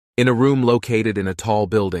In a room located in a tall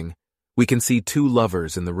building, we can see two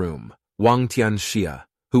lovers in the room, Wang Tianxia,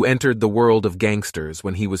 who entered the world of gangsters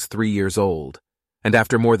when he was 3 years old, and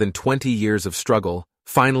after more than 20 years of struggle,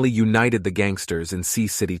 finally united the gangsters in Sea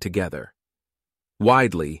City together.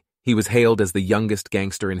 Widely, he was hailed as the youngest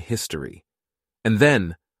gangster in history. And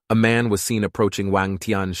then, a man was seen approaching Wang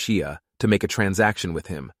Tianxia to make a transaction with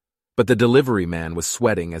him, but the delivery man was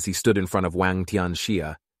sweating as he stood in front of Wang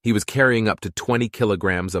Tianxia. He was carrying up to 20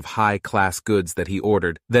 kilograms of high-class goods that he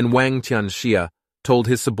ordered. Then Wang Tianxia told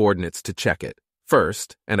his subordinates to check it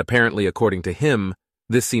first, and apparently according to him,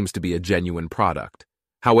 this seems to be a genuine product.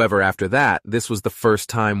 However, after that, this was the first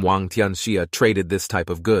time Wang Tianxia traded this type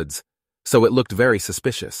of goods, so it looked very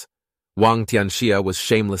suspicious. Wang Tianxia was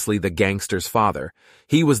shamelessly the gangster's father.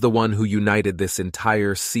 He was the one who united this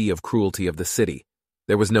entire sea of cruelty of the city.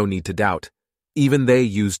 There was no need to doubt. Even they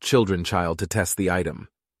used children child to test the item.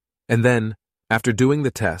 And then, after doing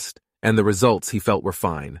the test, and the results he felt were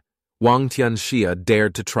fine, Wang Tianxia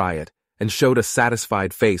dared to try it and showed a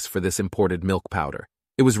satisfied face for this imported milk powder.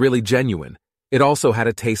 It was really genuine. It also had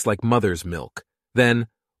a taste like mother's milk. Then,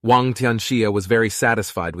 Wang Tianxia was very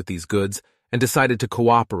satisfied with these goods and decided to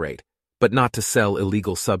cooperate, but not to sell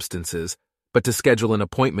illegal substances, but to schedule an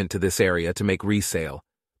appointment to this area to make resale.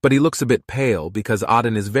 But he looks a bit pale because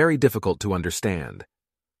Auden is very difficult to understand.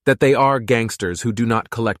 That they are gangsters who do not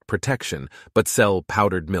collect protection, but sell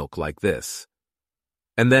powdered milk like this.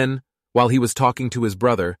 And then, while he was talking to his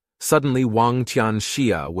brother, suddenly Wang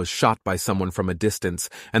Tianxia was shot by someone from a distance,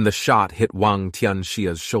 and the shot hit Wang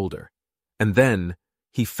Tianxia's shoulder. And then,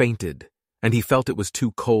 he fainted, and he felt it was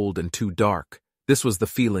too cold and too dark. This was the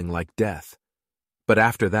feeling like death. But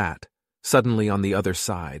after that, suddenly on the other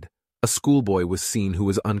side, a schoolboy was seen who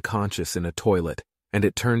was unconscious in a toilet, and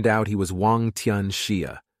it turned out he was Wang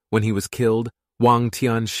Tianxia. When he was killed, Wang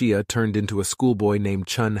Tianxia turned into a schoolboy named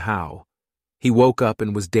Chen Hao. He woke up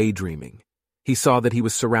and was daydreaming. He saw that he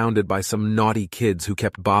was surrounded by some naughty kids who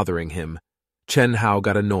kept bothering him. Chen Hao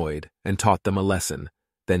got annoyed and taught them a lesson,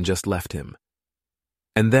 then just left him.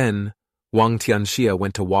 And then, Wang Tianxia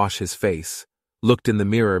went to wash his face, looked in the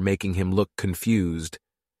mirror making him look confused,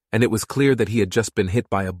 and it was clear that he had just been hit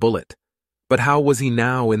by a bullet. But how was he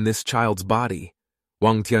now in this child's body?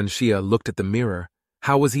 Wang Tianxia looked at the mirror.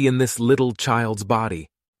 How was he in this little child's body?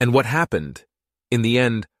 And what happened? In the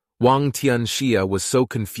end, Wang Tianxia was so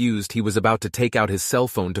confused he was about to take out his cell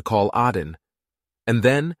phone to call Auden. And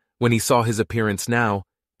then, when he saw his appearance now,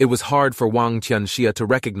 it was hard for Wang Tianxia to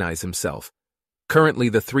recognize himself. Currently,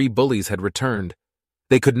 the 3 bullies had returned.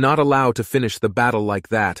 They could not allow to finish the battle like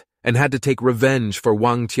that, and had to take revenge for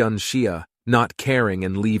Wang Tianxia not caring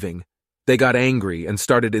and leaving. They got angry and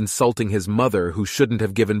started insulting his mother who shouldn't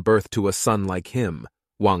have given birth to a son like him,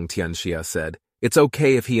 Wang Tianxia said. It's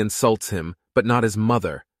okay if he insults him, but not his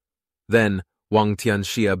mother. Then, Wang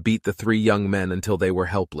Tianxia beat the 3 young men until they were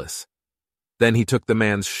helpless. Then he took the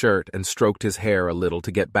man's shirt and stroked his hair a little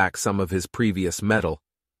to get back some of his previous mettle.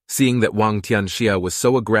 Seeing that Wang Tianxia was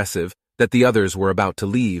so aggressive that the others were about to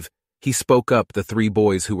leave, he spoke up. The 3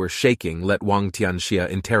 boys who were shaking let Wang Tianxia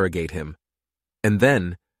interrogate him. And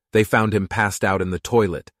then, they found him passed out in the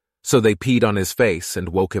toilet, so they peed on his face and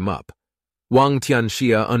woke him up. Wang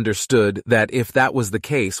Tianxia understood that if that was the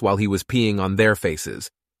case while he was peeing on their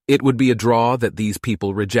faces, it would be a draw that these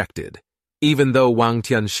people rejected. Even though Wang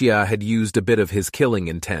Tianxia had used a bit of his killing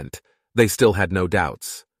intent, they still had no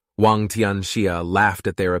doubts. Wang Tianxia laughed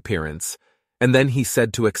at their appearance, and then he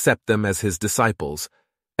said to accept them as his disciples.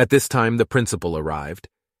 At this time the principal arrived.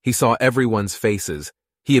 He saw everyone's faces.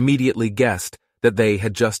 He immediately guessed that they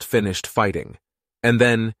had just finished fighting. And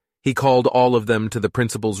then he called all of them to the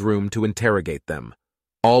principal's room to interrogate them.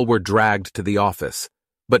 All were dragged to the office,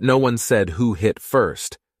 but no one said who hit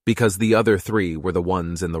first, because the other 3 were the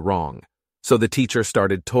ones in the wrong. So the teacher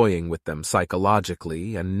started toying with them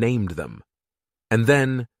psychologically and named them. And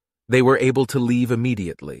then they were able to leave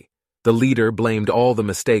immediately. The leader blamed all the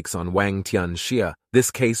mistakes on Wang Tianxia. This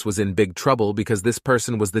case was in big trouble because this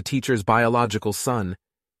person was the teacher's biological son.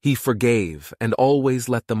 He forgave and always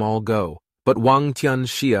let them all go. But Wang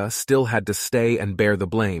Tianxia still had to stay and bear the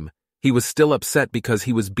blame. He was still upset because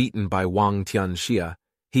he was beaten by Wang Tianxia.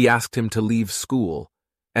 He asked him to leave school.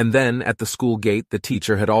 And then, at the school gate, the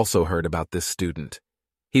teacher had also heard about this student.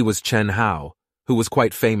 He was Chen Hao, who was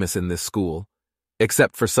quite famous in this school,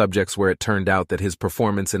 except for subjects where it turned out that his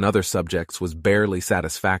performance in other subjects was barely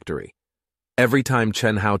satisfactory. Every time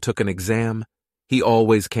Chen Hao took an exam, he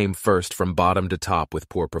always came first from bottom to top with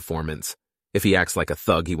poor performance. If he acts like a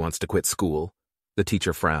thug, he wants to quit school. The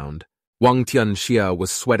teacher frowned. Wang Tianxia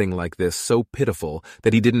was sweating like this, so pitiful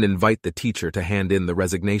that he didn't invite the teacher to hand in the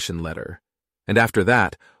resignation letter. and after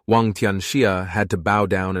that, Wang Tianxia had to bow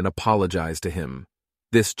down and apologize to him.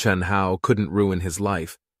 This Chen Hao couldn't ruin his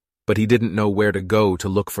life, but he didn't know where to go to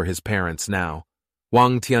look for his parents now.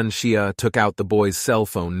 Wang Tianxia took out the boy's cell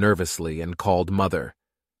phone nervously and called mother.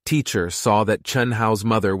 Teacher saw that Chen Hao's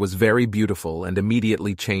mother was very beautiful and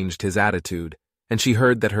immediately changed his attitude, and she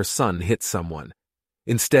heard that her son hit someone.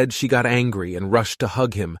 Instead, she got angry and rushed to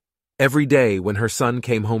hug him. Every day when her son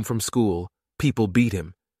came home from school, people beat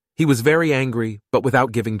him. He was very angry, but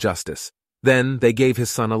without giving justice. Then they gave his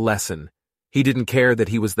son a lesson. He didn't care that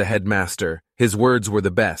he was the headmaster. His words were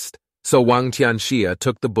the best. So Wang Tianxia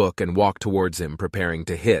took the book and walked towards him, preparing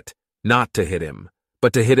to hit. Not to hit him,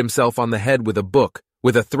 but to hit himself on the head with a book,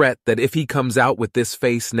 with a threat that if he comes out with this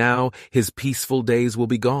face now, his peaceful days will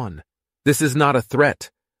be gone. This is not a threat,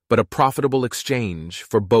 but a profitable exchange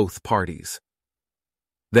for both parties.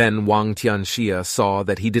 Then Wang Tianxia saw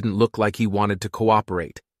that he didn't look like he wanted to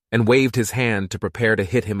cooperate, and waved his hand to prepare to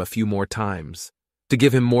hit him a few more times, to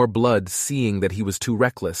give him more blood, seeing that he was too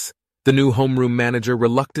reckless. The new homeroom manager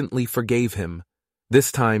reluctantly forgave him.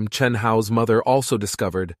 This time, Chen Hao's mother also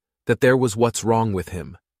discovered that there was what's wrong with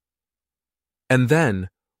him. And then,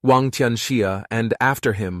 Wang Tianxia, and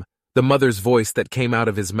after him, the mother's voice that came out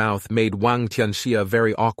of his mouth made Wang Tianxia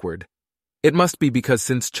very awkward. It must be because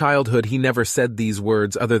since childhood he never said these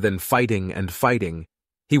words other than fighting and fighting.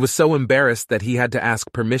 He was so embarrassed that he had to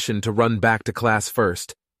ask permission to run back to class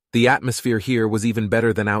first. The atmosphere here was even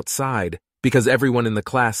better than outside, because everyone in the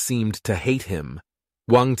class seemed to hate him.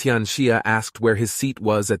 Wang Tianxia asked where his seat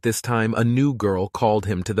was. At this time, a new girl called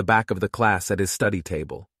him to the back of the class at his study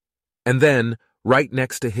table. And then, right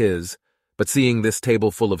next to his, but seeing this table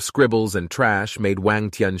full of scribbles and trash made Wang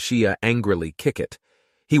Tianxia angrily kick it.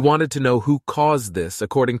 He wanted to know who caused this.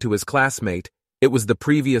 According to his classmate, it was the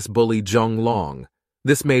previous bully Zhong Long.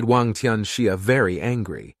 This made Wang Tianxia very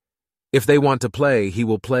angry. If they want to play, he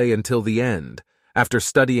will play until the end. After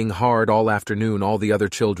studying hard all afternoon, all the other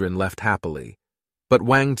children left happily. But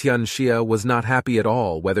Wang Tianxia was not happy at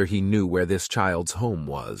all whether he knew where this child's home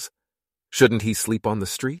was. Shouldn't he sleep on the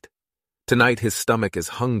street? Tonight his stomach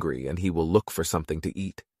is hungry and he will look for something to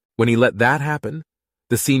eat. When he let that happen,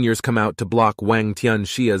 the seniors come out to block Wang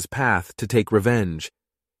Tianxia's path to take revenge.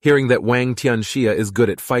 Hearing that Wang Tianxia is good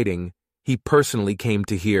at fighting, he personally came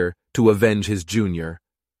to here to avenge his junior.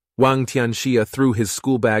 Wang Tianxia threw his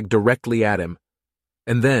school bag directly at him.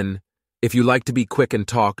 And then, if you like to be quick and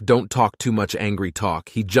talk, don't talk too much angry talk.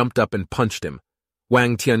 He jumped up and punched him.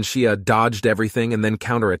 Wang Tianxia dodged everything and then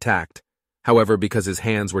counterattacked. However, because his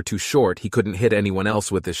hands were too short, he couldn't hit anyone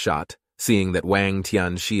else with this shot, seeing that Wang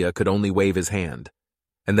Tianxia could only wave his hand.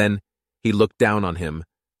 And then he looked down on him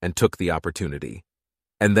and took the opportunity.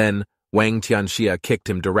 And then Wang Tianxia kicked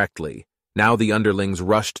him directly. Now the underlings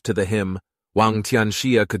rushed to the him. Wang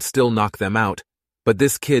Tianxia could still knock them out, but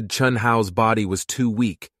this kid Chen Hao's body was too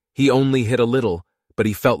weak. He only hit a little, but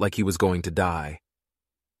he felt like he was going to die.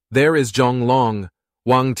 There is Zhong Long.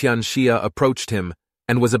 Wang Tianxia approached him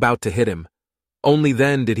and was about to hit him. Only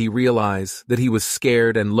then did he realize that he was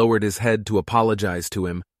scared and lowered his head to apologize to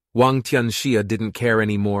him. Wang Tianxia didn't care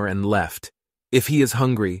anymore and left. If he is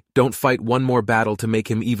hungry, don't fight one more battle to make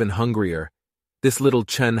him even hungrier. This little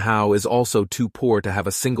Chen Hao is also too poor to have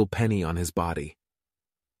a single penny on his body.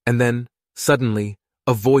 And then, suddenly,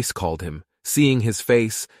 a voice called him. Seeing his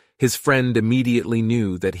face, his friend immediately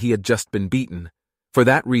knew that he had just been beaten. For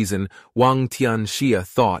that reason, Wang Tianxia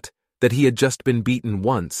thought that he had just been beaten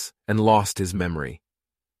once and lost his memory.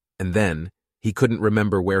 And then, he couldn't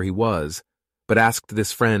remember where he was, but asked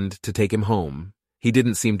this friend to take him home. He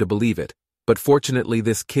didn't seem to believe it, but fortunately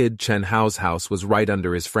this kid Chen Hao's house was right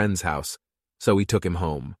under his friend's house, so he took him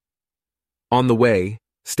home. On the way,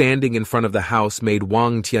 standing in front of the house made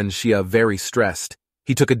Wang Tianxia very stressed.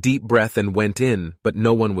 He took a deep breath and went in, but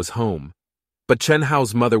no one was home. But Chen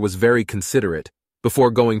Hao's mother was very considerate,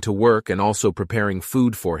 before going to work and also preparing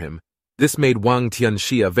food for him. This made Wang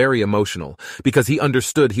Tianxia very emotional, because he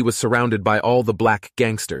understood he was surrounded by all the black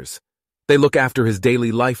gangsters. They look after his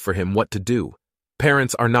daily life for him what to do.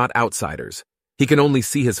 Parents are not outsiders. He can only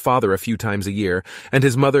see his father a few times a year, and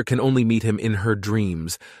his mother can only meet him in her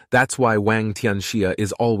dreams. That's why Wang Tianxia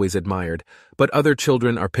is always admired, but other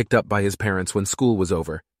children are picked up by his parents when school was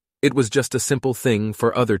over. It was just a simple thing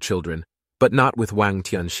for other children, but not with Wang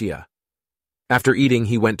Tianxia. After eating,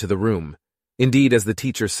 he went to the room. Indeed, as the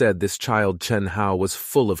teacher said, this child Chen Hao was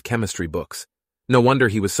full of chemistry books. No wonder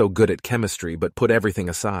he was so good at chemistry, but put everything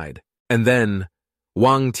aside. And then,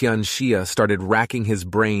 Wang Tianxia started racking his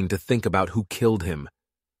brain to think about who killed him.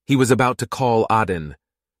 He was about to call Aden,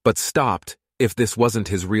 but stopped if this wasn't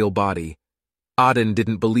his real body. Aden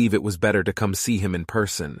didn't believe it was better to come see him in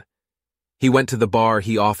person. He went to the bar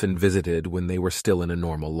he often visited when they were still in a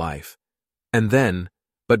normal life. And then,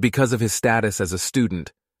 but because of his status as a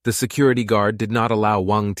student, the security guard did not allow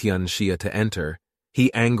Wang Tianxia to enter.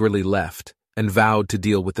 He angrily left and vowed to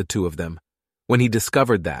deal with the two of them. When he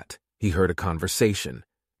discovered that, he heard a conversation.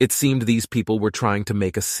 It seemed these people were trying to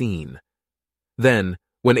make a scene. Then,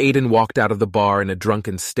 when Aiden walked out of the bar in a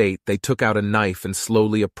drunken state, they took out a knife and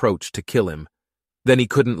slowly approached to kill him. Then he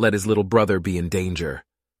couldn't let his little brother be in danger.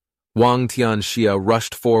 Wang Tianxia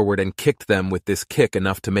rushed forward and kicked them with this kick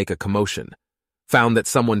enough to make a commotion. Found that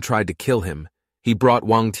someone tried to kill him. He brought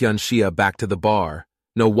Wang Tianxia back to the bar.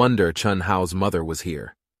 No wonder Chen Hao's mother was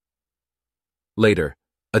here. Later,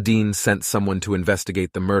 Adine sent someone to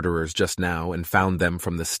investigate the murderers just now and found them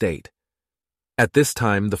from the state. At this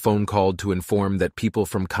time, the phone called to inform that people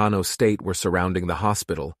from Kano State were surrounding the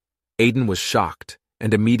hospital. Aiden was shocked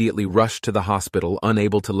and immediately rushed to the hospital,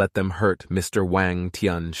 unable to let them hurt Mr. Wang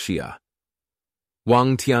Tianxia.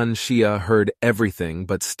 Wang Tianxia heard everything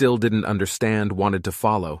but still didn't understand, wanted to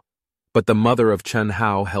follow. But the mother of Chen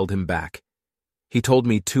Hao held him back. He told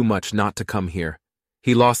me too much not to come here.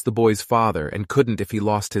 He lost the boy's father and couldn't if he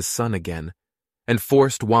lost his son again, and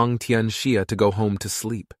forced Wang Tianxia to go home to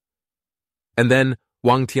sleep. And then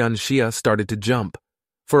Wang Tianxia started to jump.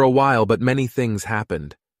 For a while, but many things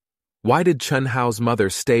happened. Why did Chen Hao's mother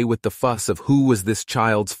stay with the fuss of who was this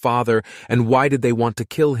child's father, and why did they want to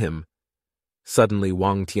kill him? Suddenly,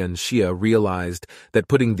 Wang Tianxia realized that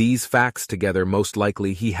putting these facts together, most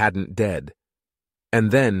likely he hadn't dead. And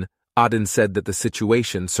then Aden said that the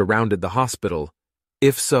situation surrounded the hospital.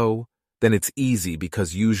 If so, then it's easy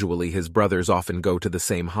because usually his brothers often go to the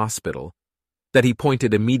same hospital. That he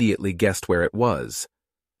pointed immediately guessed where it was.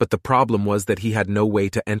 But the problem was that he had no way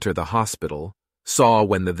to enter the hospital, saw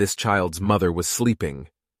when this child's mother was sleeping.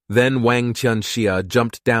 Then Wang Tianxia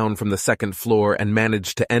jumped down from the second floor and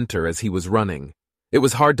managed to enter as he was running. It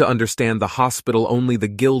was hard to understand the hospital, only the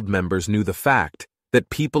guild members knew the fact that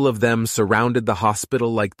people of them surrounded the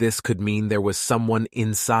hospital like this could mean there was someone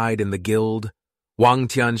inside in the guild. Wang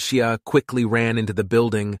Tianxia quickly ran into the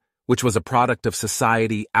building, which was a product of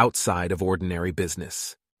society outside of ordinary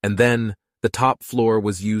business. And then, the top floor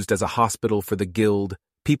was used as a hospital for the guild.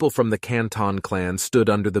 People from the Canton clan stood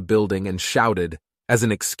under the building and shouted, as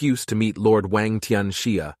an excuse to meet Lord Wang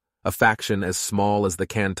Tianxia, a faction as small as the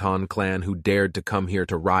Canton clan who dared to come here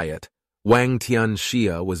to riot. Wang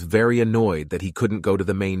Tianxia was very annoyed that he couldn't go to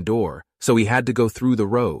the main door, so he had to go through the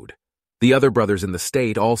road. The other brothers in the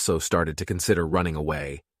state also started to consider running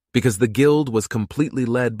away, because the guild was completely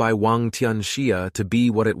led by Wang Tianxia to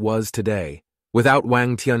be what it was today. Without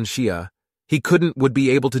Wang Tianxia, he would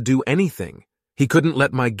be able to do anything. He couldn't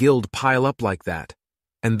let my guild pile up like that.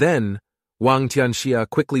 And then, Wang Tianxia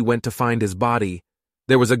quickly went to find his body.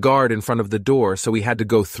 There was a guard in front of the door, so he had to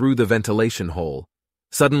go through the ventilation hole.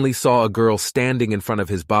 Suddenly saw a girl standing in front of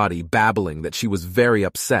his body, babbling that she was very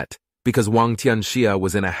upset because Wang Tianxia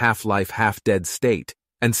was in a half-life, half-dead state,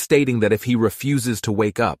 and stating that if he refuses to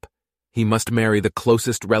wake up, he must marry the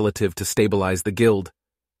closest relative to stabilize the guild.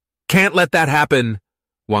 "Can't let that happen!"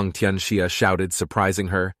 Wang Tianxia shouted, surprising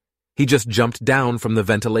her. He just jumped down from the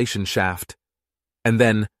ventilation shaft. And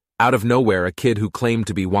then, out of nowhere, a kid who claimed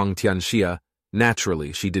to be Wang Tianxia,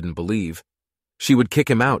 naturally she didn't believe. She would kick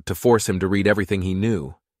him out to force him to read everything he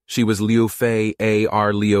knew. She was Liu Fei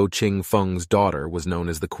A.R. Liu Qingfeng's daughter, was known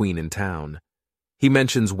as the queen in town. He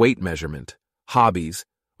mentions weight measurement, hobbies,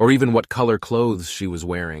 or even what color clothes she was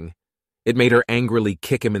wearing. It made her angrily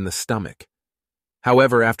kick him in the stomach.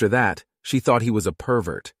 However, after that, she thought he was a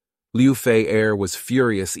pervert. Liu Fei was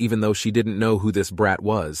furious even though she didn't know who this brat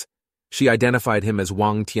was. She identified him as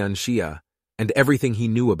Wang Tianxia, and everything he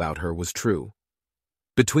knew about her was true.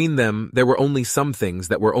 Between them, there were only some things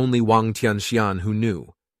that were only Wang Tianxian who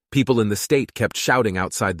knew. People in the state kept shouting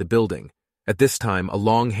outside the building. At this time, a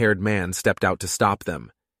long-haired man stepped out to stop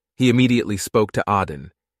them. He immediately spoke to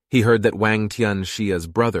Aden. He heard that Wang Tianxia's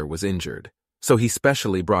brother was injured, so he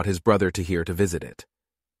specially brought his brother to here to visit it.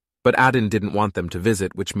 But Aden didn't want them to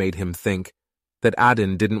visit, which made him think that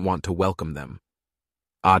Aden didn't want to welcome them.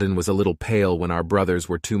 Aden was a little pale when our brothers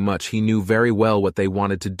were too much. He knew very well what they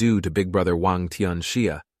wanted to do to big brother Wang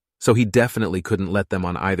Tianxia, so he definitely couldn't let them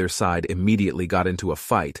on either side immediately got into a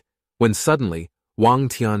fight, when suddenly Wang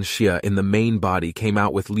Tianxia in the main body came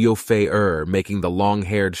out with Liu Fei making the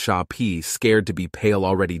long-haired Sha Pi scared to be pale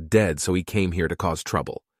already dead, so he came here to cause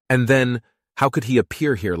trouble. And then, how could he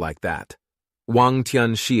appear here like that? Wang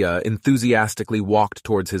Tianxia enthusiastically walked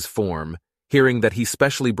towards his form, hearing that he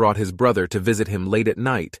specially brought his brother to visit him late at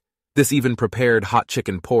night. This even prepared hot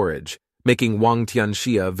chicken porridge, making Wang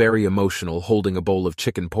Tianxia very emotional, holding a bowl of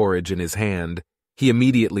chicken porridge in his hand. He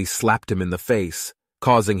immediately slapped him in the face,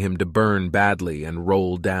 causing him to burn badly and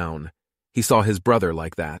roll down. He saw his brother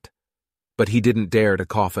like that. But he didn't dare to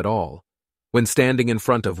cough at all. When standing in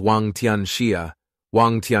front of Wang Tianxia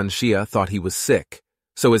thought he was sick,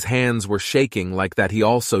 so his hands were shaking like that. He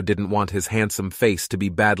also didn't want his handsome face to be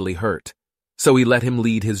badly hurt. So he let him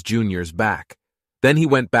lead his juniors back. Then he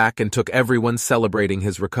went back and took everyone celebrating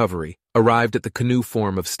his recovery, arrived at the canoe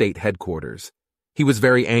form of state headquarters. He was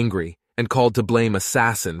very angry and called to blame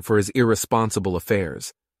Assassin for his irresponsible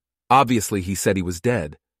affairs. Obviously, he said he was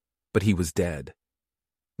dead, but he was dead.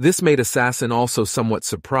 This made Assassin also somewhat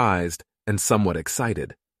surprised and somewhat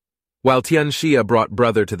excited. While Tianxia brought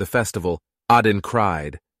brother to the festival, Adin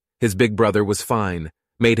cried. His big brother was fine,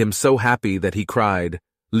 made him so happy that he cried.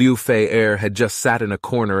 Liu Fei had just sat in a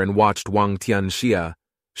corner and watched Wang Tianxia.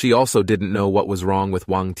 She also didn't know what was wrong with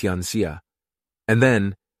Wang Tianxia. And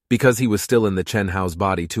then, because he was still in the Chen Hao's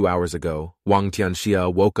body 2 hours ago, Wang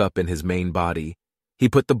Tianxia woke up in his main body. He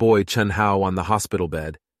put the boy Chen Hao on the hospital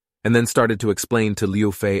bed, and then started to explain to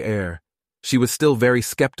Liu Fei. She was still very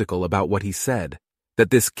skeptical about what he said, that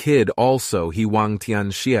this kid also Wang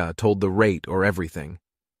Tianxia told the rate or everything.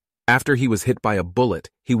 After he was hit by a bullet,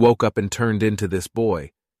 he woke up and turned into this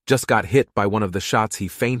boy, just got hit by one of the shots, he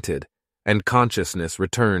fainted, and consciousness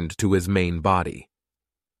returned to his main body.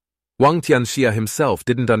 Wang Tianxia himself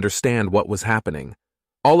didn't understand what was happening.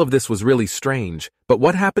 All of this was really strange, but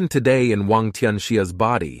what happened today in Wang Tianxia's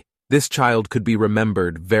body, this child could be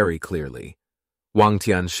remembered very clearly. Wang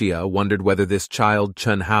Tianxia wondered whether this child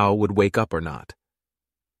Chen Hao would wake up or not.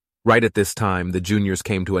 Right at this time, the juniors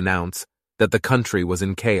came to announce that the country was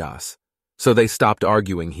in chaos, so they stopped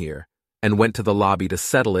arguing here and went to the lobby to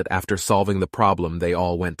settle it. After solving the problem, they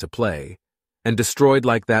all went to play. And destroyed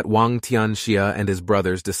like that, Wang Tianxia and his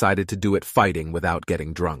brothers decided to do it fighting without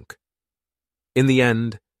getting drunk. In the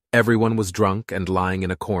end, everyone was drunk and lying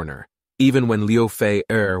in a corner. Even when Liu Fei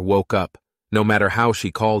woke up, no matter how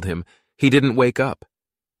she called him, he didn't wake up.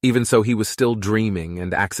 Even so, he was still dreaming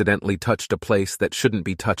and accidentally touched a place that shouldn't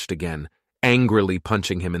be touched again, angrily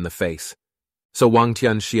punching him in the face. So Wang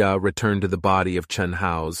Tianxia returned to the body of Chen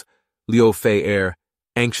Hao's. Liu Fei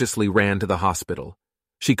anxiously ran to the hospital.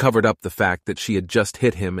 She covered up the fact that she had just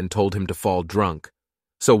hit him and told him to fall drunk.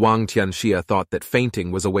 So Wang Tianxia thought that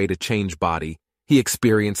fainting was a way to change body. He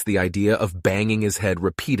experienced the idea of banging his head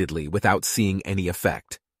repeatedly without seeing any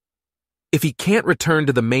effect. If he can't return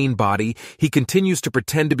to the main body, he continues to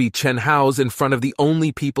pretend to be Chen Hao's in front of the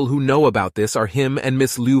only people who know about this are him and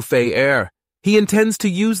Miss Liu Fei. He intends to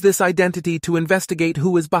use this identity to investigate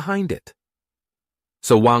who is behind it.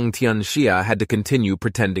 So Wang Tianxia had to continue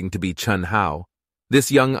pretending to be Chen Hao. This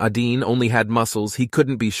young Adin only had muscles. He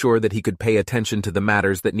couldn't be sure that he could pay attention to the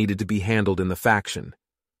matters that needed to be handled in the faction.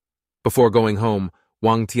 Before going home,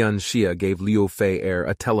 Wang Tianxia gave Liu Fei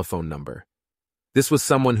a telephone number. This was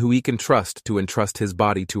someone who he can trust to entrust his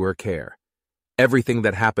body to her care. Everything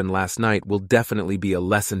that happened last night will definitely be a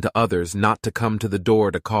lesson to others not to come to the door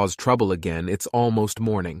to cause trouble again. It's almost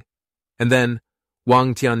morning. And then,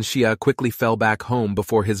 Wang Tianxia quickly fell back home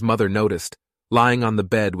before his mother noticed, lying on the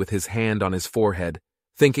bed with his hand on his forehead,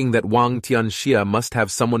 thinking that Wang Tianxia must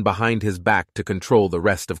have someone behind his back to control the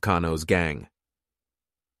rest of Kano's gang.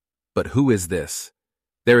 But who is this?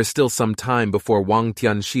 There is still some time before Wang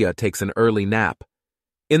Tianxia takes an early nap.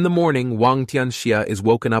 In the morning, Wang Tianxia is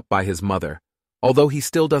woken up by his mother, although he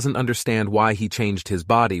still doesn't understand why he changed his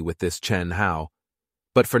body with this Chen Hao.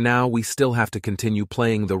 But for now, we still have to continue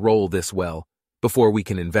playing the role this well, before we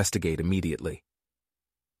can investigate immediately.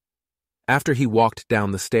 After he walked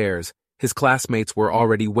down the stairs, his classmates were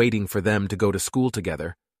already waiting for them to go to school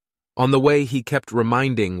together. On the way, he kept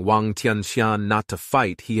reminding Wang Tianxian not to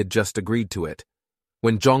fight. He had just agreed to it,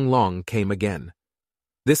 when Zhonglong came again.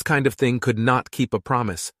 This kind of thing could not keep a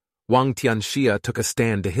promise. Wang Tianxia took a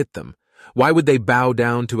stand to hit them. Why would they bow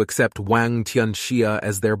down to accept Wang Tianxia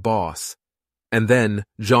as their boss? And then,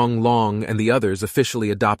 Zhonglong and the others officially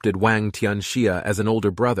adopted Wang Tianxia as an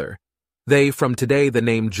older brother. They, from today, the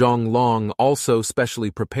name Zhonglong, also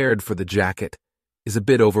specially prepared for the jacket, is a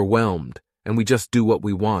bit overwhelmed, and we just do what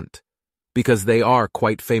we want. Because they are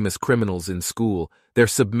quite famous criminals in school, their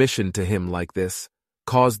submission to him like this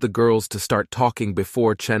caused the girls to start talking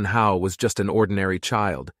before Chen Hao was just an ordinary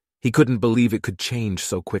child. He couldn't believe it could change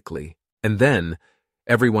so quickly. And then,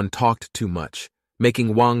 everyone talked too much,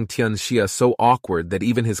 making Wang Tianxia so awkward that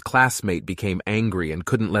even his classmate became angry and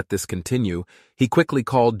couldn't let this continue. He quickly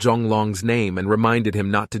called Zhonglong's name and reminded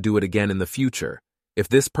him not to do it again in the future. If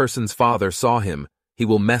this person's father saw him, he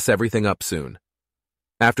will mess everything up soon.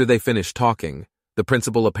 After they finished talking, the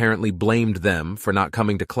principal apparently blamed them for not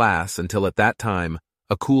coming to class until at that time,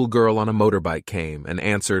 a cool girl on a motorbike came and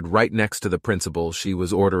answered right next to the principal she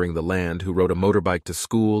was ordering the land, who rode a motorbike to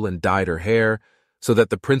school and dyed her hair so that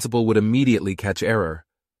the principal would immediately catch error.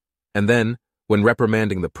 And then, when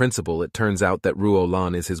reprimanding the principal, it turns out that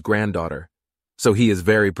Ruolan is his granddaughter. So he is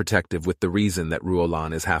very protective with the reason that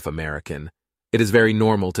Ruolan is half American. It is very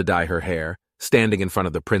normal to dye her hair, standing in front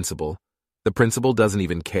of the principal. The principal doesn't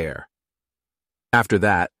even care. After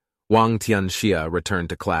that, Wang Tianxia returned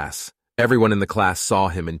to class. Everyone in the class saw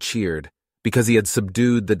him and cheered. Because he had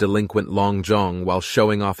subdued the delinquent Long Zhong while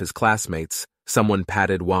showing off his classmates, someone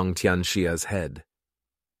patted Wang Tianxia's head.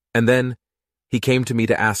 And then, he came to me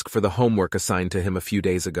to ask for the homework assigned to him a few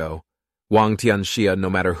days ago. Wang Tianxia, no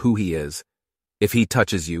matter who he is, if he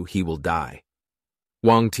touches you, he will die.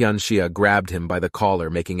 Wang Tianxia grabbed him by the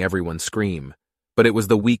collar, making everyone scream. But it was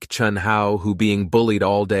the weak Chen Hao who, being bullied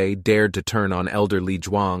all day, dared to turn on elder Li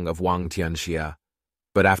Zhuang of Wang Tianxia.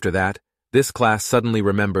 But after that, this class suddenly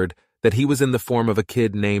remembered that he was in the form of a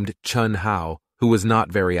kid named Chen Hao, who was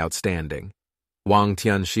not very outstanding. Wang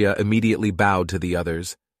Tianxia immediately bowed to the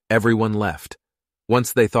others. Everyone left.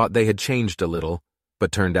 Once they thought they had changed a little,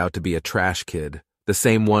 but turned out to be a trash kid, the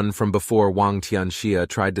same one from before Wang Tianxia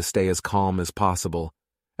tried to stay as calm as possible.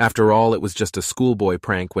 After all, it was just a schoolboy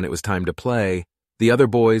prank when it was time to play. The other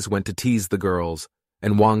boys went to tease the girls,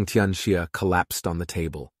 and Wang Tianxia collapsed on the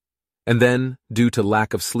table. And then, due to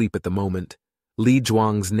lack of sleep at the moment, Li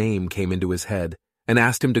Zhuang's name came into his head and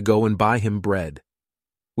asked him to go and buy him bread.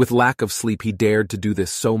 With lack of sleep, he dared to do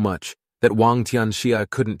this so much that Wang Tianxia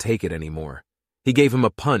couldn't take it anymore. He gave him a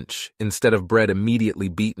punch instead of bread immediately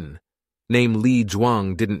beaten. Name Li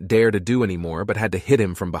Zhuang didn't dare to do anymore but had to hit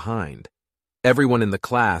him from behind. Everyone in the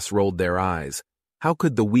class rolled their eyes. How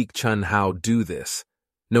could the weak Chen Hao do this?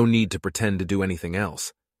 No need to pretend to do anything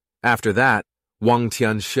else. After that, Wang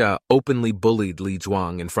Tianxia openly bullied Li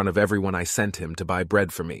Zhuang in front of everyone I sent him to buy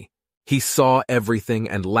bread for me. He saw everything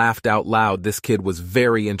and laughed out loud. This kid was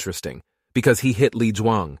very interesting, because he hit Li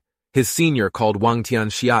Zhuang. His senior called Wang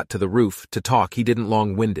Tianxia to the roof to talk. He didn't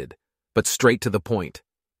long-winded, but straight to the point.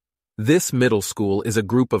 This middle school is a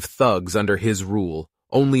group of thugs under his rule.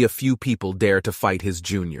 Only a few people dare to fight his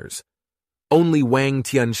juniors. Only Wang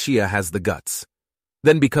Tianxia has the guts.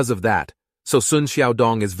 Then because of that, so Sun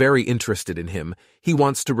Xiaodong is very interested in him. He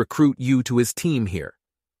wants to recruit you to his team here.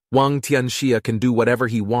 Wang Tianxia can do whatever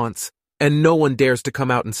he wants, and no one dares to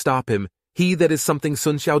come out and stop him. He that is something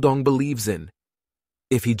Sun Xiaodong believes in.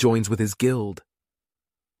 If he joins with his guild.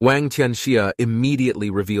 Wang Tianxia immediately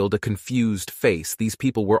revealed a confused face. These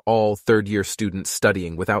people were all third-year students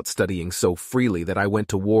studying without studying so freely that I went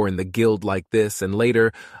to war in the guild like this, and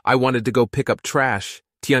later I wanted to go pick up trash.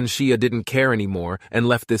 Tianxia didn't care anymore and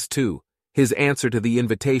left this too. His answer to the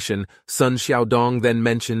invitation, Sun Xiaodong then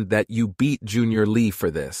mentioned that you beat Junior Li for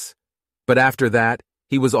this. But after that,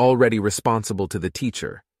 he was already responsible to the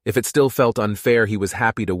teacher. If it still felt unfair, he was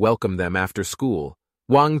happy to welcome them after school.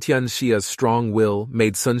 Wang Tianxia's strong will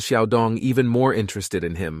made Sun Xiaodong even more interested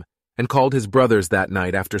in him, and called his brothers that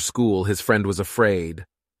night after school. His friend was afraid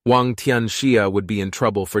Wang Tianxia would be in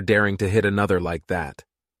trouble for daring to hit another like that.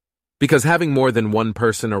 Because having more than one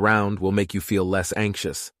person around will make you feel less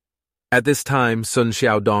anxious. At this time, Sun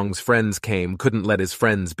Xiaodong's friends couldn't let his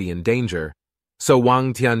friends be in danger, so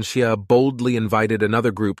Wang Tianxia boldly invited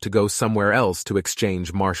another group to go somewhere else to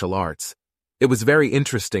exchange martial arts. It was very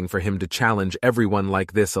interesting for him to challenge everyone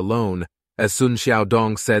like this alone. As Sun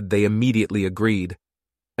Xiaodong said, they immediately agreed.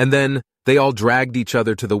 And then, they all dragged each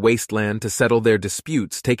other to the wasteland to settle their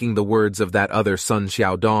disputes, taking the words of that other Sun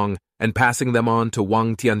Xiaodong and passing them on to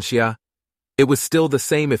Wang Tianxia. It was still the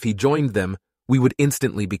same if he joined them, we would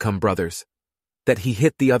instantly become brothers. That he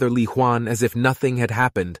hit the other Li Huan as if nothing had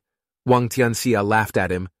happened. Wang Tianxia laughed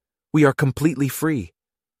at him. We are completely free.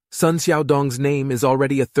 Sun Xiaodong's name is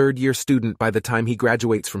already a third-year student by the time he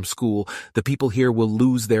graduates from school. The people here will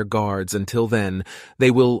lose their guards. Until then,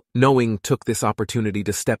 they will, knowing took this opportunity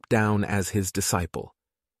to step down as his disciple.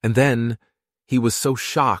 And then, he was so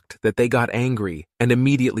shocked that they got angry and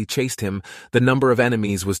immediately chased him. The number of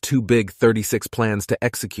enemies was too big. 36 plans to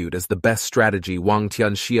execute as the best strategy. Wang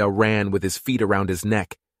Tianxia ran with his feet around his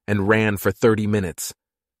neck and ran for 30 minutes.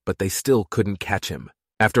 But they still couldn't catch him.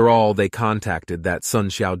 After all, they contacted that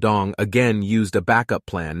Sun Xiaodong again used a backup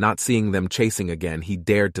plan. Not seeing them chasing again, he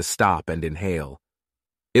dared to stop and inhale.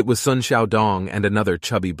 It was Sun Xiaodong and another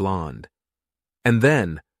chubby blonde. And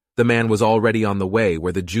then, the man was already on the way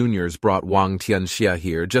where the juniors brought Wang Tianxia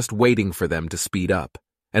here, just waiting for them to speed up,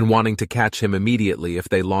 and wanting to catch him immediately. If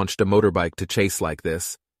they launched a motorbike to chase like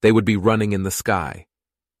this, they would be running in the sky.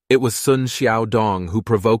 It was Sun Xiaodong who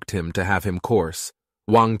provoked him to have him course.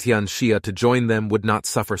 Wang Tianxia to join them would not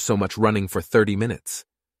suffer so much running for 30 minutes.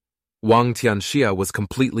 Wang Tianxia was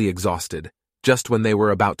completely exhausted, just when they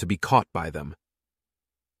were about to be caught by them.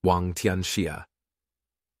 Wang Tianxia.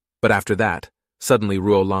 But after that, suddenly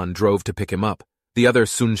Ruolan drove to pick him up. The other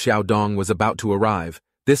Sun Xiaodong was about to arrive.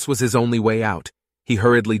 This was his only way out. He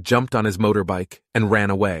hurriedly jumped on his motorbike and ran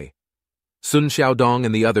away. Sun Xiaodong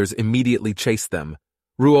and the others immediately chased them.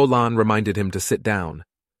 Ruolan reminded him to sit down.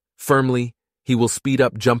 Firmly, he will speed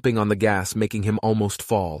up, jumping on the gas, making him almost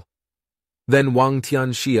fall. Then Wang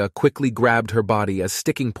Tianxia quickly grabbed her body, as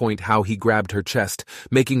sticking point how he grabbed her chest,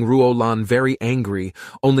 making Ruolan very angry.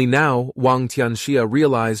 Only now, Wang Tianxia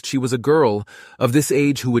realized she was a girl of this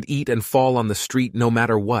age who would eat and fall on the street no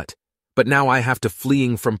matter what. But now I have to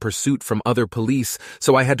fleeing from pursuit from other police,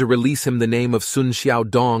 so I had to release him the name of Sun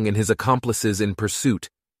Xiaodong and his accomplices in pursuit,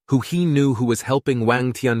 who he knew who was helping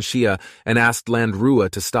Wang Tianxia, and asked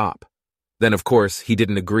Landrua to stop. Then, of course, he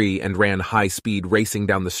didn't agree and ran high-speed racing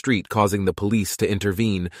down the street, causing the police to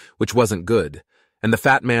intervene, which wasn't good. And the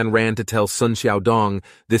fat man ran to tell Sun Xiaodong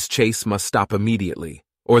this chase must stop immediately,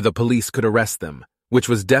 or the police could arrest them, which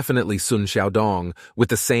was definitely Sun Xiaodong, with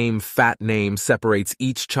the same fat name separates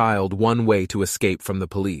each child one way to escape from the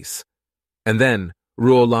police. And then,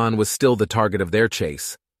 Ruolan was still the target of their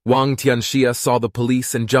chase. Wang Tianxia saw the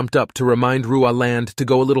police and jumped up to remind Ruolan to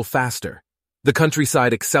go a little faster. The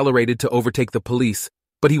countryside accelerated to overtake the police,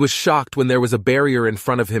 but he was shocked when there was a barrier in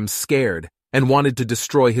front of him, scared, and wanted to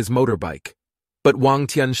destroy his motorbike. But Wang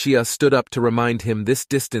Tianxia stood up to remind him this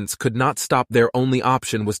distance could not stop. Their only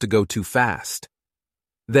option was to go too fast.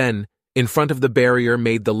 Then, in front of the barrier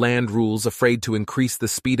made the land rules afraid to increase the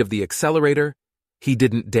speed of the accelerator, he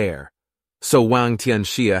didn't dare. So Wang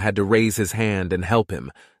Tianxia had to raise his hand and help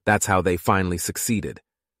him. That's how they finally succeeded.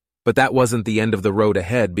 But that wasn't the end of the road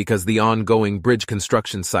ahead, because the ongoing bridge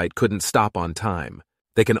construction site couldn't stop on time.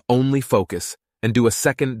 They can only focus and do a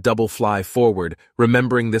second double fly forward,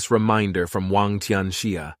 remembering this reminder from Wang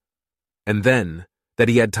Tianxia. And then, that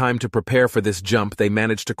he had time to prepare for this jump, they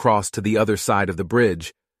managed to cross to the other side of the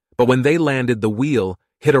bridge. But when they landed, the wheel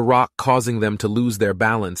hit a rock, causing them to lose their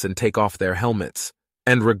balance and take off their helmets.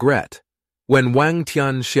 And regret. When Wang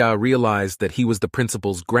Tianxia realized that he was the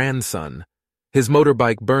principal's grandson, his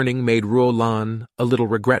motorbike burning made Ruolan a little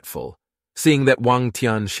regretful, seeing that Wang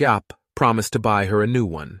Tianxia promised to buy her a new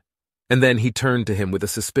one. And then he turned to him with a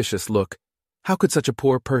suspicious look. How could such a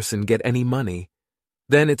poor person get any money?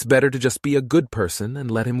 Then it's better to just be a good person and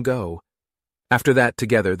let him go. After that,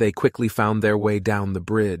 together, they quickly found their way down the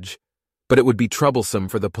bridge, but it would be troublesome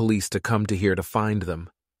for the police to come to here to find them.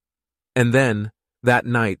 And then, that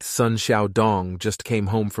night, Sun Xiaodong just came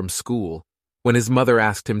home from school. When his mother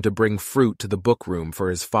asked him to bring fruit to the book room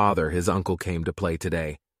for his father, his uncle came to play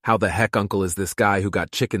today. How the heck uncle is this guy who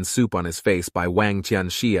got chicken soup on his face by Wang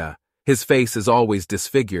Tianxia? His face is always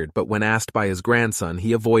disfigured, but when asked by his grandson,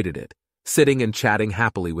 he avoided it, sitting and chatting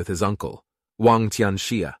happily with his uncle, Wang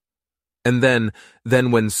Tianxia. And then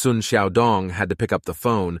when Sun Xiaodong had to pick up the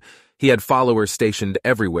phone, he had followers stationed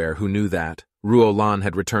everywhere who knew that Ruolan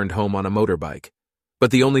had returned home on a motorbike.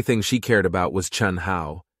 But the only thing she cared about was Chen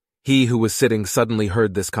Hao. He who was sitting suddenly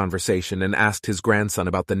heard this conversation and asked his grandson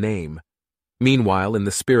about the name. Meanwhile, in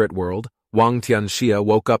the spirit world, Wang Tianxia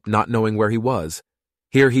woke up not knowing where he was.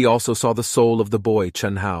 Here he also saw the soul of the boy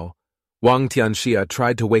Chen Hao. Wang Tianxia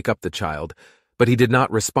tried to wake up the child, but he did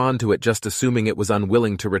not respond to it, just assuming it was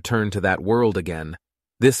unwilling to return to that world again.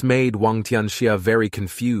 This made Wang Tianxia very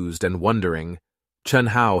confused and wondering. Chen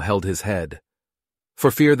Hao held his head,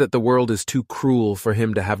 for fear that the world is too cruel for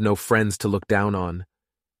him to have no friends to look down on.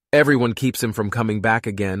 Everyone keeps him from coming back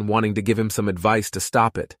again, wanting to give him some advice to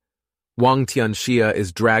stop it. Wang Tianxia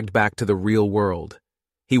is dragged back to the real world.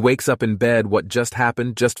 He wakes up in bed. What just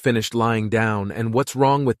happened? Just finished lying down, and what's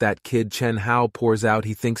wrong with that kid? Chen Hao pours out.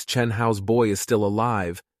 He thinks Chen Hao's boy is still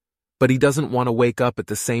alive, but he doesn't want to wake up at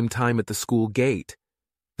the same time at the school gate.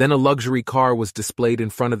 Then a luxury car was displayed in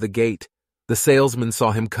front of the gate. The salesman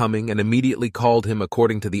saw him coming and immediately called him.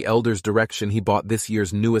 According to the elder's direction, he bought this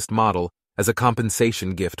year's newest model as a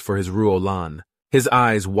compensation gift for his Ruolan. His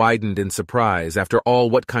eyes widened in surprise. After all,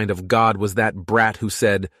 what kind of god was that brat who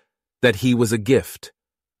said that he was a gift?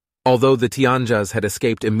 Although the Tianjas had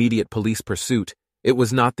escaped immediate police pursuit, it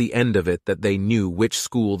was not the end of it that they knew which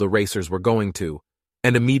school the racers were going to,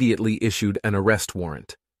 and immediately issued an arrest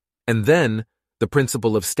warrant. And then, the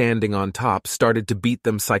principal of Standing on Top started to beat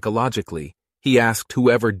them psychologically. He asked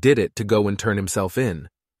whoever did it to go and turn himself in.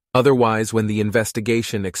 Otherwise, when the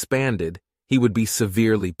investigation expanded, he would be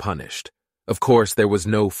severely punished. Of course, there was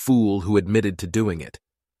no fool who admitted to doing it.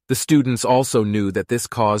 The students also knew that this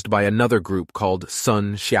caused by another group called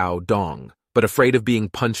Sun Xiaodong, but afraid of being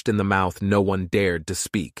punched in the mouth, no one dared to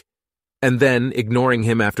speak. And then, ignoring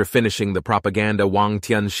him after finishing the propaganda, Wang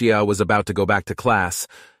Tianxia was about to go back to class,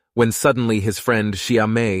 when suddenly his friend Xia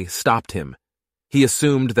Mei stopped him. He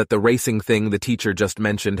assumed that the racing thing the teacher just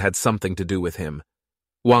mentioned had something to do with him.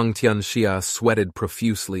 Wang Tianxia sweated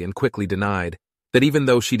profusely and quickly denied that even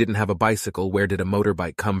though she didn't have a bicycle, where did a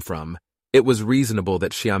motorbike come from? It was reasonable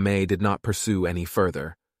that Xia Mei did not pursue any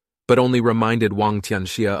further, but only reminded Wang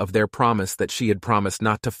Tianxia of their promise that she had promised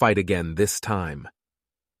not to fight again this time.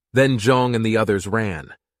 Then Zhong and the others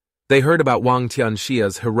ran. They heard about Wang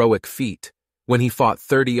Tianxia's heroic feat, when he fought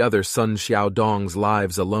 30 other Sun Xiaodong's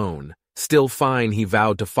lives alone. Still fine, he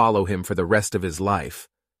vowed to follow him for the rest of his life.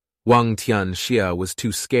 Wang Tianxia was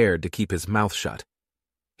too scared to keep his mouth shut.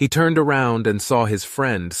 He turned around and saw his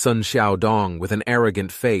friend Sun Xiaodong with an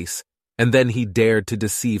arrogant face, and then he dared to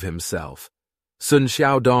deceive himself. Sun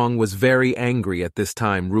Xiaodong was very angry at this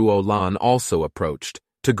time. Ruo Lan also approached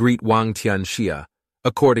to greet Wang Tianxia,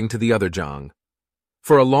 according to the other Zhang.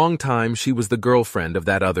 For a long time she was the girlfriend of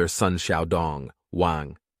that other Sun Xiaodong,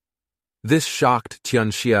 Wang. This shocked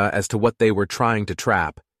Tianxia as to what they were trying to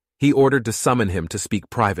trap. He ordered to summon him to speak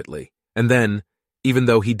privately, and then, even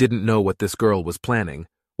though he didn't know what this girl was planning,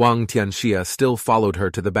 Wang Tianxia still followed her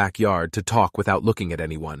to the backyard to talk without looking at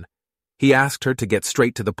anyone. He asked her to get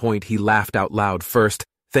straight to the point. He laughed out loud first,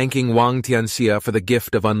 thanking Wang Tianxia for the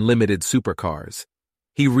gift of unlimited supercars.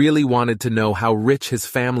 He really wanted to know how rich his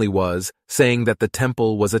family was, saying that the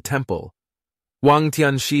temple was a temple. Wang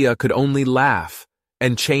Tianxia could only laugh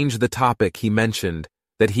and change the topic. He mentioned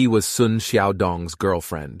that he was Sun Xiaodong's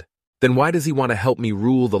girlfriend. Then why does he want to help me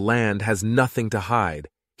rule the land? Has nothing to hide.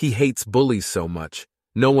 He hates bullies so much.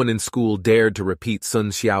 No one in school dared to repeat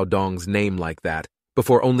Sun Xiaodong's name like that,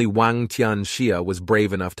 before only Wang Tianxia was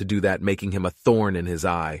brave enough to do that, making him a thorn in his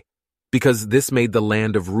eye. Because this made the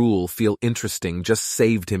land of rule feel interesting, just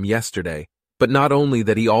saved him yesterday. But not only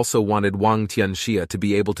that, he also wanted Wang Tianxia to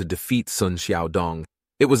be able to defeat Sun Xiaodong.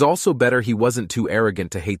 It was also better he wasn't too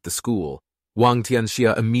arrogant to hate the school. Wang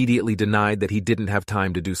Tianxia immediately denied that he didn't have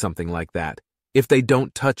time to do something like that. If they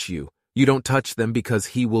don't touch you, you don't touch them, because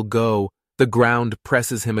he will go. The ground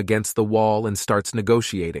presses him against the wall and starts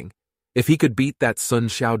negotiating. If he could beat that Sun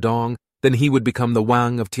Xiaodong, then he would become the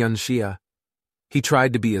Wang of Tianxia. He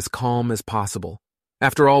tried to be as calm as possible.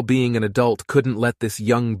 After all, being an adult couldn't let this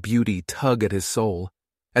young beauty tug at his soul.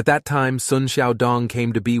 At that time, Sun Xiaodong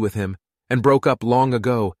came to be with him and broke up long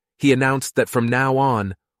ago. He announced that from now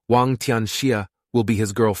on, Wang Tianxia will be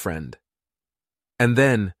his girlfriend. And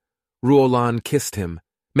then, Ruo Lan kissed him,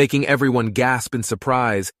 making everyone gasp in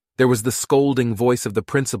surprise. There was the scolding voice of the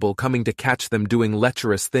principal coming to catch them doing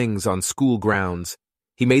lecherous things on school grounds.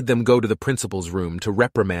 He made them go to the principal's room to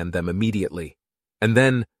reprimand them immediately. And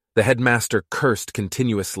then, the headmaster cursed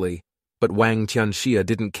continuously, but Wang Tianxia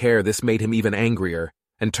didn't care. This made him even angrier,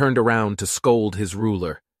 and turned around to scold his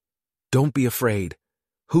ruler. Don't be afraid.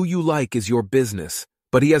 Who you like is your business,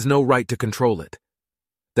 but he has no right to control it.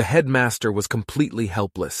 The headmaster was completely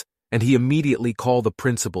helpless, and he immediately called the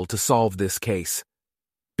principal to solve this case.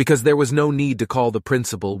 Because there was no need to call the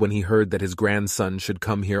principal when he heard that his grandson should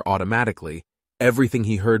come here automatically. Everything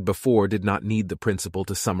he heard before did not need the principal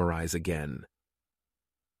to summarize again.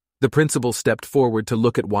 The principal stepped forward to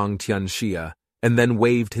look at Wang Tianxia, and then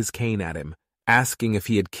waved his cane at him, asking if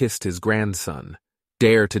he had kissed his grandson.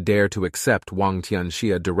 Dare to accept. Wang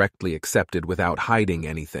Tianxia directly accepted without hiding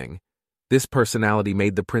anything. This personality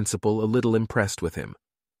made the principal a little impressed with him.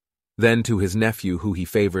 Then to his nephew, who he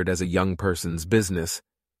favored as a young person's business,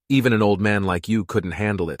 even an old man like you couldn't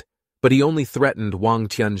handle it, but he only threatened Wang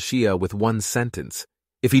Tianxia with one sentence.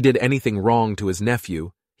 If he did anything wrong to his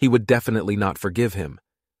nephew, he would definitely not forgive him.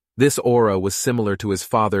 This aura was similar to his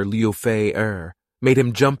father Liu Fei made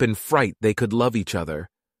him jump in fright. They could love each other.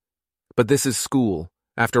 But this is school.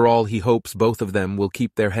 After all, he hopes both of them will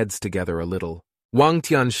keep their heads together a little. Wang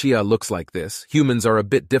Tianxia looks like this. Humans are a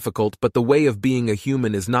bit difficult, but the way of being a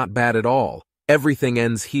human is not bad at all. Everything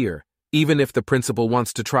ends here. Even if the principal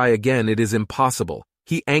wants to try again, it is impossible.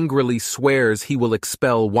 He angrily swears he will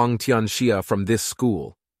expel Wang Tianxia from this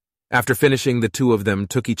school. After finishing, the two of them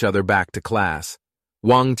took each other back to class.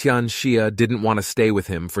 Wang Tianxia didn't want to stay with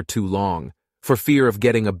him for too long, for fear of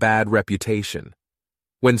getting a bad reputation.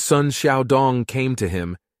 When Sun Xiaodong came to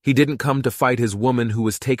him, he didn't come to fight his woman who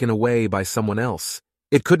was taken away by someone else.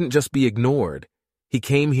 It couldn't just be ignored. He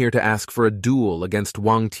came here to ask for a duel against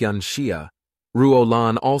Wang Tianxia. Ruo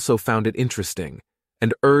Lan also found it interesting,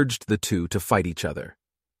 and urged the two to fight each other.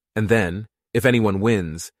 And then, if anyone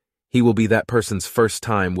wins, he will be that person's first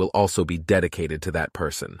time will also be dedicated to that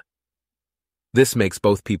person. This makes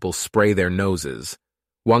both people spray their noses.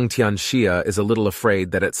 Wang Tianxia is a little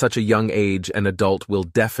afraid that at such a young age an adult will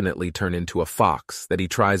definitely turn into a fox, that he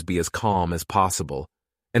tries be as calm as possible,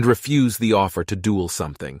 and refuse the offer to duel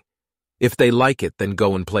something. If they like it, then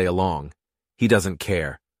go and play along. He doesn't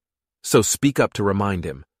care. So speak up to remind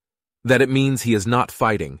him that it means he is not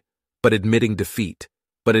fighting, but admitting defeat.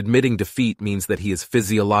 But admitting defeat means that he is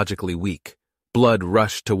physiologically weak. Blood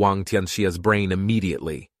rushed to Wang Tianxia's brain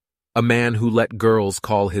immediately. A man who let girls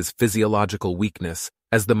call his physiological weakness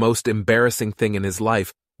as the most embarrassing thing in his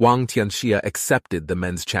life, Wang Tianxia accepted the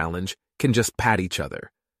men's challenge, can just pat each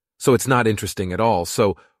other. So it's not interesting at all,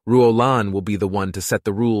 so Ruolan will be the one to set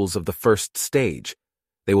the rules of the first stage.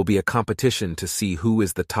 They will be a competition to see who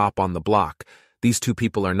is the top on the block. These two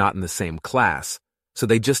people are not in the same class, so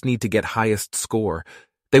they just need to get highest score.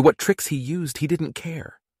 What tricks he used, he didn't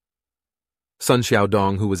care. Sun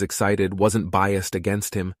Xiaodong, who was excited, wasn't biased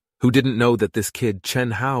against him, who didn't know that this kid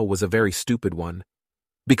Chen Hao was a very stupid one,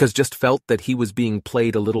 because just felt that he was being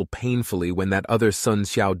played a little painfully when that other Sun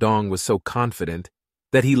Xiaodong was so confident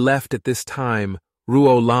that he left at this time.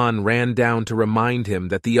 Ruolan ran down to remind him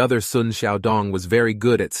that the other Sun Xiaodong was very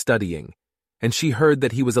good at studying, and she heard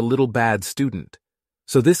that he was a little bad student.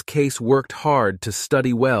 So this case worked hard to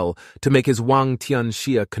study well, to make his Wang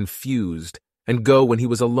Tianxia confused, and go when he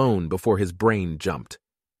was alone before his brain jumped.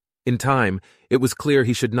 In time, it was clear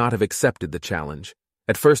he should not have accepted the challenge.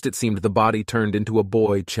 At first it seemed the body turned into a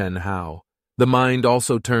boy Chen Hao. The mind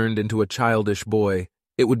also turned into a childish boy.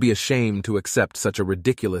 It would be a shame to accept such a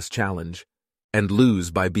ridiculous challenge, and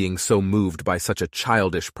lose by being so moved by such a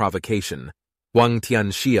childish provocation. Wang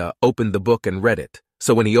Tianxia opened the book and read it,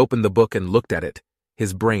 so when he opened the book and looked at it,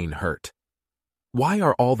 his brain hurt. Why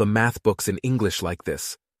are all the math books in English like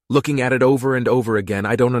this? Looking at it over and over again,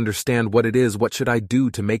 I don't understand what it is. What should I do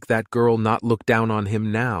to make that girl not look down on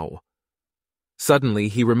him now? Suddenly,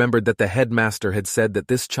 he remembered that the headmaster had said that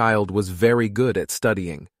this child was very good at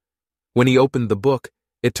studying. When he opened the book,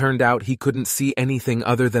 it turned out he couldn't see anything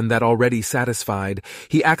other than that. Already satisfied,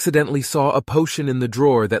 he accidentally saw a potion in the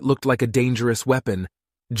drawer that looked like a dangerous weapon.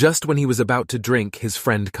 Just when he was about to drink, his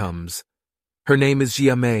friend comes. Her name is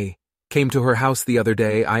Xia Mei. Came to her house the other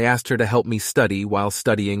day. I asked her to help me study while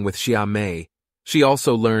studying with Xia Mei. She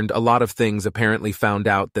also learned a lot of things. Apparently found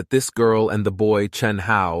out that this girl and the boy Chen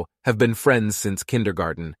Hao have been friends since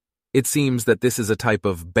kindergarten. It seems that this is a type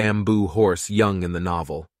of bamboo horse young in the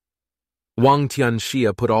novel. Wang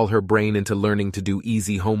Tianxia put all her brain into learning to do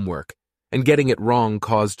easy homework, and getting it wrong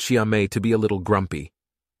caused Xia Mei to be a little grumpy.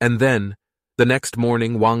 And then, the next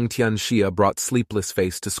morning, Wang Tianxia brought sleepless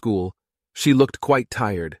face to school. She looked quite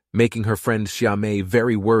tired, making her friend Xia Mei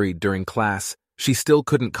very worried during class. She still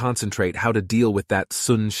couldn't concentrate how to deal with that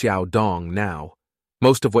Sun Xiaodong now.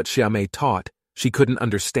 Most of what Xia Mei taught, she couldn't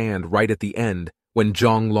understand right at the end when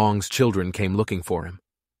Zhong Long's children came looking for him.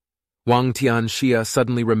 Wang Tianxia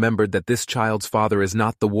suddenly remembered that this child's father is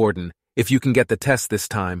not the warden. If you can get the test this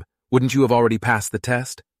time, wouldn't you have already passed the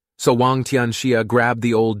test? So Wang Tianxia grabbed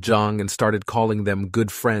the old Zhang and started calling them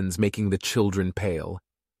good friends, making the children pale.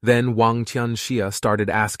 Then Wang Tianxia started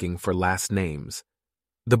asking for last names.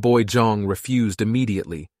 The boy Zhang refused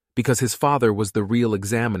immediately because his father was the real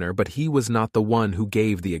examiner, but he was not the one who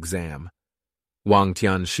gave the exam. Wang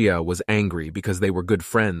Tianxia was angry because they were good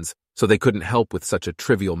friends, so they couldn't help with such a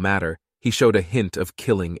trivial matter. He showed a hint of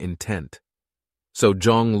killing intent. So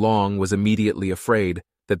Zhong Long was immediately afraid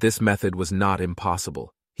that this method was not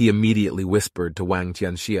impossible. He immediately whispered to Wang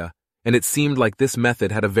Tianxia, and it seemed like this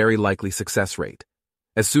method had a very likely success rate.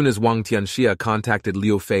 As soon as Wang Tianxia contacted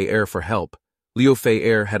Liu Fei-er for help, Liu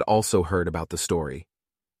Fei-er had also heard about the story.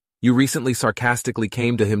 You recently sarcastically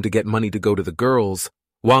came to him to get money to go to the girls.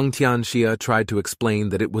 Wang Tianxia tried to explain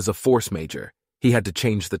that it was a force major. He had to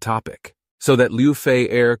change the topic, so that Liu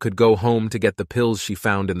Fei-er could go home to get the pills she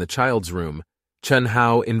found in the child's room. Chen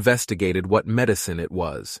Hao investigated what medicine it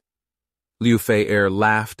was. Liu Fei-er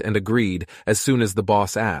laughed and agreed as soon as the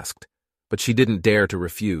boss asked, but she didn't dare to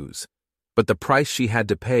refuse. But the price she had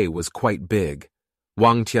to pay was quite big.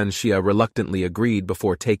 Wang Tianxia reluctantly agreed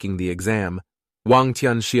before taking the exam. Wang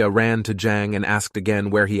Tianxia ran to Zhang and asked again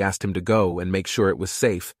where he asked him to go and make sure it was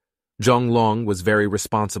safe. Zhong Long was very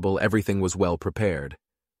responsible, everything was well prepared.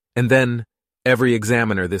 And then, every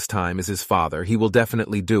examiner this time is his father, he will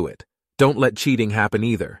definitely do it. Don't let cheating happen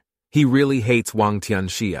either. He really hates Wang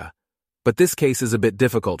Tianxia. But this case is a bit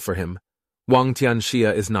difficult for him. Wang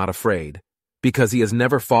Tianxia is not afraid, because he has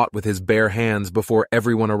never fought with his bare hands before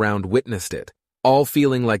everyone around witnessed it, all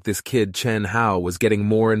feeling like this kid Chen Hao was getting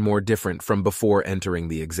more and more different from before entering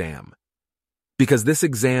the exam. Because this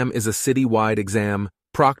exam is a city-wide exam,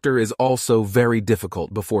 Proctor is also very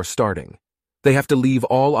difficult before starting. They have to leave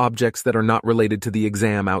all objects that are not related to the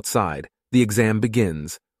exam outside. The exam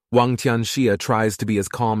begins. Wang Tianxia tries to be as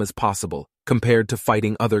calm as possible, compared to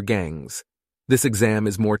fighting other gangs. This exam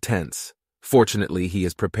is more tense. Fortunately, he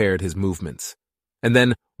has prepared his movements. And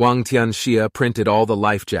then Wang Tianxia printed all the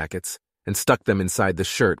life jackets and stuck them inside the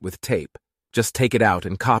shirt with tape. Just take it out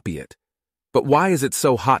and copy it. But why is it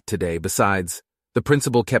so hot today? Besides, the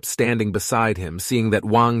principal kept standing beside him, seeing that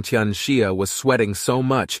Wang Tianxia was sweating so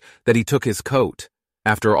much that he took his coat.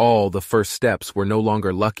 After all, the first steps were no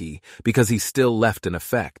longer lucky because he still left an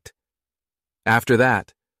effect. After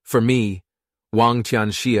that, for me, Wang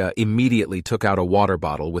Tianxia immediately took out a water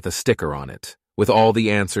bottle with a sticker on it, with all the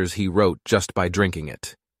answers he wrote just by drinking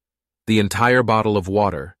it. The entire bottle of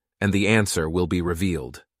water, and the answer will be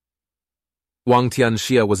revealed. Wang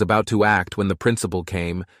Tianxia was about to act when the principal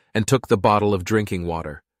came and took the bottle of drinking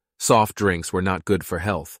water. Soft drinks were not good for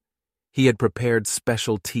health. He had prepared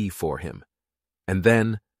special tea for him. And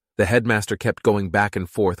then, the headmaster kept going back and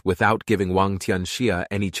forth without giving Wang Tianxia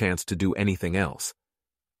any chance to do anything else.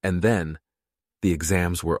 And then, the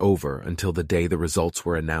exams were over until the day the results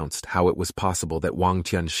were announced. How it was possible that Wang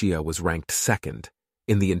Tianxia was ranked second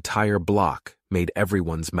in the entire block made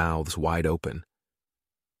everyone's mouths wide open.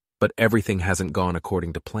 But everything hasn't gone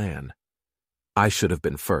according to plan. I should have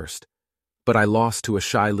been first, but I lost to a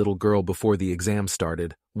shy little girl before the exam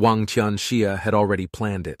started. Wang Tianxia had already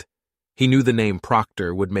planned it. He knew the name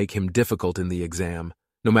Proctor would make him difficult in the exam,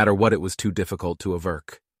 no matter what it was too difficult to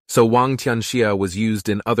avert. So Wang Tianxia was used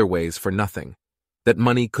in other ways for nothing. That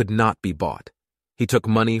money could not be bought. He took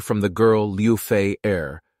money from the girl Liu Fei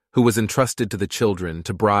Er, who was entrusted to the children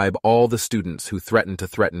to bribe all the students who threatened to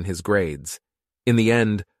threaten his grades. In the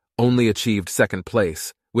end, only achieved second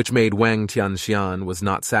place, which made Wang Tianxian was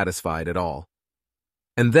not satisfied at all.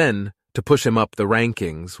 And then, to push him up the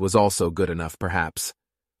rankings was also good enough, perhaps.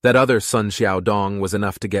 That other Sun Xiaodong was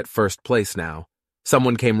enough to get first place now.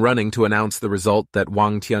 Someone came running to announce the result that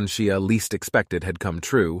Wang Tianxia least expected had come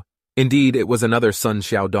true. Indeed, it was another Sun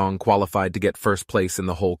Xiaodong qualified to get first place in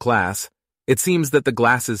the whole class. It seems that the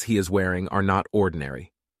glasses he is wearing are not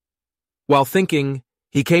ordinary. While thinking,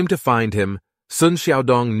 he came to find him. Sun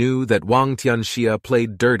Xiaodong knew that Wang Tianxia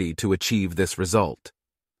played dirty to achieve this result.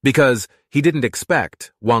 Because he didn't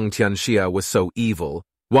expect Wang Tianxia was so evil,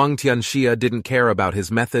 Wang Tianxia didn't care about his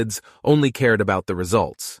methods, only cared about the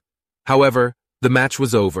results. However, the match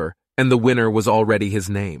was over, and the winner was already his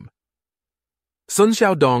name. Sun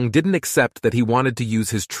Xiaodong didn't accept that he wanted to use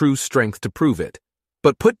his true strength to prove it,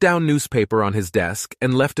 but put down newspaper on his desk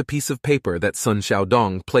and left a piece of paper that Sun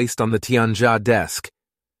Xiaodong placed on the Tianjia desk.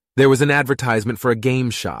 There was an advertisement for a game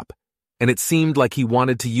shop, and it seemed like he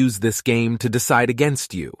wanted to use this game to decide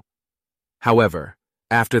against you. However,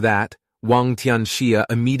 after that, Wang Tianxia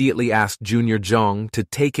immediately asked Junior Zhang to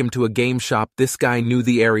take him to a game shop. This guy knew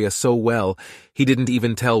the area so well, he didn't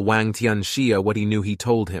even tell Wang Tianxia what he knew he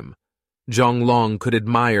told him. Zhang Long could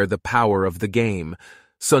admire the power of the game.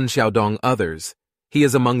 Sun Xiaodong others. He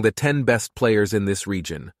is among the 10 best players in this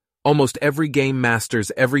region. Almost every game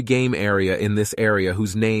masters every game area in this area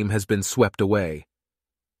whose name has been swept away.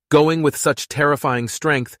 Going with such terrifying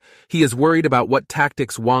strength, he is worried about what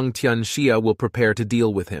tactics Wang Tianxia will prepare to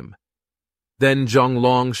deal with him. Then Zhang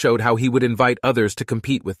Long showed how he would invite others to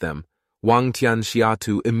compete with them. Wang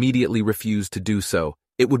Tianxia immediately refused to do so.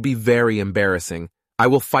 It would be very embarrassing. I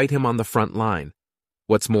will fight him on the front line.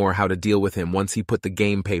 What's more, how to deal with him once he put the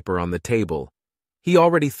game paper on the table. He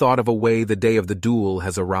already thought of a way. The day of the duel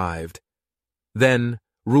has arrived. Then,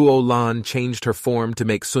 Ruo Lan changed her form to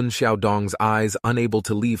make Sun Xiaodong's eyes unable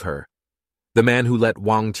to leave her. The man who let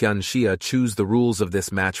Wang Tianxia choose the rules of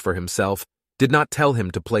this match for himself did not tell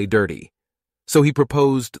him to play dirty. So he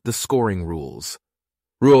proposed the scoring rules.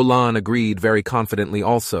 Ruo Lan agreed very confidently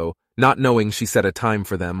also, not knowing she set a time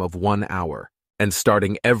for them of 1 hour, and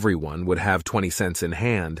starting everyone would have 20 cents in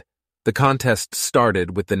hand. The contest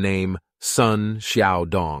started with the name Sun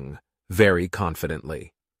Xiaodong, very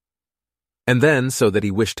confidently. And then, so that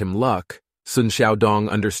he wished him luck, Sun Xiaodong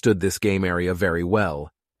understood this game area very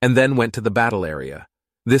well, and then went to the battle area.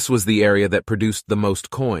 This was the area that produced the most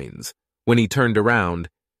coins. When he turned around,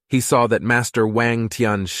 he saw that Master Wang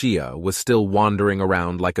Tianxia was still wandering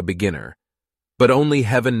around like a beginner. But only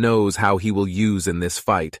heaven knows how he will use in this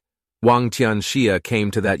fight. Wang Tianxia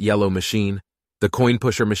came to that yellow machine. The coin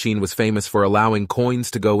pusher machine was famous for allowing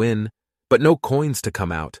coins to go in, but no coins to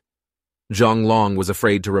come out. Zhang Long was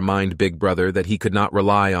afraid to remind Big Brother that he could not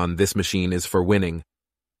rely on this machine is for winning.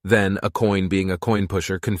 Then, a coin being a coin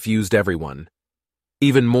pusher confused everyone.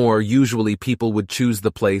 Even more, usually people would choose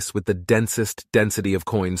the place with the densest density of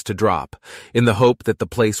coins to drop, in the hope that the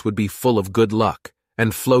place would be full of good luck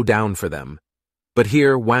and flow down for them. But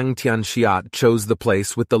here Wang Tianxia chose the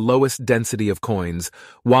place with the lowest density of coins.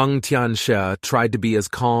 Wang Tianxia tried to be as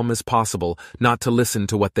calm as possible, not to listen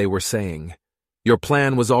to what they were saying. Your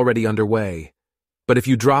plan was already underway. But if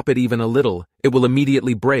you drop it even a little, it will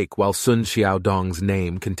immediately break while Sun Xiaodong's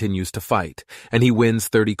name continues to fight, and he wins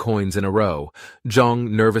 30 coins in a row.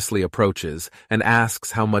 Zhang nervously approaches and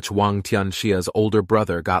asks how much Wang Tianxia's older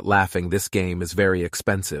brother got, laughing. This game is very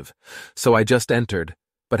expensive. So I just entered,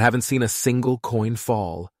 but haven't seen a single coin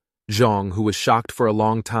fall. Zhang, who was shocked for a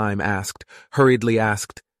long time, hurriedly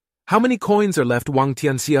asked, how many coins are left? Wang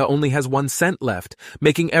Tianxia only has 1 cent left,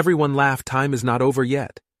 making everyone laugh. Time is not over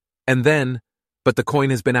yet. And then, but the coin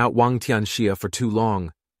has been out Wang Tianxia for too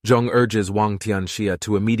long. Zhang urges Wang Tianxia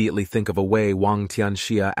to immediately think of a way. Wang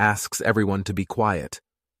Tianxia asks everyone to be quiet.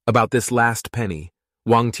 About this last penny,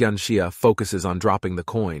 Wang Tianxia focuses on dropping the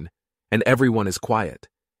coin, and everyone is quiet,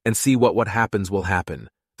 and see what happens will happen.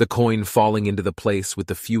 The coin falling into the place with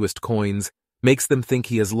the fewest coins makes them think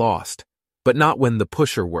he has lost, but not when the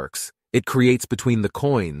pusher works. It creates between the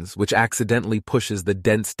coins, which accidentally pushes the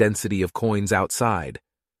density of coins outside.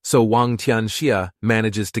 So Wang Tianxia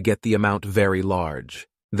manages to get the amount very large.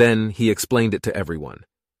 Then he explained it to everyone.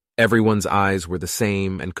 Everyone's eyes were the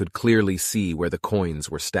same and could clearly see where the coins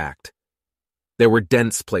were stacked. There were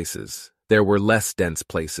dense places, there were less dense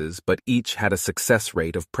places, but each had a success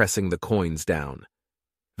rate of pressing the coins down.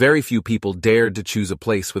 Very few people dared to choose a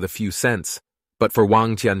place with a few cents, but for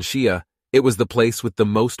Wang Tianxia, it was the place with the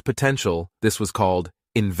most potential. This was called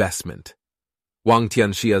investment. Wang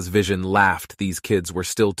Tianxia's vision laughed. These kids were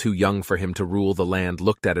still too young for him to rule the land.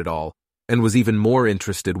 Looked at it all, and was even more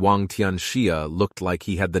interested. Wang Tianxia looked like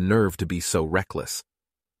he had the nerve to be so reckless.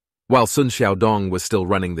 While Sun Xiaodong was still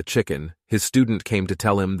running the chicken, his student came to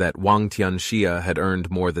tell him that Wang Tianxia had earned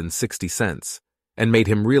more than 60 cents, and made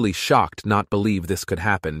him really shocked, not believe this could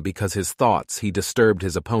happen. Because his thoughts, he disturbed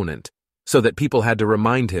his opponent, so that people had to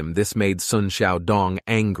remind him. This made Sun Xiaodong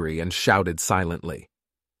angry and shouted silently.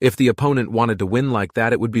 If the opponent wanted to win like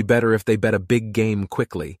that, it would be better if they bet a big game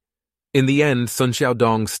quickly. In the end, Sun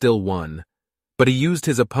Xiaodong still won, but he used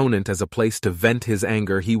his opponent as a place to vent his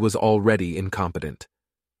anger. He was already incompetent.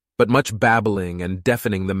 But much babbling and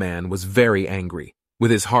deafening the man was very angry. With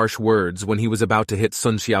his harsh words, when he was about to hit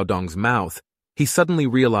Sun Xiaodong's mouth, he suddenly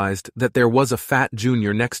realized that there was a fat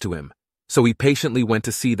junior next to him, so he patiently went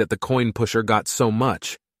to see that the coin pusher got so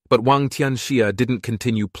much, but Wang Tianxia didn't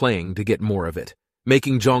continue playing to get more of it,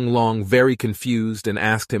 making Zhang Long very confused and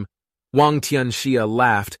asked him. Wang Tianxia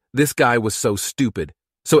laughed. This guy was so stupid.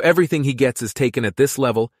 So everything he gets is taken at this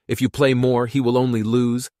level. If you play more, he will only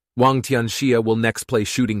lose. Wang Tianxia will next play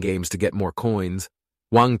shooting games to get more coins.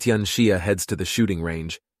 Wang Tianxia heads to the shooting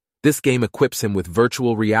range. This game equips him with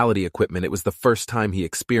virtual reality equipment. It was the first time he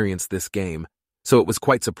experienced this game, so it was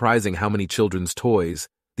quite surprising how many children's toys.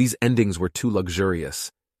 These endings were too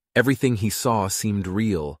luxurious. Everything he saw seemed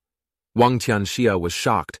real. Wang Tianxia was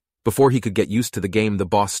shocked. Before he could get used to the game, the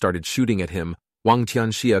boss started shooting at him. Wang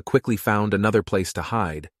Tianxia quickly found another place to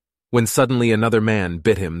hide. When suddenly another man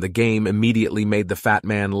bit him, the game immediately made the fat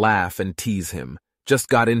man laugh and tease him. Just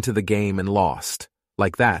got into the game and lost.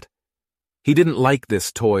 Like that. He didn't like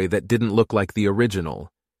this toy that didn't look like the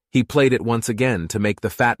original. He played it once again to make the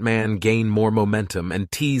fat man gain more momentum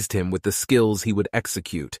and teased him with the skills he would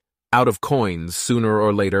execute. Out of coins, sooner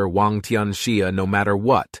or later, Wang Tianxia, no matter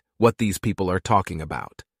what these people are talking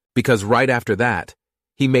about. Because right after that,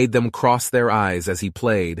 he made them cross their eyes as he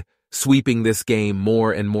played, sweeping this game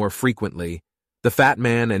more and more frequently. The fat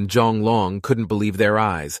man and Zhang Long couldn't believe their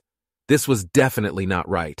eyes. This was definitely not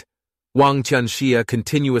right. Wang Tianxia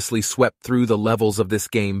continuously swept through the levels of this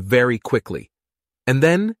game very quickly. And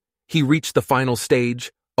then, he reached the final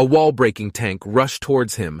stage. A wall-breaking tank rushed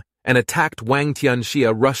towards him and attacked. Wang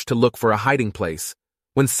Tianxia rushed to look for a hiding place,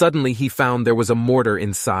 when suddenly he found there was a mortar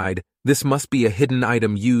inside. This must be a hidden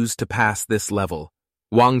item used to pass this level.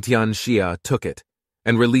 Wang Tianxia took it,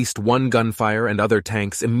 and released one gunfire, and other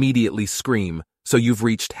tanks immediately scream, so you've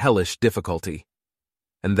reached hellish difficulty.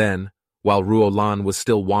 And then, while Ruolan was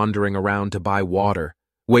still wandering around to buy water,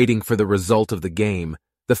 waiting for the result of the game,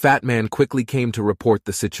 the fat man quickly came to report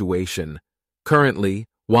the situation. Currently,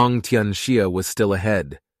 Wang Tianxia was still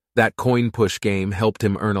ahead. That coin push game helped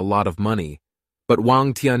him earn a lot of money. But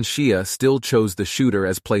Wang Tianxia still chose the shooter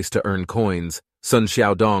as place to earn coins. Sun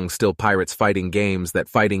Xiaodong still pirates fighting games. That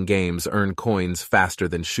fighting games earn coins faster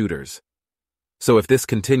than shooters. So if this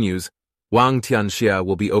continues, Wang Tianxia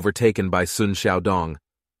will be overtaken by Sun Xiaodong.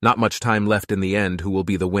 Not much time left in the end. Who will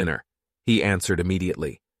be the winner? He answered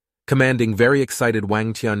immediately. Commanding, very excited,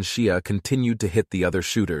 Wang Tianxia continued to hit the other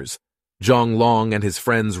shooters. Zhang Long and his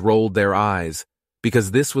friends rolled their eyes.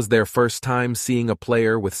 because this was their first time seeing a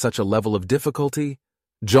player with such a level of difficulty.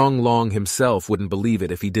 Zhang Long himself wouldn't believe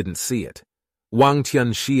it if he didn't see it. Wang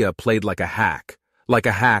Tianxia played like a hack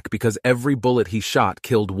because every bullet he shot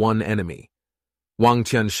killed one enemy. Wang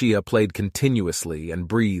Tianxia played continuously and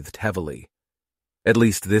breathed heavily. At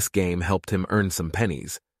least this game helped him earn some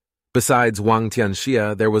pennies. Besides Wang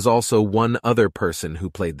Tianxia, there was also one other person who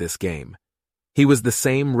played this game. He was the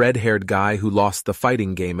same red-haired guy who lost the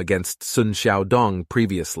fighting game against Sun Xiaodong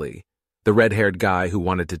previously. The red-haired guy who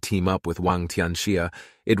wanted to team up with Wang Tianxia.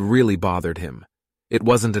 It really bothered him. It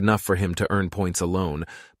wasn't enough for him to earn points alone,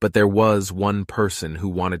 but there was one person who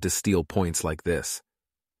wanted to steal points like this.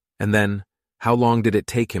 And then, how long did it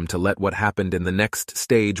take him to let what happened in the next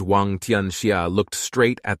stage? Wang Tianxia looked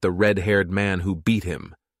straight at the red-haired man who beat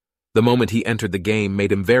him. The moment he entered the game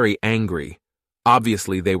made him very angry.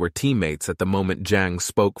 Obviously, they were teammates at the moment. Zhang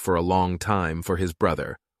spoke for a long time for his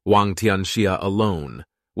brother. Wang Tianxia alone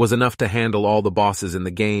was enough to handle all the bosses in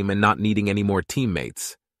the game and not needing any more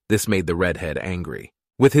teammates. This made the redhead angry,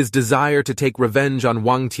 with his desire to take revenge on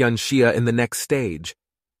Wang Tianxia in the next stage.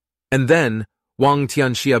 And then, Wang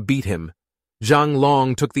Tianxia beat him. Zhang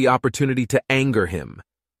Long took the opportunity to anger him.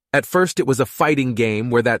 At first it was a fighting game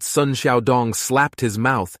where that Sun Xiaodong slapped his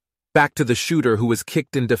mouth, back to the shooter who was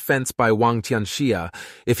kicked in defense by Wang Tianxia.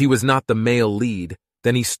 If he was not the male lead,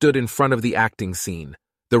 then he stood in front of the acting scene.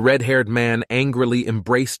 The red-haired man angrily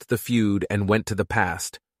embraced the feud and went to the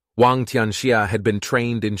past. Wang Tianxia had been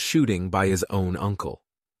trained in shooting by his own uncle.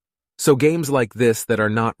 So games like this that are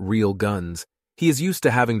not real guns, he is used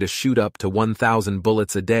to having to shoot up to 1,000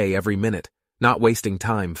 bullets a day every minute, not wasting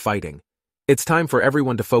time fighting. It's time for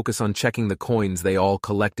everyone to focus on checking the coins they all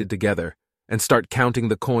collected together, and start counting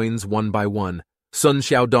the coins one by one. Sun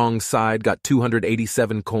Xiaodong's side got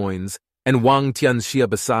 287 coins, and Wang Tianxia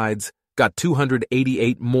besides got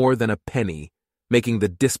 288 more than a penny, making the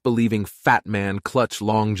disbelieving fat man clutch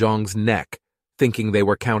Long Zhong's neck, thinking they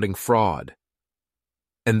were counting fraud.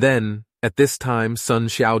 And then, at this time, Sun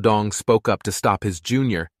Xiaodong spoke up to stop his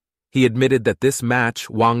junior. He admitted that this match,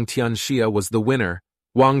 Wang Tianxia was the winner.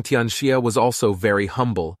 Wang Tianxia was also very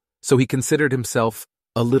humble, so he considered himself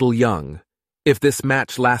a little young. If this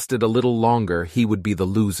match lasted a little longer, he would be the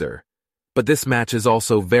loser. But this match is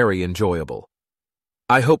also very enjoyable.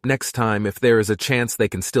 I hope next time, if there is a chance, they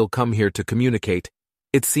can still come here to communicate.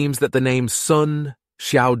 It seems that the name Sun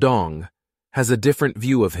Xiaodong has a different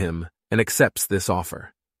view of him and accepts this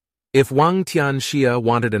offer. If Wang Tianxia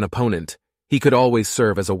wanted an opponent, he could always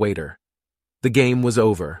serve as a waiter. The game was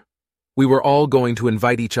over. We were all going to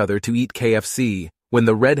invite each other to eat KFC when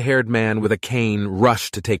the red-haired man with a cane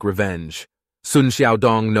rushed to take revenge. Sun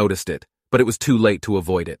Xiaodong noticed it, but it was too late to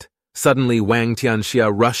avoid it. Suddenly, Wang Tianxia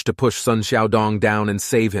rushed to push Sun Xiaodong down and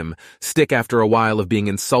save him. Stick after a while of being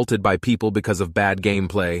insulted by people because of bad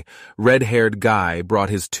gameplay, red-haired guy brought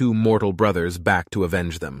his two mortal brothers back to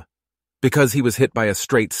avenge them. Because he was hit by a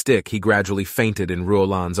straight stick, he gradually fainted in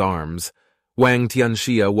Ruolan's arms. Wang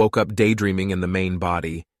Tianxia woke up daydreaming in the main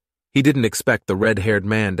body. He didn't expect the red-haired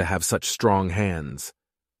man to have such strong hands.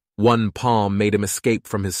 One palm made him escape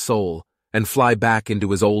from his soul and fly back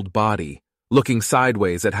into his old body, looking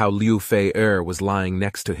sideways at how Liu Fei was lying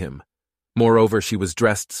next to him. Moreover, she was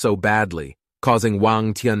dressed so badly, causing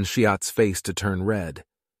Wang Tianxia's face to turn red.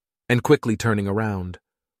 And quickly turning around,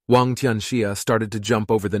 Wang Tianxia started to jump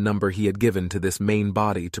over the number he had given to this main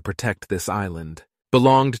body to protect this island.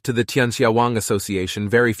 Belonged to the Tianxiawang Association,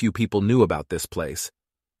 very few people knew about this place.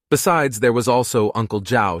 Besides, there was also Uncle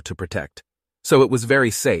Zhao to protect, so it was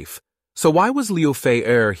very safe. So why was Liu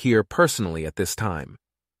Fei here personally at this time?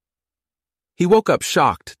 He woke up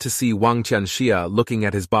shocked to see Wang Tianxia looking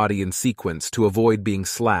at his body in sequence to avoid being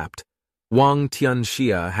slapped. Wang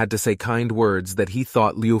Tianxia had to say kind words that he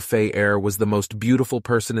thought Liu Fei was the most beautiful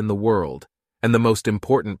person in the world and the most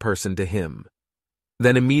important person to him.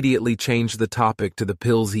 Then immediately changed the topic to the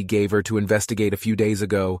pills he gave her to investigate a few days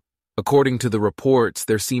ago. According to the reports,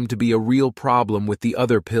 there seemed to be a real problem with the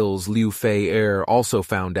other pills. Liu Fei also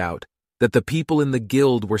found out that the people in the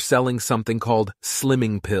guild were selling something called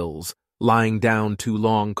slimming pills. Lying down too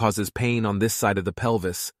long causes pain on this side of the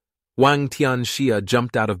pelvis. Wang Tianxia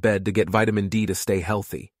jumped out of bed to get vitamin D to stay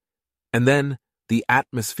healthy. And then, the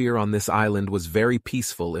atmosphere on this island was very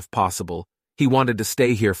peaceful if possible. He wanted to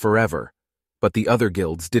stay here forever. But the other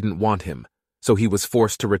guilds didn't want him, so he was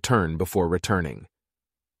forced to return before returning.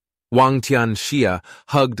 Wang Tianxia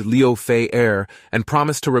hugged Liu Fei and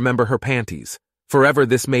promised to remember her panties. Forever,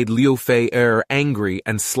 this made Liu Fei angry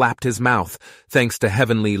and slapped his mouth. Thanks to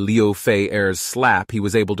heavenly Liu Fei's slap, he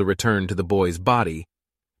was able to return to the boy's body.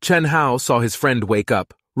 Chen Hao saw his friend wake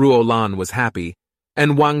up. Ruolan was happy,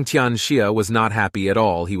 And Wang Tianxia was not happy at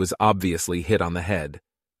all. He was obviously hit on the head.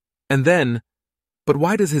 And then, but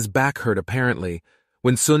why does his back hurt apparently?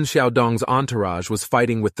 When Sun Xiaodong's entourage was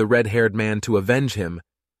fighting with the red-haired man to avenge him,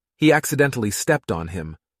 he accidentally stepped on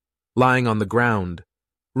him. Lying on the ground,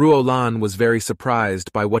 Ruolan was very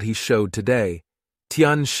surprised by what he showed today.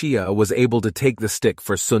 Tianxia was able to take the stick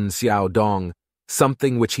for Sun Xiaodong,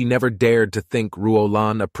 something which he never dared to think.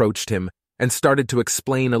 Ruolan approached him and started to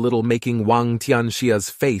explain a little, making Wang Tianxia's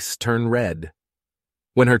face turn red.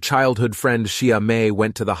 When her childhood friend Xia Mei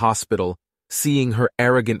went to the hospital, seeing her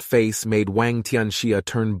arrogant face made Wang Tianxia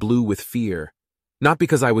turn blue with fear. Not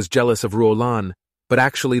because I was jealous of Ruolan, but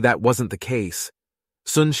actually that wasn't the case.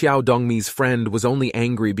 Sun Xiaodongmi's friend was only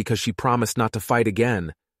angry because she promised not to fight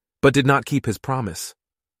again, but did not keep his promise.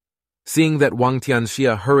 Seeing that Wang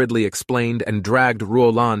Tianxia hurriedly explained and dragged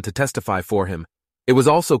Ruolan to testify for him, it was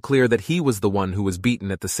also clear that he was the one who was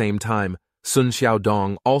beaten. At the same time, Sun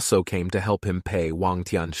Xiaodong also came to help him pay Wang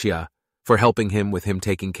Tianxia for helping him with him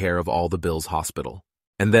taking care of all the bills hospital.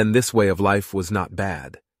 And then this way of life was not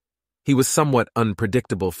bad. He was somewhat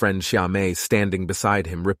unpredictable. Friend Xia Mei standing beside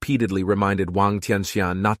him repeatedly reminded Wang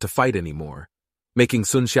Tianxia not to fight anymore, making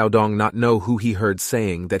Sun Xiaodong not know who he heard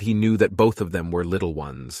saying that he knew that both of them were little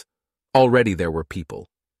ones. Already there were people.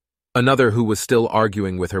 Another who was still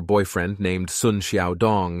arguing with her boyfriend named Sun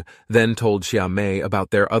Xiaodong then told Xia Mei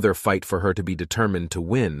about their other fight for her to be determined to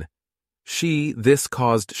win. This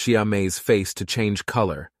caused Xia Mei's face to change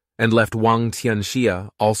color and left Wang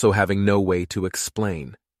Tianxia also having no way to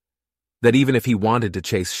explain. That even if he wanted to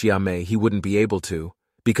chase Xia Mei, he wouldn't be able to,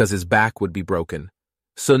 because his back would be broken.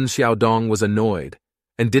 Sun Xiaodong was annoyed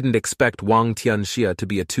and didn't expect Wang Tianxia to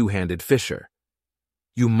be a two-handed fisher.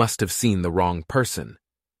 You must have seen the wrong person.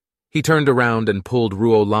 He turned around and pulled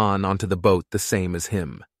Ruolan onto the boat the same as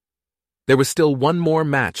him. There was still one more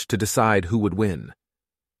match to decide who would win.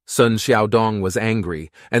 Sun Xiaodong was angry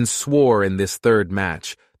and swore in this third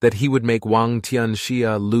match that he would make Wang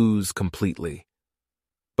Tianxia lose completely.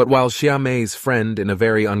 But while Xia Mei's friend, in a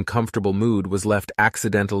very uncomfortable mood, was left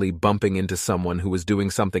accidentally bumping into someone who was doing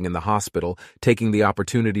something in the hospital, taking the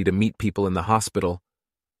opportunity to meet people in the hospital,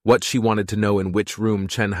 what she wanted to know in which room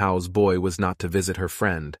Chen Hao's boy was not to visit her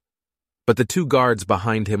friend. But the two guards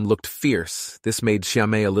behind him looked fierce. This made Xia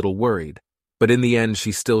Mei a little worried. But in the end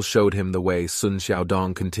she still showed him the way. Sun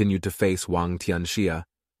Xiaodong continued to face Wang Tianxia,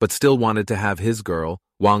 but still wanted to have his girl.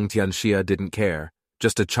 Wang Tianxia didn't care.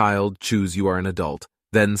 Just a child, choose you are an adult.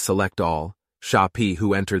 Then select all. Sha Pi,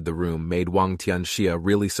 who entered the room, made Wang Tianxia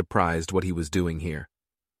really surprised what he was doing here.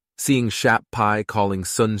 Seeing Sha Pi calling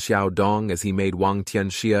Sun Xiaodong as he made Wang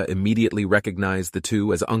Tianxia immediately recognize the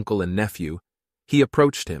two as uncle and nephew, he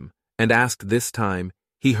approached him and asked. This time,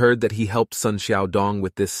 he heard that he helped Sun Xiaodong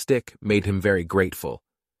with this stick, made him very grateful.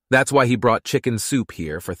 That's why he brought chicken soup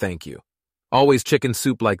here for thank you. Always chicken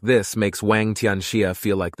soup like this makes Wang Tianxia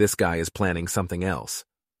feel like this guy is planning something else.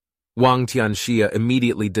 Wang Tianxia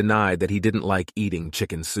immediately denied that he didn't like eating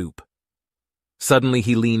chicken soup. Suddenly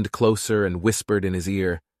he leaned closer and whispered in his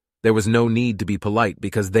ear. There was no need to be polite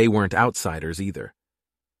because they weren't outsiders either.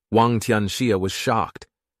 Wang Tianxia was shocked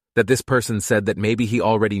that this person said that maybe he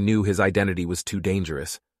already knew his identity was too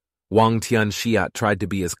dangerous. Wang Tianxia tried to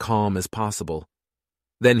be as calm as possible.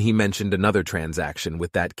 Then he mentioned another transaction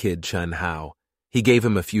with that kid Chen Hao. He gave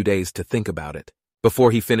him a few days to think about it.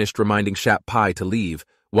 Before he finished reminding Shat Pai to leave,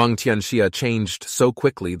 Wang Tianxia changed so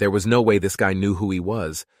quickly there was no way this guy knew who he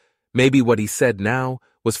was. Maybe what he said now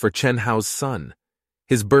was for Chen Hao's son.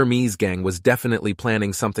 His Burmese gang was definitely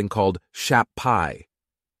planning something called Shat Pai.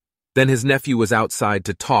 Then his nephew was outside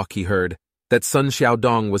to talk. He heard that Sun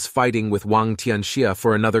Xiaodong was fighting with Wang Tianxia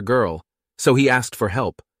for another girl, so he asked for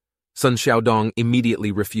help. Sun Xiaodong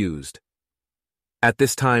immediately refused. At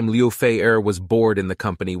this time, Liu Fei was bored in the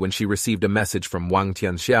company when she received a message from Wang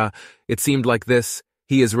Tianxia. It seemed like this: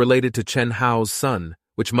 he is related to Chen Hao's son,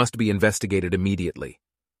 which must be investigated immediately.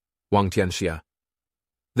 Wang Tianxia.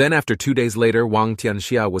 Then after 2 days later, Wang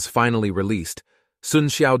Tianxia was finally released. Sun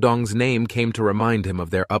Xiaodong's name came to remind him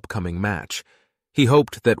of their upcoming match. He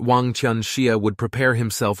hoped that Wang Tianxia would prepare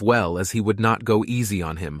himself well, as he would not go easy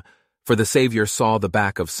on him, for the savior saw the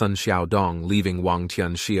back of Sun Xiaodong leaving Wang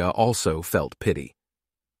Tianxia also felt pity.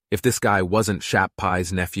 If this guy wasn't Shat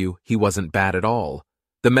Pai's nephew, he wasn't bad at all.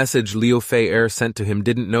 The message Liu Fei sent to him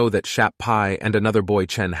didn't know that Shat Pai and another boy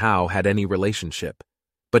Chen Hao had any relationship,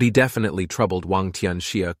 but he definitely troubled. Wang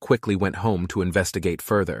Tianxia quickly went home to investigate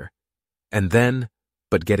further. And then,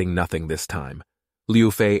 but getting nothing this time,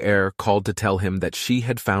 Liu Fei called to tell him that she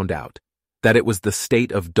had found out that it was the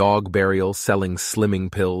state of dog burial selling slimming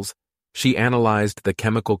pills. She analyzed the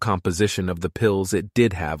chemical composition of the pills. It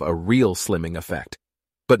did have a real slimming effect.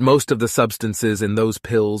 But most of the substances in those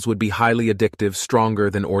pills would be highly addictive, stronger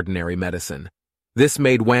than ordinary medicine. This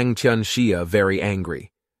made Wang Tianxia very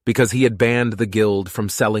angry, because he had banned the guild from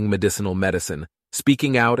selling medicinal medicine,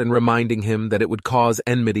 speaking out and reminding him that it would cause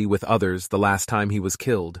enmity with others the last time he was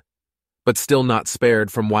killed. But still not spared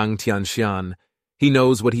from Wang Tianxian, he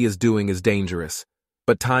knows what he is doing is dangerous,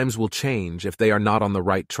 but times will change if they are not on the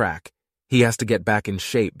right track. He has to get back in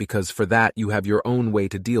shape because for that you have your own way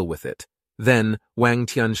to deal with it. Then, Wang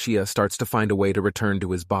Tianxia starts to find a way to return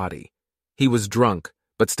to his body. He was drunk,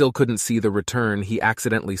 but still couldn't see the return. He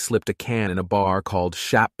accidentally slipped a can in a bar called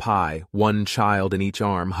Shap Pie, one child in each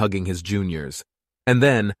arm hugging his juniors. And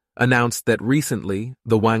then announced that recently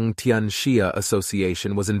the Wang Tianxia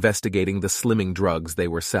Association was investigating the slimming drugs they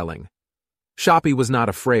were selling. Shoppy was not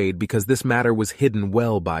afraid because this matter was hidden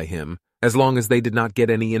well by him. As long as they did not get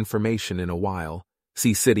any information in a while,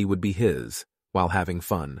 Sea City would be his, while having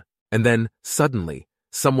fun. And then, suddenly,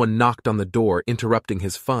 someone knocked on the door, interrupting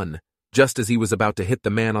his fun. Just as he was about to hit the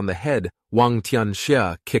man on the head, Wang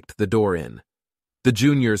Tianxia kicked the door in. The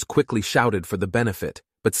juniors quickly shouted for the benefit,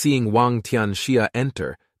 but seeing Wang Tianxia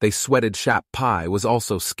enter, they sweated. Shap Pai was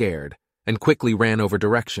also scared, and quickly ran over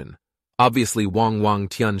direction. Obviously Wang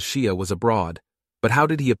Tianxia was abroad, but how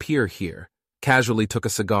did he appear here? Casually took a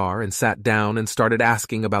cigar and sat down and started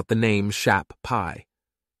asking about the name Shap Pai.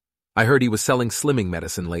 I heard he was selling slimming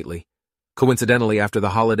medicine lately. Coincidentally, after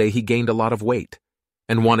the holiday he gained a lot of weight,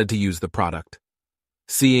 and wanted to use the product.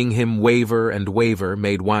 Seeing him waver and waver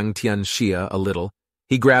made Wang Tianxia a little.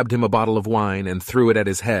 He grabbed him a bottle of wine and threw it at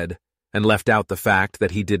his head, and left out the fact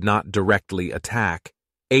that he did not directly attack.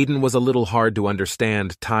 Aiden was a little hard to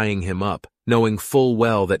understand tying him up, knowing full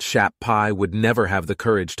well that Shap Pai would never have the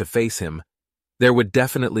courage to face him. There would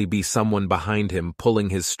definitely be someone behind him pulling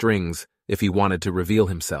his strings if he wanted to reveal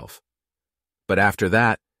himself. But after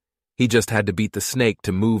that, he just had to beat the snake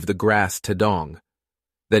to move the grass to Dong.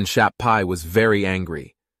 Then Shap Pai was very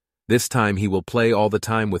angry. This time he will play all the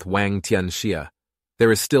time with Wang Tianxia.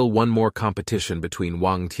 There is still one more competition between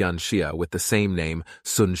Wang Tianxia with the same name,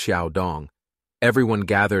 Sun Xiaodong. Everyone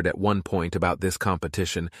gathered at one point about this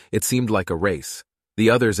competition. It seemed like a race. The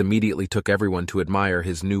others immediately took everyone to admire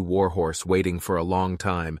his new warhorse waiting for a long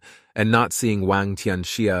time, and not seeing Wang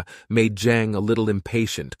Tianxia made Zhang a little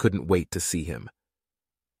impatient, couldn't wait to see him.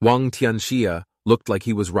 Wang Tianxia looked like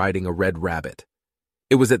he was riding a red rabbit.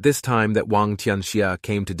 It was at this time that Wang Tianxia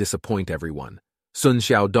came to disappoint everyone. Sun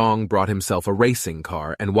Xiaodong brought himself a racing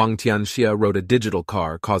car, and Wang Tianxia rode a digital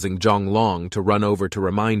car, causing Zhang Long to run over to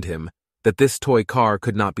remind him that this toy car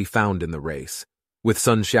could not be found in the race. With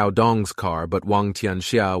Sun Xiaodong's car, but Wang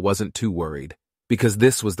Tianxia wasn't too worried, because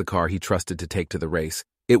this was the car he trusted to take to the race.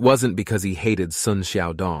 It wasn't because he hated Sun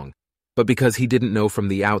Xiaodong, but because he didn't know from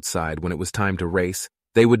the outside when it was time to race,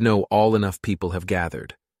 they would know all enough people have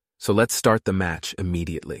gathered. So let's start the match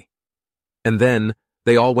immediately. And then,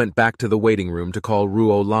 they all went back to the waiting room to call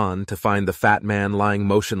Ruo Lan to find the fat man lying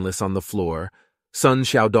motionless on the floor. Sun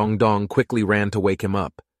Xiaodong quickly ran to wake him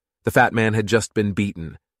up. The fat man had just been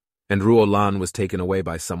beaten, and Ruo Lan was taken away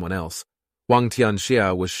by someone else. Wang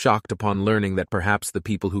Tianxia was shocked upon learning that perhaps the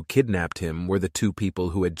people who kidnapped him were the two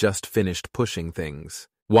people who had just finished pushing things.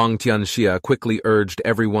 Wang Tianxia quickly urged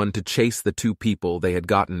everyone to chase the two people they had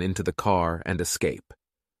gotten into the car and escape.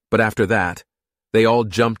 But after that, they all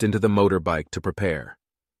jumped into the motorbike to prepare.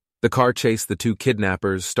 The car chase the two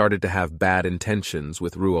kidnappers started to have bad intentions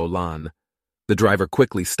with Ruo Lan. The driver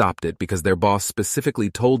quickly stopped it because their boss specifically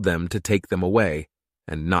told them to take them away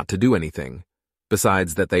and not to do anything.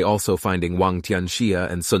 Besides that, they also finding Wang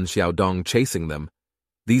Tianxia and Sun Xiaodong chasing them.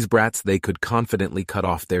 These brats they could confidently cut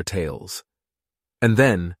off their tails. And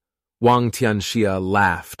then, Wang Tianxia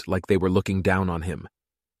laughed like they were looking down on him.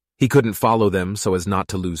 He couldn't follow them so as not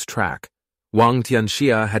to lose track. Wang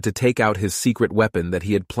Tianxia had to take out his secret weapon that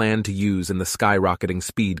he had planned to use in the skyrocketing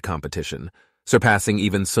speed competition, surpassing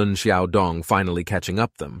even Sun Xiaodong, finally catching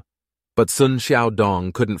up them. But Sun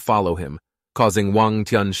Xiaodong couldn't follow him, causing Wang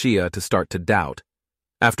Tianxia to start to doubt.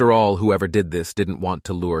 After all, whoever did this didn't want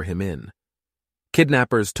to lure him in.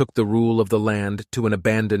 Kidnappers took the rule of the land to an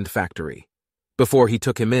abandoned factory. Before he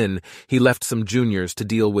took him in, he left some juniors to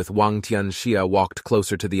deal with. Wang Tianxia walked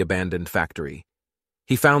closer to the abandoned factory.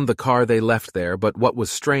 He found the car they left there, but what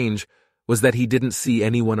was strange was that he didn't see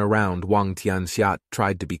anyone around. Wang Tianxia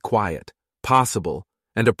tried to be quiet, possible,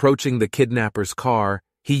 and approaching the kidnapper's car,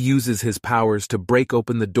 he uses his powers to break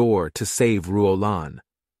open the door to save Ruo Lan.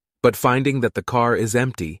 But finding that the car is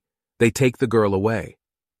empty, they take the girl away.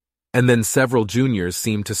 And then several juniors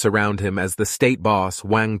seem to surround him as the state boss,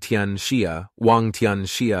 Wang Tianxia. Wang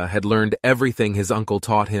Tianxia had learned everything his uncle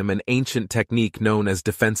taught him, an ancient technique known as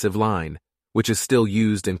defensive line, which is still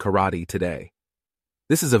used in karate today.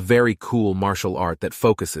 This is a very cool martial art that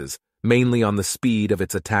focuses mainly on the speed of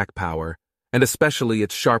its attack power, and especially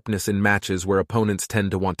its sharpness in matches where opponents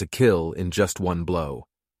tend to want to kill in just one blow.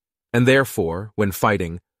 And therefore, when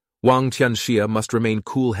fighting, Wang Tianxia must remain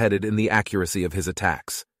cool-headed in the accuracy of his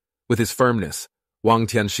attacks. With his firmness, Wang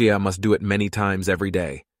Tianxia must do it many times every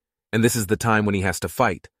day, and this is the time when he has to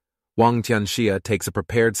fight. Wang Tianxia takes a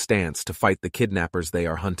prepared stance to fight the kidnappers they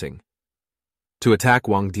are hunting. To attack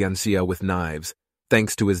Wang Tianxia with knives,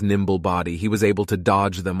 thanks to his nimble body, he was able to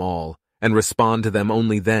dodge them all, and respond to them.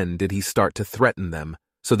 Only then did he start to threaten them,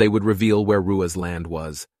 so they would reveal where Rua's land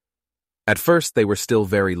was. At first they were still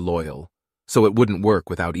very loyal, so it wouldn't work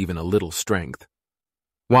without even a little strength.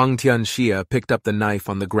 Wang Tianxia picked up the knife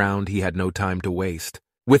on the ground. He had no time to waste.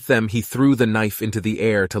 With them he threw the knife into the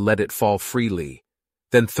air to let it fall freely,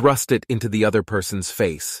 then thrust it into the other person's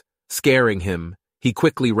face. Scaring him, he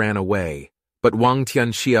quickly ran away, but Wang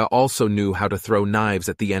Tianxia also knew how to throw knives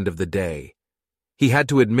at the end of the day. He had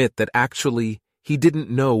to admit that actually he didn't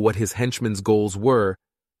know what his henchmen's goals were,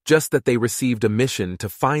 just that they received a mission to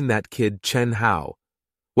find that kid Chen Hao.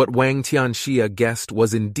 What Wang Tianxia guessed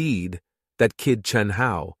was indeed that kid Chen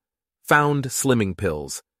Hao found slimming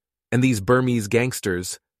pills, and these Burmese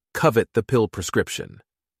gangsters covet the pill prescription.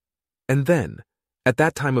 And then, at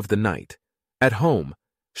that time of the night, at home,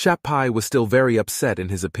 Shap Pai was still very upset in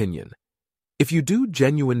his opinion. If you do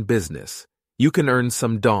genuine business, you can earn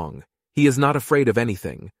some dong. He is not afraid of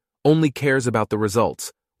anything, only cares about the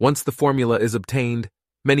results. Once the formula is obtained,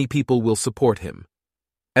 many people will support him.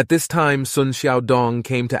 At this time, Sun Xiaodong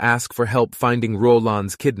came to ask for help finding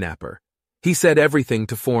Ruolan's kidnapper. He said everything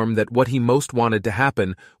to form that what he most wanted to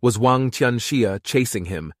happen was Wang Tianxia chasing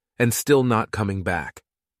him and still not coming back.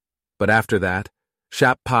 But after that,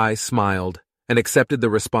 Shap Pai smiled and accepted the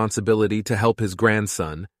responsibility to help his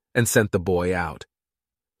grandson and sent the boy out.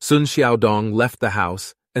 Sun Xiaodong left the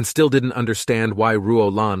house and still didn't understand why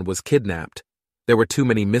Ruolan was kidnapped. There were too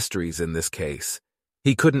many mysteries in this case.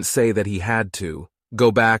 He couldn't say that he had to. Go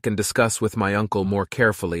back and discuss with my uncle more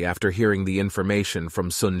carefully. After hearing the information from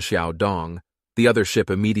Sun Xiaodong, the other ship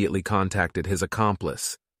immediately contacted his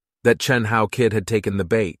accomplice. That Chen Hao kid had taken the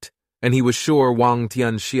bait, and he was sure Wang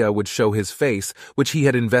Tianxia would show his face, which he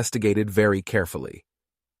had investigated very carefully.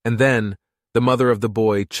 And then, the mother of the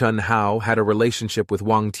boy, Chen Hao, had a relationship with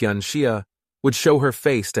Wang Tianxia, would show her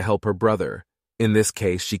face to help her brother. In this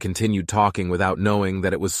case, she continued talking without knowing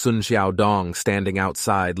that it was Sun Xiaodong standing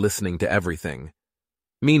outside listening to everything.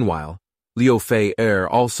 Meanwhile, Liu Fei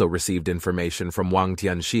also received information from Wang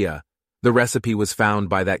Tianxia. The recipe was found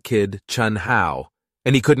by that kid, Chen Hao,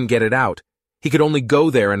 and he couldn't get it out. He could only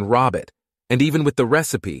go there and rob it, and even with the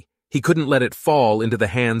recipe, he couldn't let it fall into the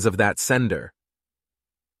hands of that sender.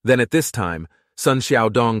 Then at this time, Sun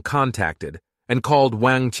Xiaodong contacted and called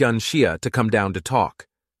Wang Tianxia to come down to talk.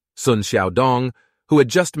 Sun Xiaodong, who had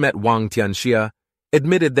just met Wang Tianxia,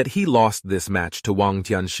 admitted that he lost this match to Wang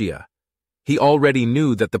Tianxia. He already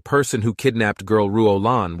knew that the person who kidnapped girl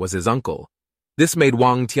Ruolan was his uncle. This made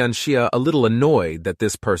Wang Tianxia a little annoyed that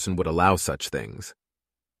this person would allow such things.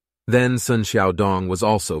 Then Sun Xiaodong was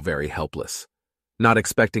also very helpless, not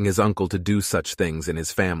expecting his uncle to do such things in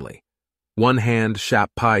his family. One hand, Shap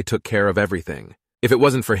Pai took care of everything. If it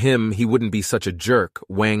wasn't for him, he wouldn't be such a jerk.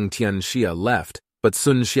 Wang Tianxia left, but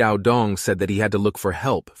Sun Xiaodong said that he had to look for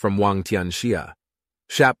help from Wang Tianxia.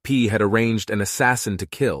 Shap Pai had arranged an assassin to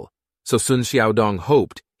kill, so Sun Xiaodong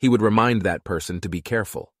hoped he would remind that person to be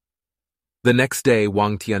careful. The next day,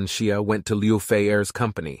 Wang Tianxia went to Liu Fei's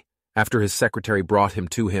company. After his secretary brought him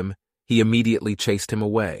to him, he immediately chased him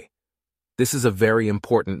away. This is a very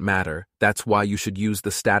important matter. That's why you should use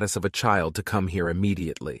the status of a child to come here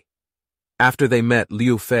immediately. After they met,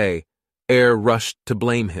 Liu Fei rushed to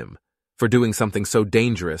blame him for doing something so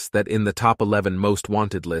dangerous that in the top 11 most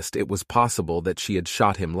wanted list it was possible that she had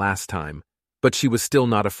shot him last time. But she was still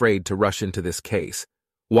not afraid to rush into this case.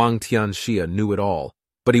 Wang Tianxia knew it all,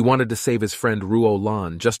 but he wanted to save his friend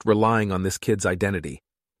Ruolan just relying on this kid's identity.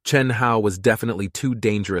 Chen Hao was definitely too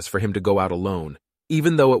dangerous for him to go out alone.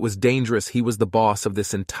 Even though it was dangerous, he was the boss of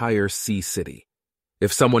this entire sea city.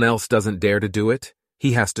 If someone else doesn't dare to do it,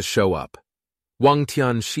 he has to show up. Wang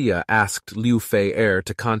Tianxia asked Liu Fei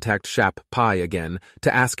to contact Shap Pai again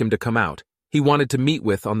to ask him to come out. He wanted to meet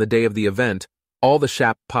with on the day of the event. All the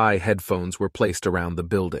Shap Pai headphones were placed around the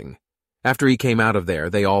building. After he came out of there,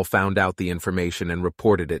 they all found out the information and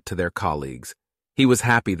reported it to their colleagues. He was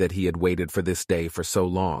happy that he had waited for this day for so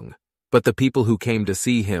long. But the people who came to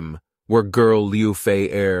see him were girl Liu Fei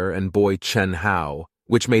and boy Chen Hao,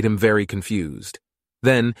 which made him very confused.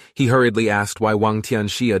 Then he hurriedly asked why Wang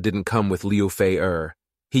Tianxia didn't come with Liu Fei.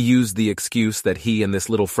 He used the excuse that he and this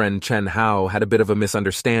little friend Chen Hao had a bit of a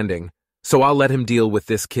misunderstanding, so I'll let him deal with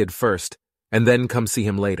this kid first, and then come see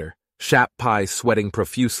him later. Shap Pai, sweating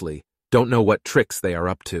profusely, don't know what tricks they are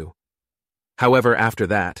up to. However, after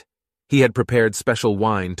that, he had prepared special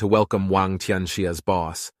wine to welcome Wang Tianxia's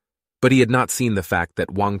boss, but he had not seen the fact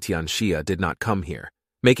that Wang Tianxia did not come here,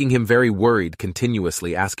 making him very worried,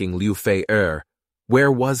 continuously asking Liu Fei-er,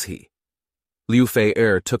 where was he? Liu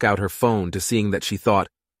Fei-er took out her phone to seeing that she thought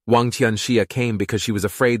Wang Tianxia came because she was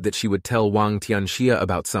afraid that she would tell Wang Tianxia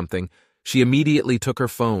about something. She immediately took her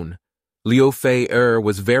phone. Liu Fei-er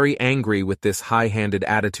was very angry with this high-handed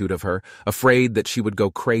attitude of her, afraid that she would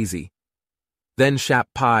go crazy. Then Shap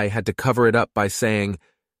Pai had to cover it up by saying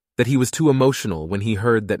that he was too emotional when he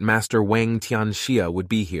heard that Master Wang Tianxia would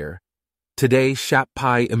be here. Today, Shap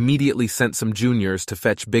Pai immediately sent some juniors to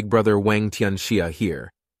fetch Big Brother Wang Tianxia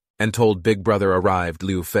here, and told Big Brother arrived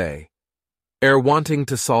Liu Fei. Wanting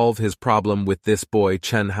to solve his problem with this boy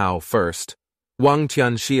Chen Hao first, Wang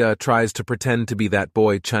Tianxia tries to pretend to be that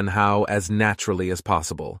boy Chen Hao as naturally as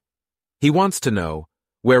possible. He wants to know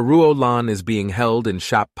where Ruo Lan is being held in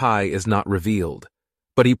Shap Pai is not revealed,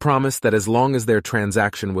 but he promised that as long as their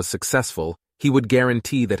transaction was successful, he would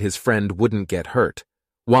guarantee that his friend wouldn't get hurt.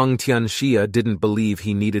 Wang Tianxia didn't believe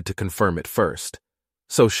he needed to confirm it first.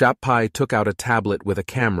 So Shap Pai took out a tablet with a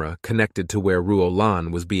camera connected to where Ruo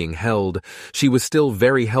Lan was being held. She was still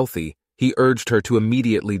very healthy. He urged her to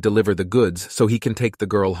immediately deliver the goods so he can take the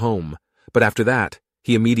girl home. But after that,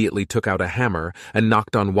 he immediately took out a hammer and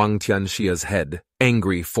knocked on Wang Tianxia's head.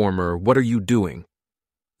 Angry former, what are you doing?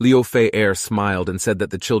 Liu Fei-er smiled and said that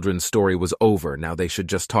the children's story was over. Now they should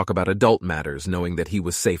just talk about adult matters, knowing that he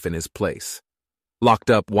was safe in his place. Locked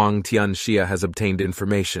up, Wang Tianxia has obtained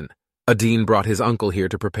information. Adin brought his uncle here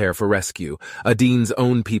to prepare for rescue. Adin's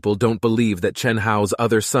own people don't believe that Chen Hao's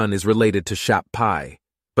other son is related to Shap Pai.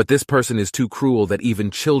 But this person is too cruel that even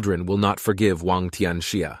children will not forgive Wang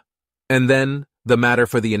Tianxia. And then, the matter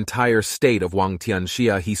for the entire state of Wang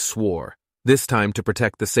Tianxia, he swore, this time to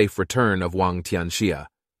protect the safe return of Wang Tianxia.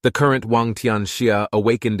 The current Wang Tianxia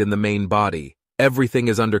awakened in the main body. Everything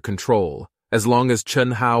is under control. As long as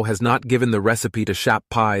Chen Hao has not given the recipe to Shap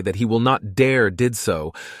Pai that he will not dare did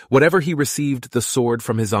so, whatever he received the sword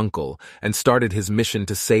from his uncle and started his mission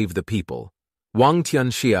to save the people. Wang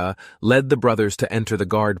Tianxia led the brothers to enter the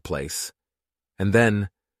guard place. And then,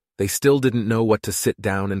 they still didn't know what to sit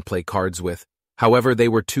down and play cards with. However, they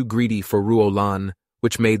were too greedy for Ruo Lan,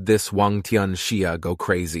 which made this Wang Tianxia go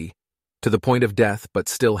crazy. To the point of death, but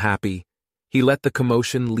still happy, he let the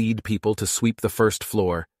commotion lead people to sweep the first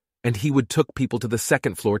floor, and he would took people to the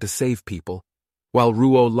second floor to save people, while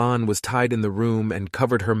Ruo Lan was tied in the room and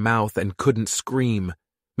covered her mouth and couldn't scream,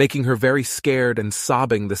 making her very scared and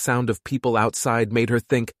sobbing. The sound of people outside made her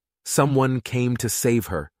think someone came to save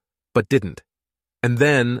her, but didn't. And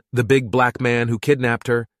then, the big black man who kidnapped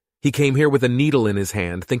her, he came here with a needle in his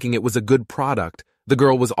hand, thinking it was a good product. The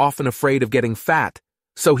girl was often afraid of getting fat,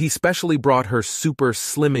 so he specially brought her super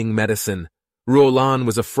slimming medicine. Ruo Lan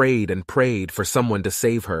was afraid and prayed for someone to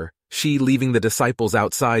save her, she leaving the disciples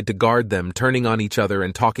outside to guard them, turning on each other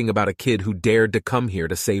and talking about a kid who dared to come here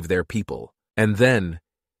to save their people. And then,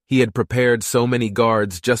 he had prepared so many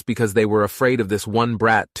guards just because they were afraid of this one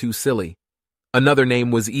brat too silly. Another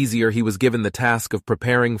name was easier. He was given the task of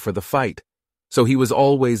preparing for the fight, so he was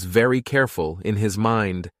always very careful in his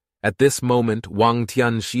mind. At this moment, Wang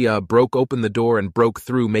Tianxia broke open the door and broke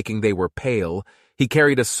through, making they were pale. He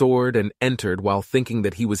carried a sword and entered while thinking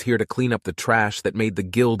that he was here to clean up the trash that made the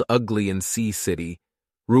guild ugly in Sea City.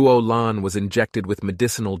 Ruo Lan was injected with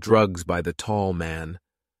medicinal drugs by the tall man.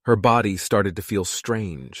 Her body started to feel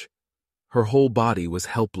strange. Her whole body was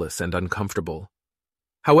helpless and uncomfortable.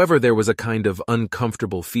 However, there was a kind of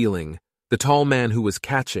uncomfortable feeling. The tall man who was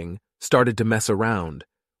catching started to mess around,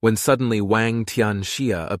 when suddenly Wang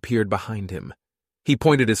Tianxia appeared behind him. He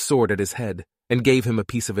pointed his sword at his head and gave him a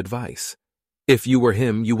piece of advice. If you were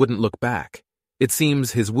him, you wouldn't look back. It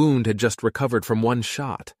seems his wound had just recovered from one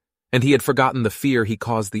shot, and he had forgotten the fear he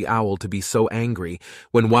caused the owl to be so angry.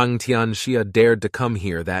 When Wang Tianxia dared to come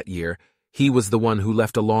here that year, he was the one who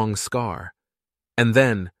left a long scar. And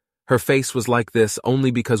then, her face was like this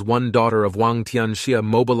only because one daughter of Wang Tianxia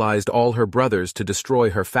mobilized all her brothers to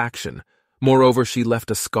destroy her faction. Moreover, she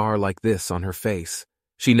left a scar like this on her face.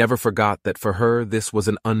 She never forgot that for her this was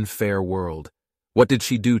an unfair world. What did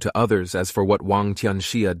she do to others as for what Wang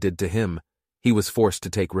Tianxia did to him? He was forced to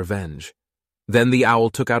take revenge. Then the owl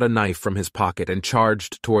took out a knife from his pocket and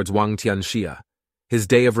charged towards Wang Tianxia. His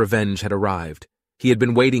day of revenge had arrived. He had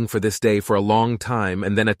been waiting for this day for a long time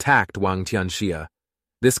and then attacked Wang Tianxia.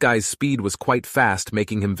 This guy's speed was quite fast,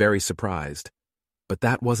 making him very surprised. but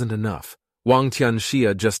that wasn't enough. Wang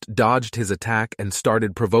Tianxia just dodged his attack and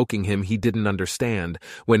started provoking him he didn't understand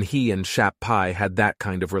when he and Shap Pai had that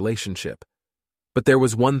kind of relationship. But there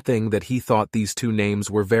was one thing that he thought these two names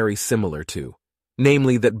were very similar to,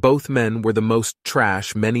 namely that both men were the most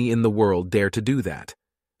trash many in the world dare to do that.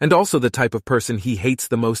 And also the type of person he hates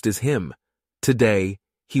the most is him. Today,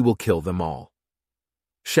 he will kill them all.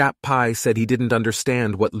 Shap Pai said he didn't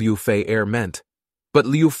understand what Liu Fei meant, but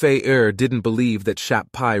Liu Fei didn't believe that Shap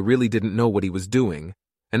Pai really didn't know what he was doing,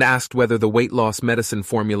 and asked whether the weight loss medicine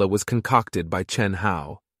formula was concocted by Chen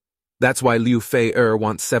Hao. That's why Liu Fei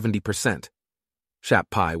wants 70%. Shap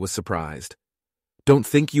Pai was surprised. Don't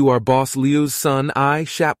think you are Boss Liu's son.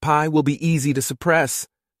 Shap Pai, will be easy to suppress,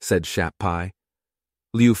 said Shap Pai.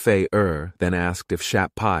 Liu Fei then asked if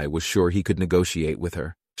Shap Pai was sure he could negotiate with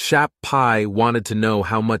her. Shap Pai wanted to know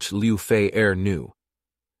how much Liu Fei knew.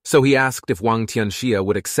 So he asked if Wang Tianxia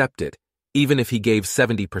would accept it, even if he gave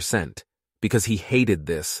 70%, because he hated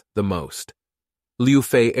this the most. Liu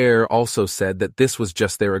Fei also said that this was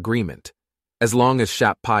just their agreement. As long as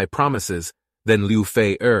Shap Pai promises, then Liu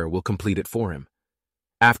Fei will complete it for him.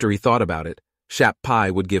 After he thought about it, Shap Pai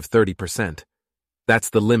would give 30%. That's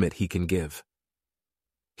the limit he can give.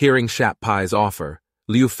 Hearing Shap Pai's offer,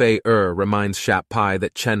 Liu Fei reminds Shap Pai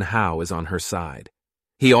that Chen Hao is on her side.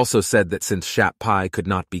 He also said that since Shap Pai could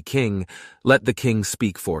not be king, let the king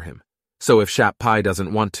speak for him. So if Shap Pai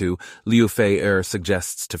doesn't want to, Liu Fei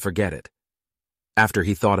suggests to forget it. After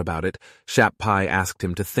he thought about it, Shap Pai asked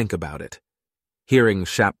him to think about it. Hearing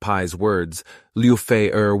Shap Pai's words, Liu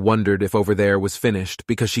Fei wondered if over there was finished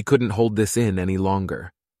because she couldn't hold this in any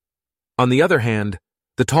longer. On the other hand,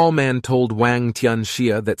 the tall man told Wang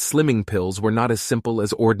Tianxia that slimming pills were not as simple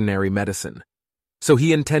as ordinary medicine, so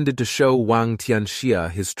he intended to show Wang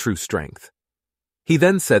Tianxia his true strength. He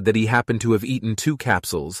then said that he happened to have eaten 2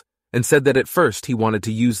 capsules and said that at first he wanted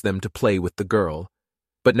to use them to play with the girl,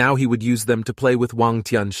 but now he would use them to play with Wang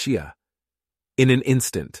Tianxia. In an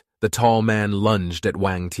instant, the tall man lunged at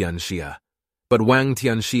Wang Tianxia, but Wang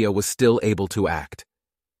Tianxia was still able to act.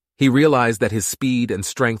 He realized that his speed and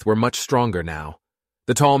strength were much stronger now.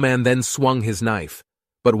 The tall man then swung his knife,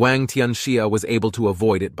 but Wang Tianxia was able to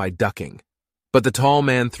avoid it by ducking. But the tall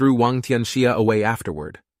man threw Wang Tianxia away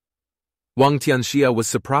afterward. Wang Tianxia was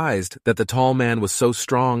surprised that the tall man was so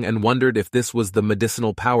strong and wondered if this was the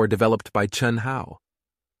medicinal power developed by Chen Hao.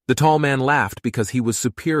 The tall man laughed because he was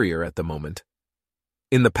superior at the moment.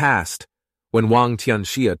 In the past, when Wang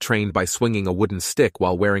Tianxia trained by swinging a wooden stick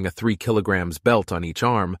while wearing a 3 kilograms belt on each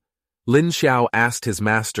arm, Lin Xiao asked his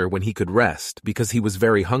master when he could rest because he was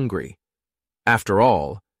very hungry. After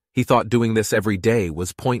all, he thought doing this every day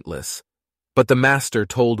was pointless. But the master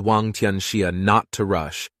told Wang Tianxia not to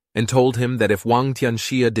rush and told him that if Wang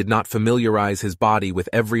Tianxia did not familiarize his body with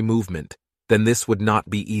every movement, then this would not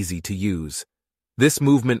be easy to use. This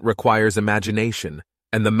movement requires imagination,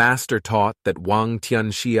 and the master taught that Wang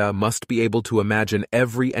Tianxia must be able to imagine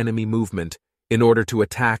every enemy movement in order to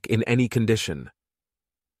attack in any condition.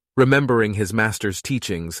 Remembering his master's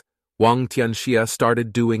teachings, Wang Tianxia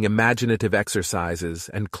started doing imaginative exercises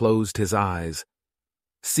and closed his eyes.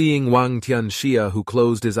 Seeing Wang Tianxia who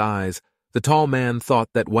closed his eyes, the tall man thought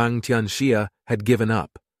that Wang Tianxia had given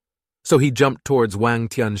up. So he jumped towards Wang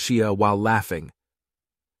Tianxia while laughing.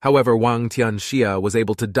 However, Wang Tianxia was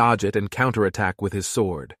able to dodge it and counterattack with his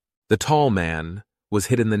sword. The tall man was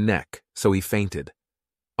hit in the neck, so he fainted.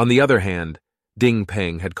 On the other hand, Ding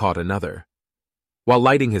Peng had caught another. While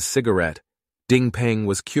lighting his cigarette, Ding Peng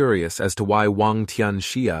was curious as to why Wang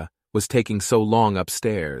Tianxia was taking so long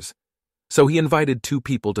upstairs, so he invited 2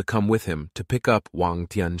 people to come with him to pick up Wang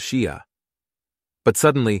Tianxia. But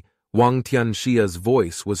suddenly, Wang Tianxia's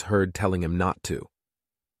voice was heard telling him not to.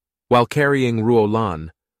 While carrying Ruolan,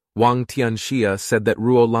 Wang Tianxia said that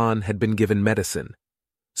Ruolan had been given medicine,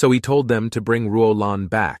 so he told them to bring Ruolan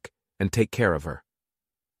back and take care of her.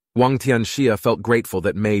 Wang Tianxia felt grateful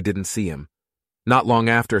that Mei didn't see him. Not long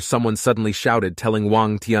after, someone suddenly shouted telling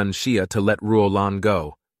Wang Tianxia to let Ruolan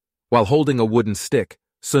go. While holding a wooden stick,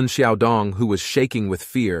 Sun Xiaodong, who was shaking with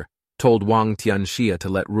fear, told Wang Tianxia to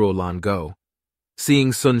let Ruolan go.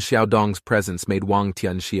 Seeing Sun Xiaodong's presence made Wang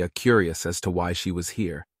Tianxia curious as to why she was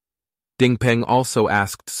here. Ding Peng also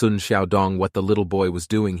asked Sun Xiaodong what the little boy was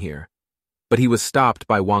doing here, but he was stopped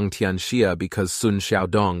by Wang Tianxia because Sun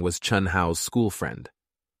Xiaodong was Chen Hao's school friend.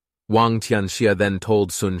 Wang Tianxia then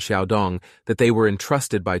told Sun Xiaodong that they were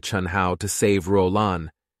entrusted by Chen Hao to save Ruolan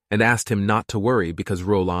and asked him not to worry because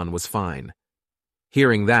Ruolan was fine.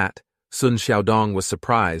 Hearing that, Sun Xiaodong was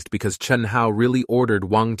surprised because Chen Hao really ordered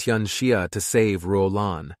Wang Tianxia to save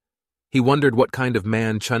Ruolan. He wondered what kind of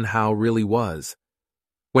man Chen Hao really was.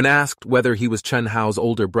 When asked whether he was Chen Hao's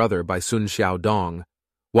older brother by Sun Xiaodong,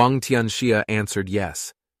 Wang Tianxia answered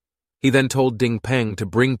yes. He then told Ding Peng to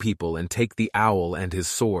bring people and take the owl and his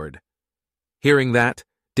sword. Hearing that,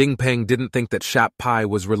 Ding Peng didn't think that Shap Pai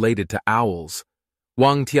was related to owls.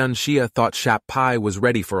 Wang Tianxia thought Shap Pai was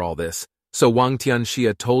ready for all this, so Wang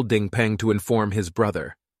Tianxia told Ding Peng to inform his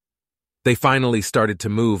brother. They finally started to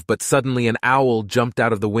move, but suddenly an owl jumped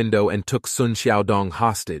out of the window and took Sun Xiaodong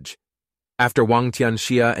hostage. After Wang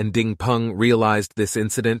Tianxia and Ding Peng realized this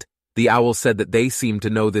incident, the owl said that they seemed to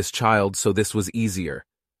know this child, so this was easier.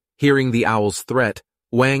 Hearing the owl's threat,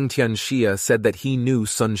 Wang Tianxia said that he knew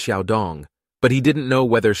Sun Xiaodong, but he didn't know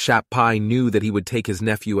whether Shap Pai knew that he would take his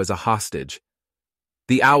nephew as a hostage.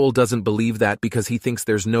 The owl doesn't believe that because he thinks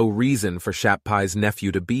there's no reason for Shap Pai's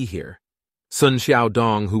nephew to be here. Sun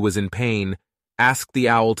Xiaodong, who was in pain, asked the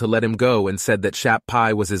owl to let him go and said that Shap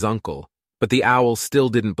Pai was his uncle, but the owl still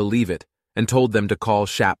didn't believe it and told them to call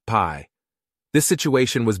Shap Pai. This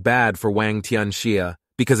situation was bad for Wang Tianxia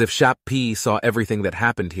because if Shap Pai saw everything that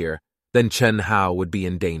happened here, then Chen Hao would be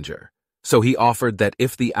in danger. So he offered that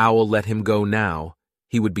if the owl let him go now,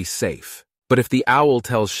 he would be safe. But if the owl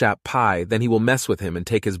tells Shap Pai, then he will mess with him and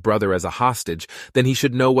take his brother as a hostage, then he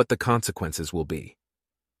should know what the consequences will be.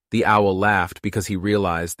 The owl laughed because he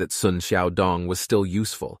realized that Sun Xiaodong was still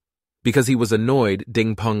useful. Because he was annoyed,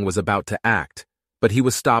 Ding Peng was about to act, but he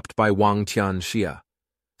was stopped by Wang Tianxia.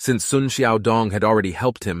 Since Sun Xiaodong had already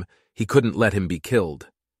helped him, he couldn't let him be killed.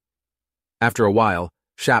 After a while,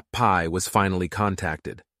 Shap Pai was finally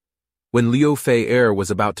contacted. When Liu Fei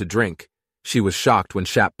was about to drink, she was shocked when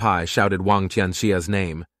Shap Pai shouted Wang Tianxia's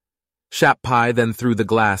name. Shap Pai then threw the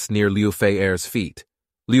glass near Liu Fei's feet.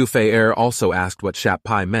 Liu Fei also asked what Shap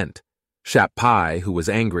Pai meant. Shap Pai, who was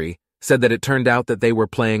angry, said that it turned out that they were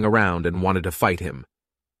playing around and wanted to fight him.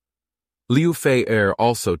 Liu Fei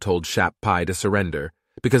also told Shap Pai to surrender,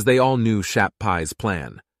 because they all knew Shap Pai's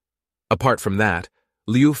plan. Apart from that,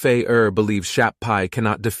 Liu Fei believes Shap Pai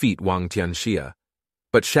cannot defeat Wang Tianxia.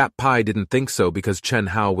 But Shap Pai didn't think so because Chen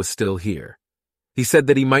Hao was still here. He said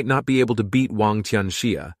that he might not be able to beat Wang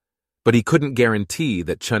Tianxia, but he couldn't guarantee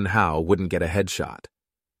that Chen Hao wouldn't get a headshot.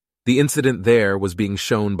 The incident there was being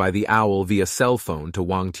shown by the owl via cell phone to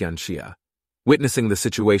Wang Tianxia. Witnessing the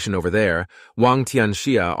situation over there, Wang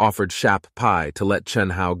Tianxia offered Shap Pai to let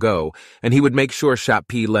Chen Hao go, and he would make sure Shap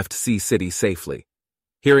Pai left Sea City safely.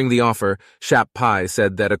 Hearing the offer, Shap Pai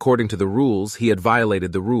said that according to the rules, he had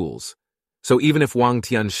violated the rules. So even if Wang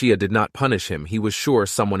Tianxia did not punish him, he was sure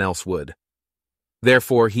someone else would.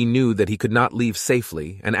 Therefore, he knew that he could not leave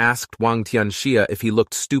safely and asked Wang Tianxia if he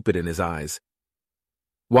looked stupid in his eyes.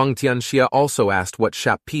 Wang Tianxia also asked what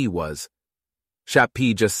Shap Pai was. Shap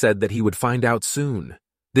Pai just said that he would find out soon.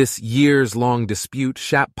 This years-long dispute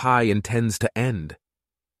Shap Pai intends to end.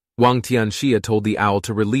 Wang Tianxia told the owl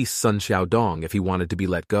to release Sun Xiaodong if he wanted to be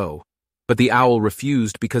let go. But the owl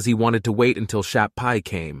refused because he wanted to wait until Shap Pai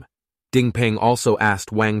came. Ding Peng also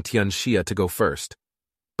asked Wang Tianxia to go first.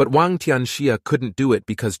 But Wang Tianxia couldn't do it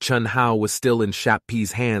because Chen Hao was still in Shap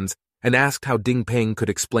Pai's hands and asked how Ding Peng could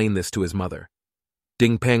explain this to his mother.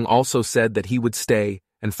 Ding Peng also said that he would stay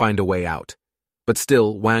and find a way out. But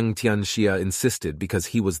still, Wang Tianxia insisted because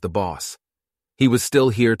he was the boss. He was still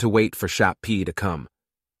here to wait for Shap Pai to come.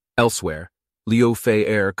 Elsewhere, Liu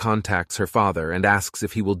Fei contacts her father and asks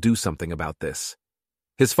if he will do something about this.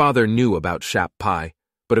 His father knew about Shap Pai,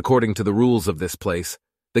 but according to the rules of this place,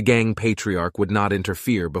 the gang patriarch would not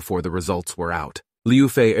interfere before the results were out. Liu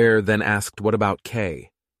Fei then asked what about K.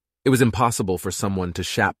 It was impossible for someone to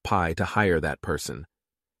Shap Pai to hire that person.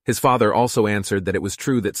 His father also answered that it was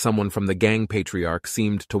true that someone from the gang patriarch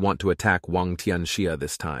seemed to want to attack Wang Tianxia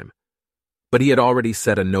this time. But he had already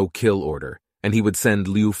set a no-kill order, and he would send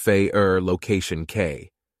Liu Fei location K.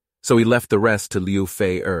 So he left the rest to Liu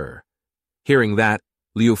Fei. Hearing that,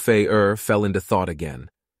 Liu Fei fell into thought again.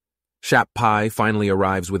 Shap Pai finally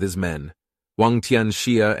arrives with his men. Wang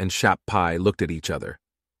Tianxia and Shap Pai looked at each other.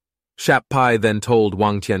 Shap Pai then told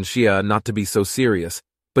Wang Tianxia not to be so serious,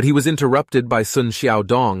 but he was interrupted by Sun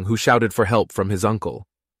Xiaodong, who shouted for help from his uncle.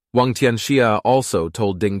 Wang Tianxia also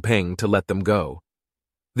told Ding Peng to let them go.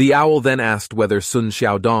 The owl then asked whether Sun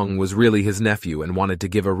Xiaodong was really his nephew and wanted to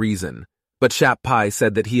give a reason, but Shap Pai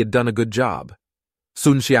said that he had done a good job.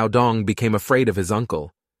 Sun Xiaodong became afraid of his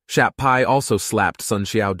uncle. Shap Pai also slapped Sun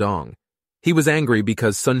Xiaodong. He was angry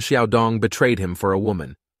because Sun Xiaodong betrayed him for a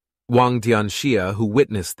woman. Wang Tianxia, who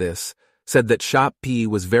witnessed this, said that Shap Pai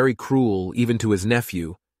was very cruel even to his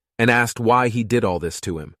nephew, and asked why he did all this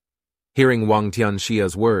to him. Hearing Wang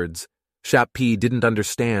Tianxia's words, Shap Pai didn't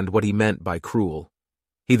understand what he meant by cruel.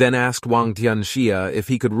 He then asked Wang Tianxia if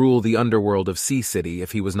he could rule the underworld of Sea City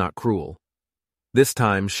if he was not cruel. This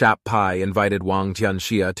time, Shap Pai invited Wang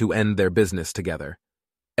Tianxia to end their business together.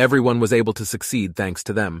 Everyone was able to succeed thanks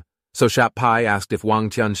to them, so Shap Pai asked if Wang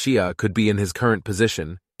Tianxia could be in his current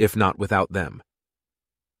position, if not without them.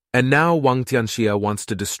 And now Wang Tianxia wants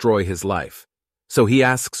to destroy his life, so he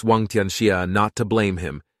asks Wang Tianxia not to blame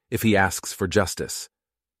him if he asks for justice.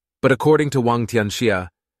 But according to Wang Tianxia,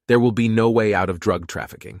 there will be no way out of drug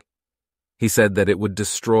trafficking. He said that it would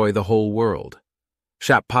destroy the whole world.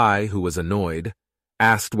 Shap Pai, who was annoyed,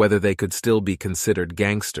 asked whether they could still be considered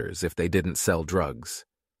gangsters if they didn't sell drugs.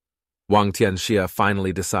 Wang Tianxia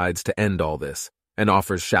finally decides to end all this and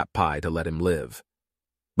offers Shap Pai to let him live.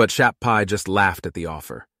 But Shap Pai just laughed at the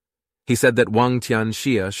offer. He said that Wang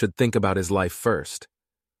Tianxia should think about his life first.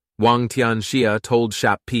 Wang Tianxia told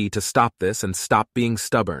Shap Pai to stop this and stop being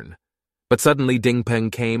stubborn. But suddenly Ding Peng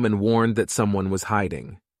came and warned that someone was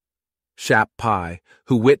hiding. Shap Pai,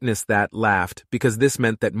 who witnessed that, laughed because this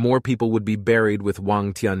meant that more people would be buried with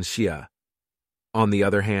Wang Tianxia. On the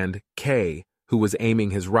other hand, K, who was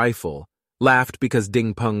aiming his rifle, laughed because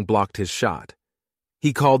Ding Peng blocked his shot.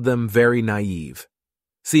 He called them very naive.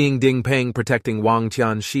 Seeing Ding Peng protecting Wang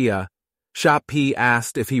Tianxia, Shap Pai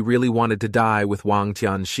asked if he really wanted to die with Wang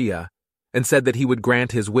Tianxia, and said that he would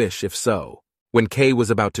grant his wish if so. When K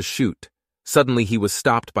was about to shoot, suddenly he was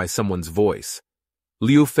stopped by someone's voice.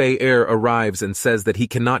 Liu Fei-er arrives and says that he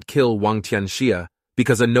cannot kill Wang Tianxia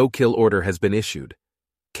because a no-kill order has been issued.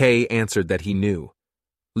 K answered that he knew.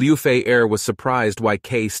 Liu Fei-er was surprised why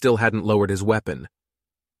K still hadn't lowered his weapon.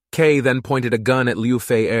 K then pointed a gun at Liu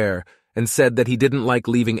Fei-er and said that he didn't like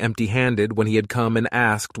leaving empty-handed when he had come and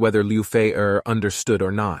asked whether Liu Fei-er understood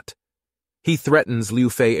or not. He threatens Liu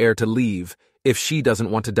Fei-er to leave if she doesn't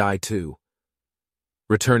want to die too.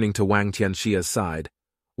 Returning to Wang Tianxia's side,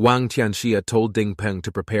 Wang Tianxia told Ding Peng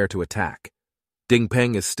to prepare to attack. Ding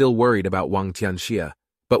Peng is still worried about Wang Tianxia,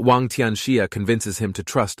 but Wang Tianxia convinces him to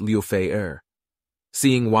trust Liu Fei-er.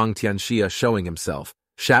 Seeing Wang Tianxia showing himself,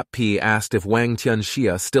 Shap Pai asked if Wang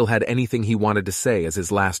Tianxia still had anything he wanted to say as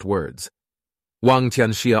his last words. Wang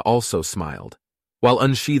Tianxia also smiled. While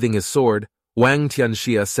unsheathing his sword, Wang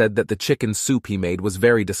Tianxia said that the chicken soup he made was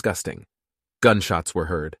very disgusting. Gunshots were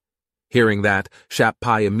heard. Hearing that, Shap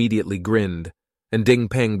Pai immediately grinned, and Ding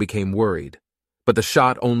Peng became worried, but the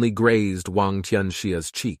shot only grazed Wang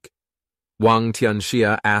Tianxia's cheek. Wang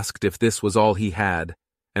Tianxia asked if this was all he had,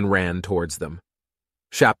 and ran towards them.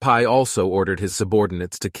 Shap Pai also ordered his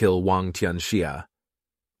subordinates to kill Wang Tianxia.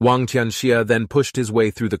 Wang Tianxia then pushed his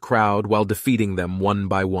way through the crowd while defeating them one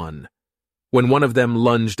by one. When one of them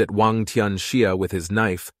lunged at Wang Tianxia with his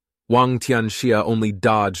knife, Wang Tianxia only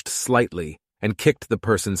dodged slightly and kicked the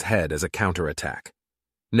person's head as a counterattack.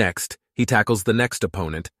 Next, he tackles the next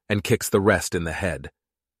opponent and kicks the rest in the head.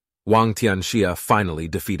 Wang Tianxia finally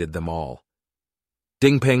defeated them all.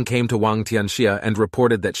 Ding Peng came to Wang Tianxia and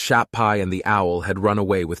reported that Shap Pai and the owl had run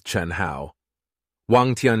away with Chen Hao.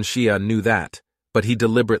 Wang Tianxia knew that, but he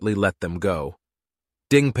deliberately let them go.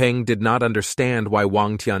 Ding Peng did not understand why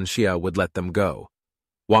Wang Tianxia would let them go.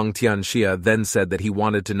 Wang Tianxia then said that he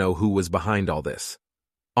wanted to know who was behind all this.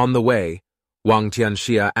 On the way, Wang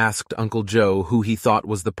Tianxia asked Uncle Joe who he thought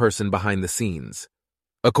was the person behind the scenes.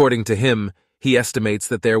 According to him, he estimates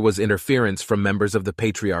that there was interference from members of the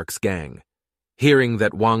Patriarch's gang. Hearing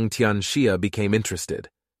that, Wang Tianxia became interested.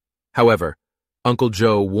 However, Uncle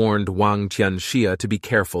Joe warned Wang Tianxia to be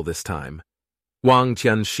careful this time. Wang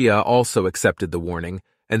Tianxia also accepted the warning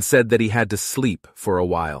and said that he had to sleep for a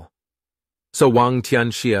while. So Wang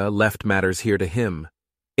Tianxia left matters here to him.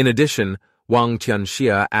 In addition, Wang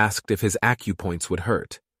Tianxia asked if his acupoints would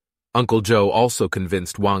hurt. Uncle Joe also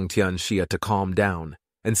convinced Wang Tianxia to calm down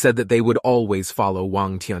and said that they would always follow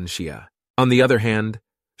Wang Tianxia. On the other hand,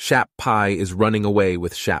 Shap Pai is running away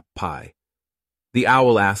with Shap Pai. The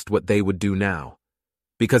owl asked what they would do now,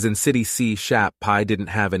 because in City C Shap Pai didn't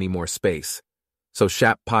have any more space, so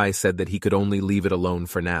Shap Pai said that he could only leave it alone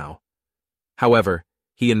for now. However,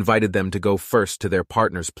 he invited them to go first to their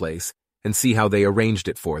partner's place and see how they arranged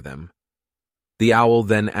it for them. The owl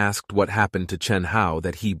then asked what happened to Chen Hao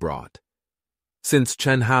that he brought. Since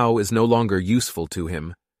Chen Hao is no longer useful to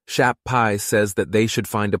him, Shap Pai says that they should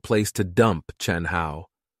find a place to dump Chen Hao.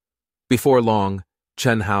 Before long,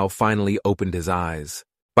 Chen Hao finally opened his eyes.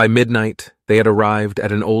 By midnight, they had arrived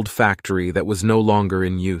at an old factory that was no longer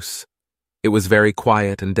in use. It was very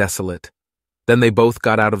quiet and desolate. Then they both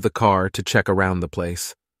got out of the car to check around the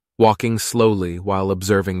place, walking slowly while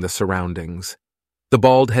observing the surroundings. The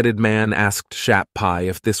bald-headed man asked Shap Pai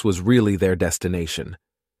if this was really their destination.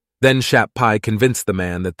 Then Shap Pai convinced the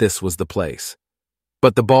man that this was the place.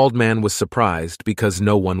 But the bald man was surprised because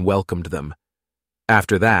no one welcomed them.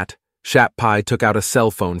 After that, Shap Pai took out a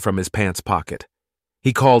cell phone from his pants pocket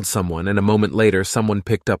He called someone, and a moment later someone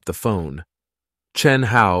picked up the phone. Chen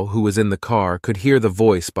Hao, who was in the car, could hear the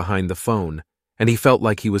voice behind the phone, and he felt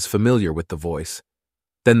like he was familiar with the voice.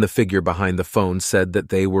 Then the figure behind the phone said that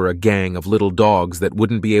they were a gang of little dogs that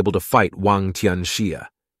wouldn't be able to fight Wang Tianxia.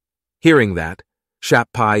 Hearing that, Shap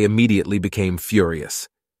Pai immediately became furious.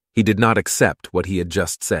 He did not accept what he had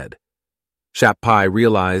just said. Shap Pai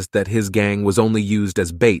realized that his gang was only used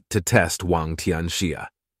as bait to test Wang Tianxia.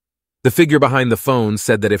 The figure behind the phone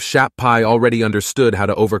said that if Shap Pai already understood how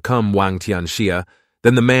to overcome Wang Tianxia,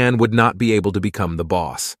 then the man would not be able to become the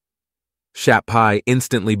boss. Shap Pai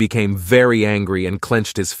instantly became very angry and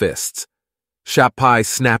clenched his fists. Shap Pai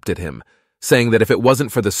snapped at him, saying that if it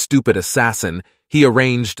wasn't for the stupid assassin he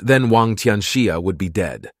arranged, then Wang Tianxia would be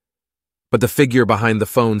dead. But the figure behind the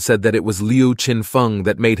phone said that it was Liu Qinfeng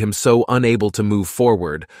that made him so unable to move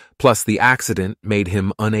forward, plus the accident made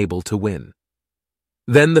him unable to win.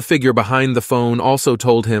 Then the figure behind the phone also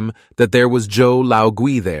told him that there was Zhou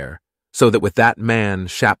Laogui there, so that with that man,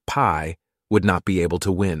 Shap Pai would not be able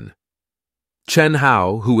to win. Chen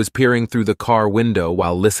Hao, who was peering through the car window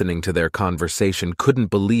while listening to their conversation, couldn't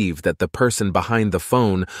believe that the person behind the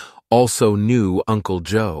phone also knew Uncle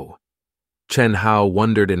Joe. Chen Hao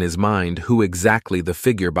wondered in his mind who exactly the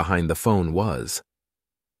figure behind the phone was.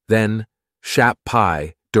 Then, Shap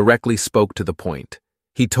Pai directly spoke to the point.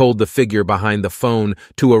 He told the figure behind the phone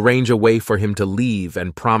to arrange a way for him to leave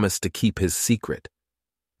and promised to keep his secret.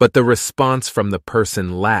 But the response from the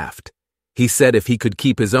person laughed. He said if he could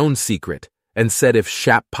keep his own secret, and said if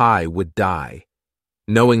Shap Pai would die.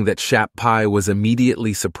 Knowing that Shap Pai was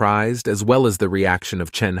immediately surprised, as well as the reaction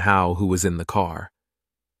of Chen Hao, who was in the car.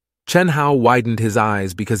 Chen Hao widened his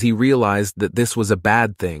eyes because he realized that this was a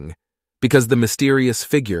bad thing, because the mysterious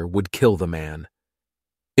figure would kill the man.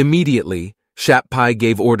 Immediately, Shap Pai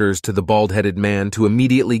gave orders to the bald-headed man to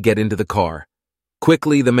immediately get into the car.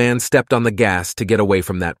 Quickly, the man stepped on the gas to get away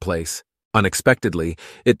from that place. Unexpectedly,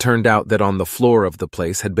 it turned out that on the floor of the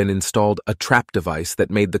place had been installed a trap device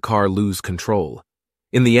that made the car lose control.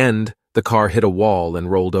 In the end, the car hit a wall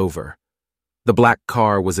and rolled over. The black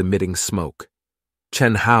car was emitting smoke.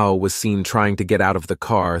 Chen Hao was seen trying to get out of the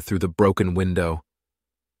car through the broken window.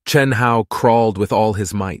 Chen Hao crawled with all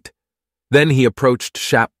his might. Then he approached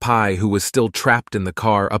Shap Pai, who was still trapped in the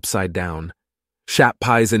car upside down. Shap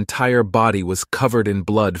Pai's entire body was covered in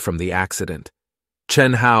blood from the accident.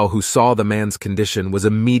 Chen Hao, who saw the man's condition, was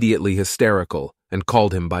immediately hysterical and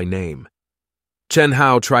called him by name. Chen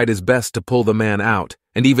Hao tried his best to pull the man out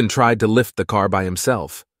and even tried to lift the car by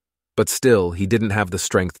himself. But still, he didn't have the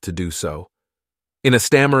strength to do so. In a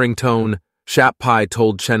stammering tone, Shap Pai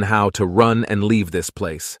told Chen Hao to run and leave this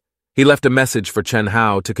place. He left a message for Chen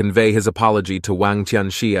Hao to convey his apology to Wang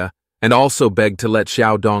Tianxia and also begged to let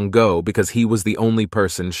Xiao Dong go because he was the only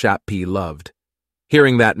person Shap Pai loved.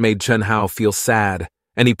 Hearing that made Chen Hao feel sad,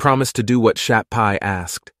 and he promised to do what Shap Pai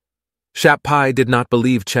asked. Shap Pai did not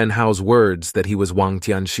believe Chen Hao's words that he was Wang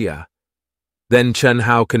Tianxia. Then Chen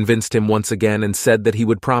Hao convinced him once again and said that he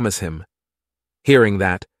would promise him. Hearing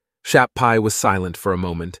that, Shap Pai was silent for a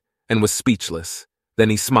moment and was speechless. Then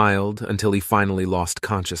he smiled until he finally lost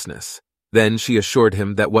consciousness. Then she assured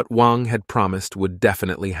him that what Wang had promised would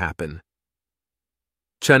definitely happen.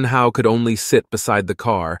 Chen Hao could only sit beside the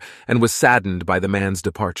car and was saddened by the man's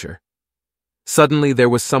departure. Suddenly there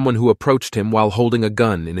was someone who approached him while holding a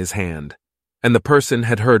gun in his hand, and the person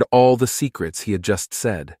had heard all the secrets he had just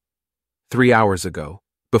said. 3 hours ago,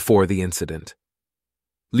 before the incident.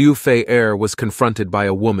 Liu Fei was confronted by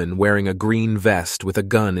a woman wearing a green vest with a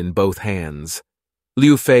gun in both hands.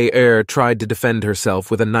 Liu Fei tried to defend herself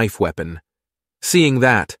with a knife weapon. Seeing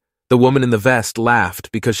that, the woman in the vest laughed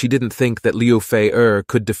because she didn't think that Liu Fei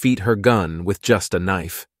could defeat her gun with just a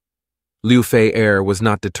knife. Liu Fei was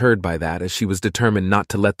not deterred by that, as she was determined not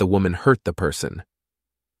to let the woman hurt the person.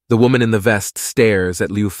 The woman in the vest stares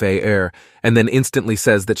at Liu Fei and then instantly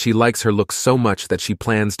says that she likes her look so much that she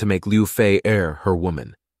plans to make Liu Fei her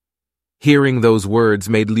woman. Hearing those words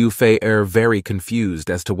made Liu Fei very confused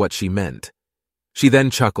as to what she meant. She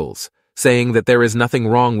then chuckles, saying that there is nothing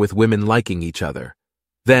wrong with women liking each other.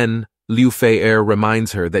 Then, Liu Fei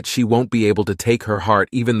reminds her that she won't be able to take her heart.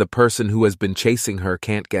 Even the person who has been chasing her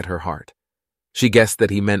can't get her heart. She guessed that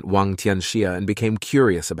he meant Wang Tianxia and became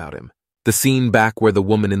curious about him. The scene back where the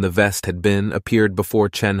woman in the vest had been appeared before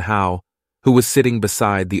Chen Hao, who was sitting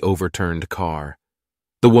beside the overturned car.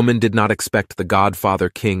 The woman did not expect the Godfather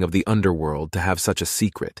King of the underworld to have such a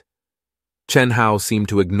secret. Chen Hao seemed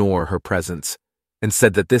to ignore her presence and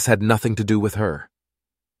said that this had nothing to do with her.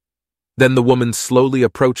 Then the woman slowly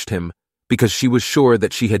approached him because she was sure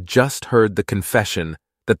that she had just heard the confession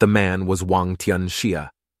that the man was Wang Tianxia.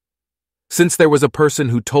 Since there was a person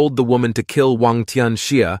who told the woman to kill Wang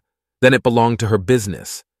Tianxia, then it belonged to her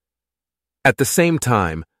business. At the same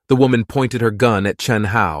time, the woman pointed her gun at Chen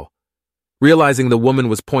Hao. Realizing the woman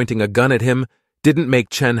was pointing a gun at him didn't make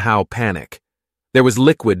Chen Hao panic. There was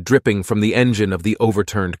liquid dripping from the engine of the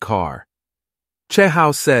overturned car. Chen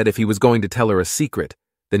Hao said if he was going to tell her a secret,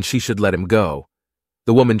 then she should let him go.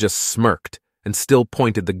 The woman just smirked and still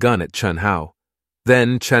pointed the gun at Chen Hao.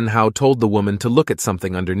 Then Chen Hao told the woman to look at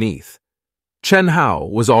something underneath. Chen Hao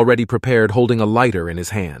was already prepared, holding a lighter in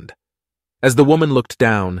his hand. As the woman looked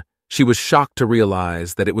down, she was shocked to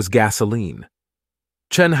realize that it was gasoline.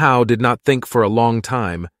 Chen Hao did not think for a long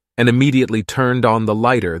time and immediately turned on the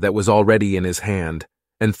lighter that was already in his hand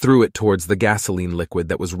and threw it towards the gasoline liquid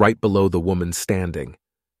that was right below the woman standing,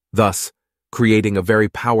 thus creating a very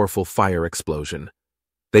powerful fire explosion.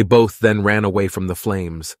 They both then ran away from the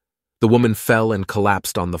flames. The woman fell and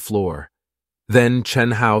collapsed on the floor. Then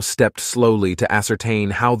Chen Hao stepped slowly to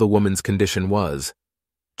ascertain how the woman's condition was.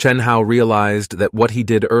 Chen Hao realized that what he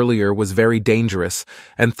did earlier was very dangerous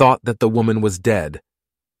and thought that the woman was dead.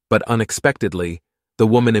 But unexpectedly, the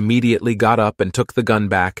woman immediately got up and took the gun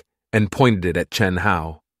back and pointed it at Chen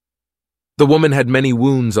Hao. The woman had many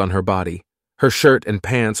wounds on her body. Her shirt and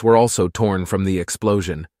pants were also torn from the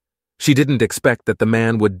explosion. She didn't expect that the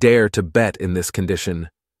man would dare to bet in this condition.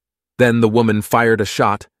 Then the woman fired a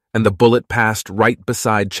shot, and the bullet passed right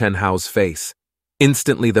beside Chen Hao's face.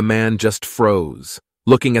 Instantly the man just froze,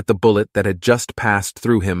 looking at the bullet that had just passed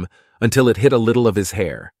through him until it hit a little of his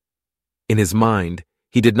hair. In his mind,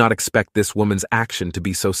 he did not expect this woman's action to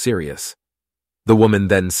be so serious. The woman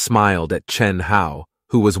then smiled at Chen Hao,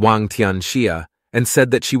 who was Wang Tianxia, and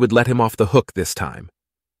said that she would let him off the hook this time.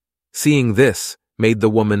 Seeing this made the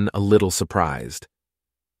woman a little surprised.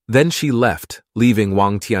 Then she left, leaving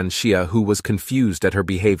Wang Tianxia, who was confused at her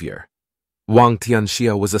behavior. Wang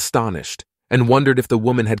Tianxia was astonished and wondered if the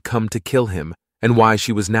woman had come to kill him and why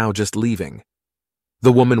she was now just leaving.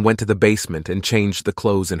 The woman went to the basement and changed the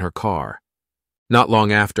clothes in her car. Not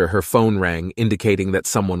long after, her phone rang, indicating that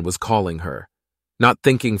someone was calling her. Not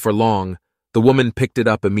thinking for long, the woman picked it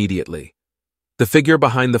up immediately. The figure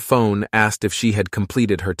behind the phone asked if she had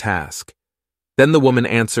completed her task. Then the woman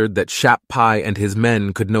answered that Shap Pai and his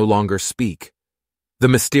men could no longer speak. The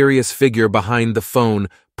mysterious figure behind the phone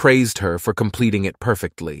praised her for completing it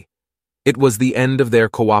perfectly. It was the end of their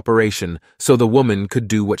cooperation, so the woman could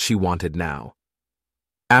do what she wanted now.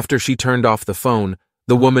 After she turned off the phone,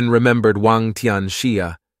 the woman remembered Wang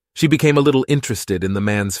Tianxia. She became a little interested in the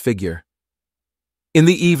man's figure. In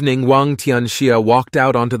the evening, Wang Tianxia walked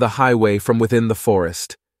out onto the highway from within the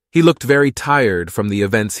forest. He looked very tired from the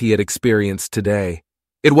events he had experienced today.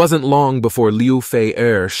 It wasn't long before Liu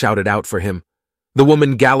Fei shouted out for him. The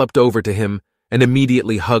woman galloped over to him and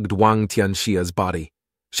immediately hugged Wang Tianxia's body.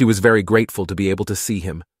 She was very grateful to be able to see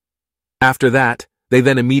him. After that, they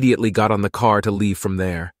then immediately got on the car to leave from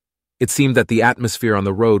there. It seemed that the atmosphere on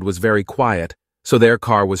the road was very quiet, so their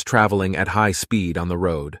car was traveling at high speed on the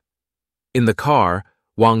road. In the car,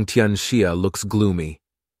 Wang Tianxia looks gloomy.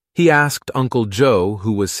 He asked Uncle Joe,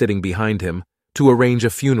 who was sitting behind him, to arrange a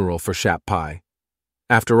funeral for Shap Pai.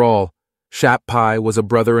 After all, Shap Pai was a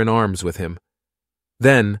brother-in-arms with him.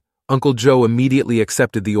 Then, Uncle Joe immediately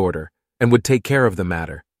accepted the order and would take care of the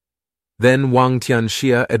matter. Then Wang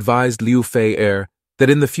Tianxia advised Liu Fei that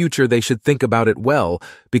in the future they should think about it well,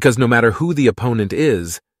 because no matter who the opponent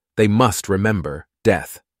is, they must remember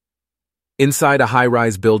death. Inside a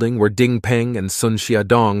high-rise building were Ding Peng and Sun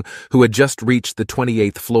Xiaodong, who had just reached the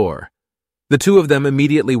 28th floor. The two of them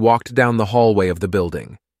immediately walked down the hallway of the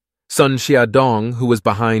building. Sun Xiaodong, who was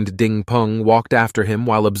behind Ding Peng, walked after him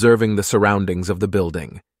while observing the surroundings of the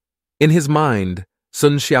building. In his mind,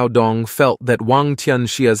 Sun Xiaodong felt that Wang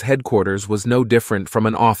Tianxia's headquarters was no different from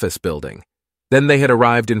an office building. Then they had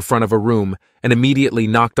arrived in front of a room and immediately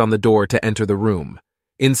knocked on the door to enter the room.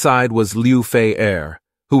 Inside was Liu Fei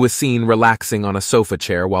who was seen relaxing on a sofa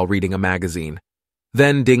chair while reading a magazine.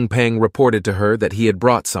 Then Ding Peng reported to her that he had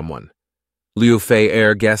brought someone. Liu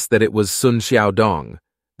Fei guessed that it was Sun Xiaodong.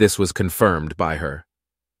 This was confirmed by her.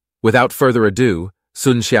 Without further ado,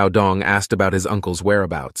 Sun Xiaodong asked about his uncle's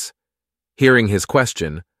whereabouts. Hearing his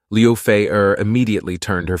question, Liu Fei immediately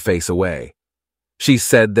turned her face away. She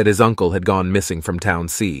said that his uncle had gone missing from Town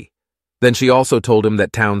C. Then she also told him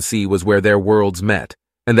that Town C was where their worlds met,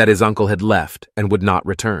 and that his uncle had left and would not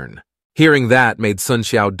return. Hearing that made Sun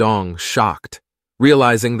Xiaodong shocked.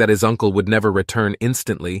 Realizing that his uncle would never return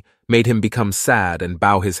instantly made him become sad and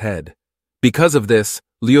bow his head. Because of this,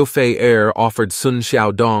 Liu Fei offered Sun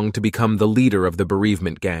Xiaodong to become the leader of the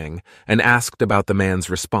bereavement gang and asked about the man's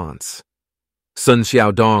response. Sun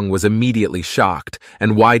Xiaodong was immediately shocked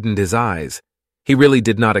and widened his eyes. He really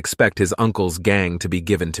did not expect his uncle's gang to be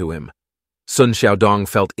given to him. Sun Xiaodong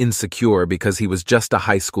felt insecure because he was just a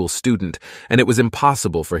high school student, and it was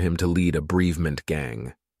impossible for him to lead a bereavement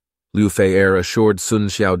gang. Liu Fei'er assured Sun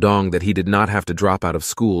Xiaodong that he did not have to drop out of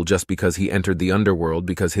school just because he entered the underworld,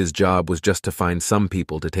 because his job was just to find some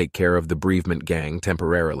people to take care of the bereavement gang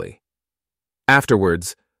temporarily.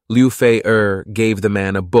 Afterwards, Liu Fei'er gave the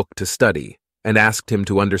man a book to study and asked him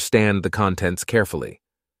to understand the contents carefully.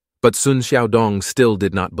 But Sun Xiaodong still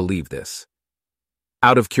did not believe this.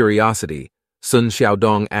 Out of curiosity, Sun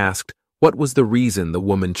Xiaodong asked what was the reason the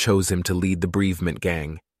woman chose him to lead the bereavement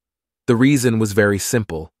gang. The reason was very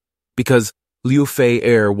simple, because Liu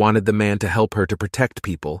Fei'er wanted the man to help her to protect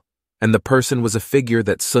people, and the person was a figure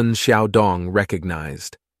that Sun Xiaodong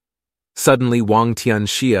recognized. Suddenly, Wang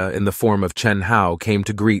Tianxia in the form of Chen Hao came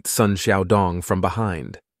to greet Sun Xiaodong from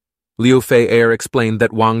behind. Liu Fei'er explained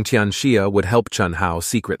that Wang Tianxia would help Chen Hao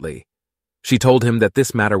secretly. She told him that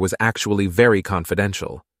this matter was actually very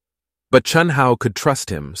confidential. But Chen Hao could trust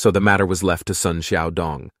him, so the matter was left to Sun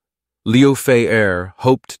Xiaodong. Liu Fei'er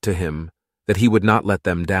hoped to him that he would not let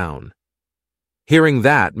them down. Hearing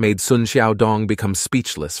that made Sun Xiaodong become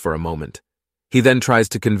speechless for a moment. He then tries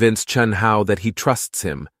to convince Chen Hao that he trusts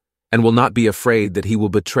him and will not be afraid that he will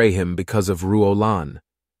betray him because of Ruolan.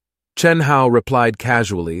 Chen Hao replied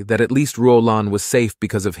casually that at least Ruolan was safe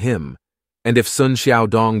because of him, and if Sun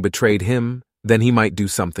Xiaodong betrayed him, then he might do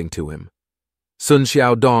something to him. Sun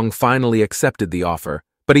Xiaodong finally accepted the offer,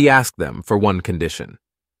 but he asked them for one condition.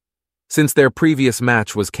 Since their previous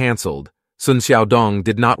match was cancelled, Sun Xiaodong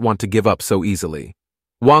did not want to give up so easily.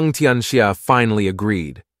 Wang Tianxia finally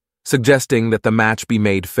agreed, suggesting that the match be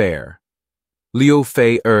made fair. Liu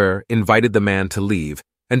Fei'er invited the man to leave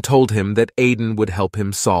and told him that Aiden would help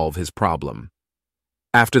him solve his problem.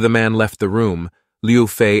 After the man left the room, Liu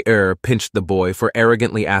Fei'er pinched the boy for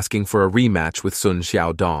arrogantly asking for a rematch with Sun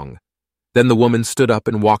Xiaodong. Then the woman stood up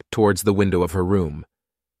and walked towards the window of her room.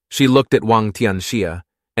 She looked at Wang Tianxia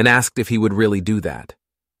and asked if he would really do that.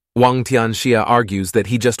 Wang Tianxia argues that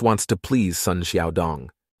he just wants to please Sun Xiaodong.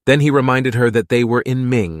 Then he reminded her that they were in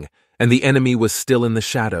Ming and the enemy was still in the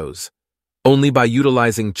shadows. Only by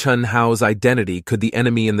utilizing Chen Hao's identity could the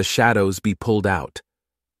enemy in the shadows be pulled out.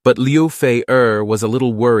 But Liu Fei'er was a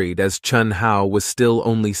little worried as Chen Hao was still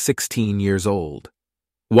only 16 years old.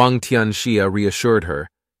 Wang Tianxia reassured her,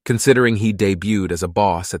 considering he debuted as a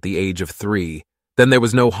boss at the age of 3, then there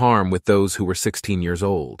was no harm with those who were 16 years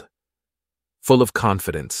old. Full of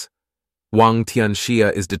confidence, Wang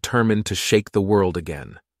Tianxia is determined to shake the world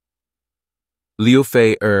again. Liu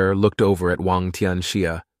Fei'er looked over at Wang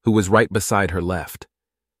Tianxia, who was right beside her left.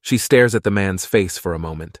 She stares at the man's face for a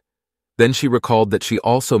moment. Then she recalled that she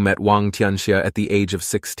also met Wang Tianxia at the age of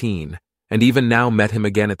 16, and even now met him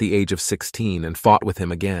again at the age of 16 and fought with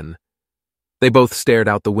him again. They both stared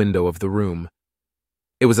out the window of the room.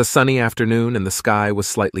 It was a sunny afternoon and the sky was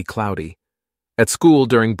slightly cloudy. At school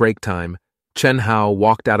during break time, Chen Hao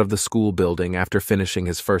walked out of the school building after finishing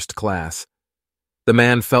his first class. The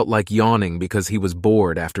man felt like yawning because he was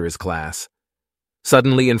bored after his class.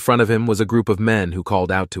 Suddenly in front of him was a group of men who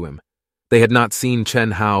called out to him. They had not seen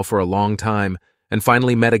Chen Hao for a long time and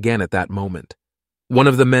finally met again at that moment. One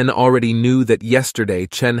of the men already knew that yesterday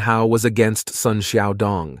Chen Hao was against Sun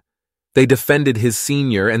Xiaodong. They defended his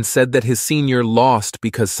senior and said that his senior lost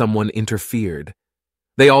because someone interfered.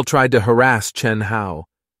 They all tried to harass Chen Hao.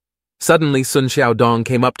 Suddenly Sun Xiaodong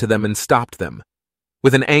came up to them and stopped them.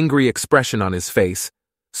 With an angry expression on his face,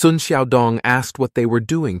 Sun Xiaodong asked what they were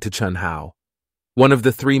doing to Chen Hao. One of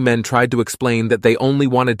the 3 men tried to explain that they only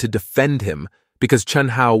wanted to defend him because Chen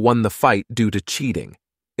Hao won the fight due to cheating.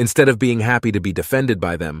 Instead of being happy to be defended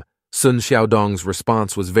by them, Sun Xiaodong's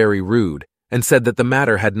response was very rude and said that the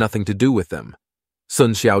matter had nothing to do with them.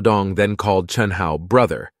 Sun Xiaodong then called Chen Hao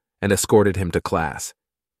brother and escorted him to class.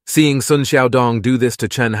 Seeing Sun Xiaodong do this to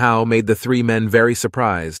Chen Hao made the 3 men very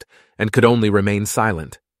surprised and could only remain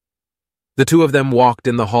silent. The 2 of them walked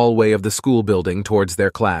in the hallway of the school building towards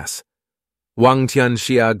their class. Wang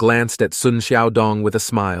Tianxia glanced at Sun Xiaodong with a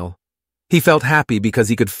smile. He felt happy because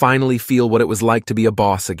he could finally feel what it was like to be a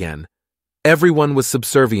boss again. Everyone was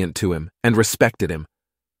subservient to him and respected him.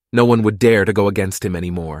 No one would dare to go against him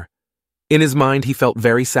anymore. In his mind, he felt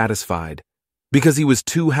very satisfied, because he was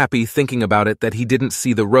too happy thinking about it that he didn't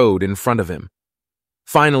see the road in front of him.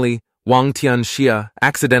 Finally, Wang Tianxia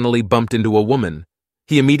accidentally bumped into a woman.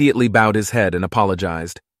 He immediately bowed his head and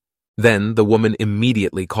apologized. Then the woman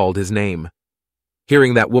immediately called his name.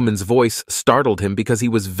 Hearing that woman's voice startled him because he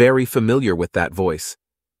was very familiar with that voice.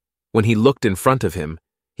 When he looked in front of him,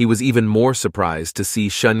 he was even more surprised to see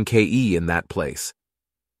Shen Ke in that place.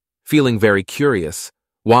 Feeling very curious,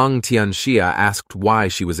 Wang Tianxia asked why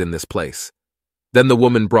she was in this place. Then the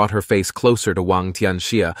woman brought her face closer to Wang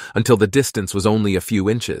Tianxia until the distance was only a few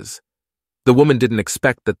inches. The woman didn't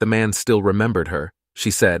expect that the man still remembered her,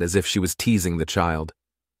 she said as if she was teasing the child.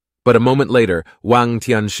 But a moment later, Wang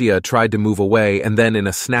Tianxia tried to move away, and then in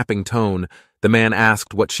a snapping tone, the man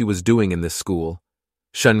asked what she was doing in this school.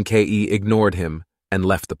 Shen Ke ignored him and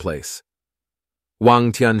left the place.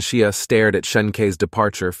 Wang Tianxia stared at Shen Ke's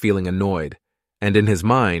departure, feeling annoyed, and in his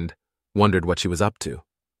mind, wondered what she was up to.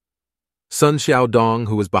 Sun Xiaodong,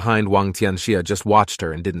 who was behind Wang Tianxia, just watched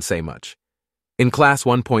her and didn't say much. In class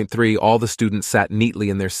 1.3, all the students sat neatly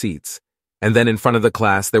in their seats, and then in front of the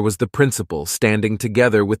class there was the principal standing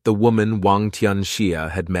together with the woman Wang Tianxia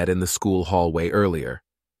had met in the school hallway earlier.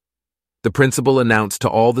 The principal announced to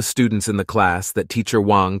all the students in the class that teacher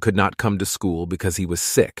Wang could not come to school because he was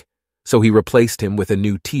sick, so he replaced him with a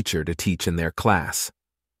new teacher to teach in their class.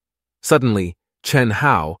 Suddenly, Chen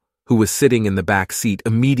Hao, who was sitting in the back seat,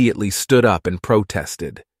 immediately stood up and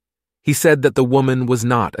protested. He said that the woman was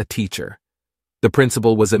not a teacher. The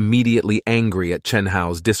principal was immediately angry at Chen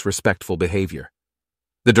Hao's disrespectful behavior.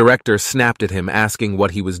 The director snapped at him, asking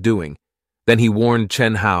what he was doing. Then he warned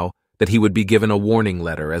Chen Hao that he would be given a warning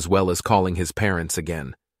letter as well as calling his parents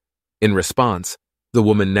again. In response, the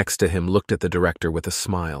woman next to him looked at the director with a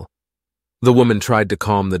smile. The woman tried to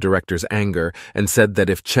calm the director's anger and said that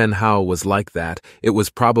if Chen Hao was like that, it was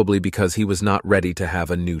probably because he was not ready to have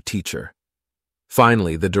a new teacher.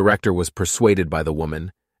 Finally, the director was persuaded by the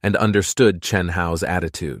woman and understood Chen Hao's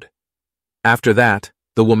attitude. After that,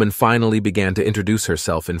 the woman finally began to introduce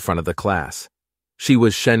herself in front of the class. She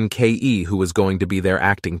was Shen Ke, who was going to be their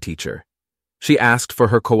acting teacher. She asked for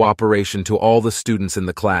her cooperation to all the students in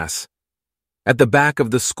the class. At the back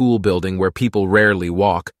of the school building where people rarely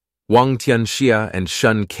walk, Wang Tianxia and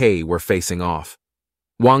Shen Ke were facing off.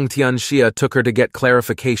 Wang Tianxia took her to get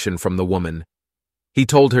clarification from the woman. He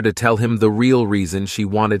told her to tell him the real reason she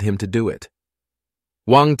wanted him to do it.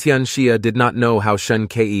 Wang Tianxia did not know how Shen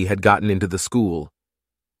Ke had gotten into the school.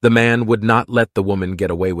 The man would not let the woman get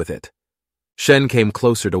away with it. Shen came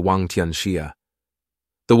closer to Wang Tianxia.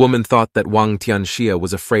 The woman thought that Wang Tianxia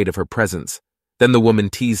was afraid of her presence. Then the woman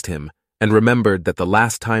teased him and remembered that the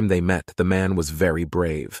last time they met, the man was very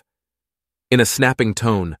brave. In a snapping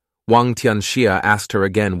tone, Wang Tianxia asked her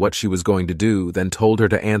again what she was going to do, then told her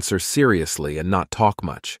to answer seriously and not talk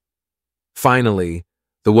much. Finally,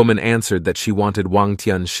 the woman answered that she wanted Wang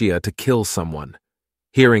Tianxia to kill someone.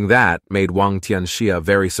 Hearing that made Wang Tianxia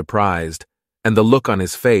very surprised, and the look on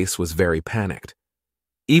his face was very panicked.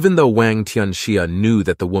 Even though Wang Tianxia knew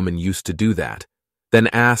that the woman used to do that, then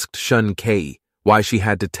asked Shen Ke why she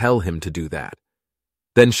had to tell him to do that.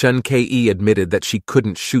 Then Shen Ke admitted that she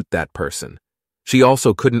couldn't shoot that person. She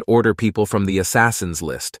also couldn't order people from the assassins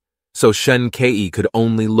list, so Shen Ke could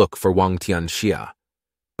only look for Wang Tianxia.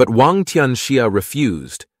 But Wang Tianxia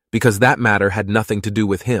refused because that matter had nothing to do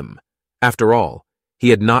with him. After all, he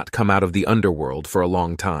had not come out of the underworld for a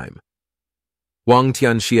long time. Wang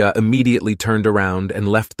Tianxia immediately turned around and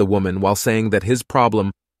left the woman while saying that his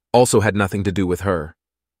problem also had nothing to do with her.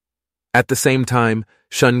 At the same time,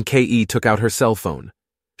 Shen Ke took out her cell phone.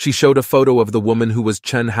 She showed a photo of the woman who was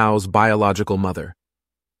Chen Hao's biological mother.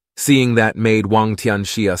 Seeing that made Wang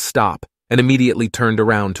Tianxia stop and immediately turned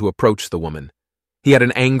around to approach the woman. He had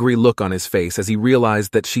an angry look on his face as he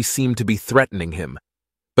realized that she seemed to be threatening him.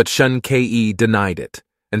 But Shen Ke denied it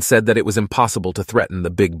and said that it was impossible to threaten the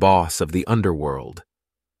big boss of the underworld.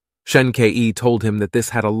 Shen Ke told him that this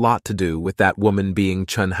had a lot to do with that woman being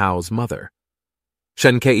Chen Hao's mother.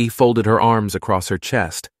 Shen Ke folded her arms across her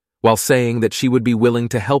chest while saying that she would be willing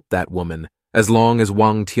to help that woman as long as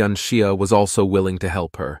Wang Tianxia was also willing to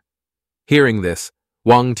help her. Hearing this,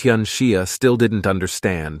 Wang Tianxia still didn't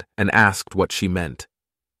understand and asked what she meant.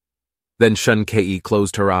 Then Shen Ke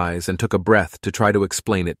closed her eyes and took a breath to try to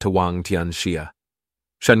explain it to Wang Tianxia.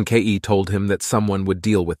 Shen Ke told him that someone would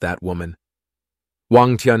deal with that woman.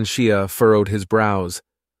 Wang Tianxia furrowed his brows.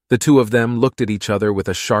 The two of them looked at each other with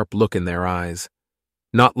a sharp look in their eyes.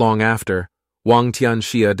 Not long after, Wang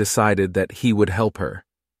Tianxia decided that he would help her.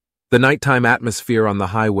 The nighttime atmosphere on the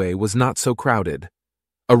highway was not so crowded.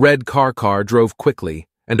 A red car drove quickly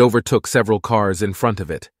and overtook several cars in front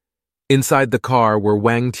of it. Inside the car were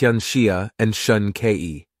Wang Tianxia and Shen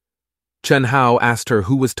Ke. Chen Hao asked her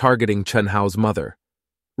who was targeting Chen Hao's mother.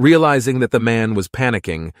 Realizing that the man was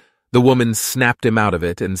panicking, the woman snapped him out of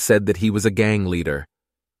it and said that he was a gang leader.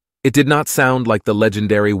 It did not sound like the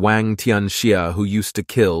legendary Wang Tianxia who used to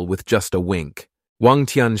kill with just a wink. Wang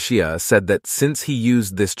Tianxia said that since he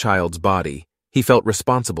used this child's body, he felt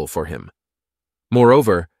responsible for him.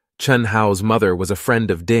 Moreover, Chen Hao's mother was a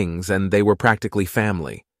friend of Ding's and they were practically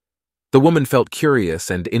family. The woman felt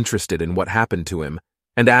curious and interested in what happened to him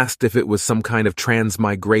and asked if it was some kind of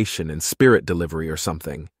transmigration and spirit delivery or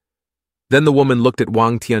something. Then the woman looked at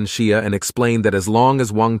Wang Tianxia and explained that as long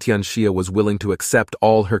as Wang Tianxia was willing to accept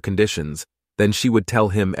all her conditions, then she would tell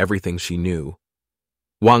him everything she knew.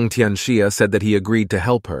 Wang Tianxia said that he agreed to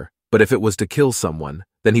help her, but if it was to kill someone,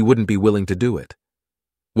 then he wouldn't be willing to do it.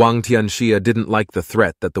 Wang Tianxia didn't like the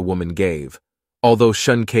threat that the woman gave. Although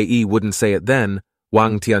Shen Ke wouldn't say it then,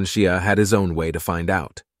 Wang Tianxia had his own way to find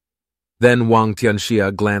out. Then Wang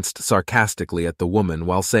Tianxia glanced sarcastically at the woman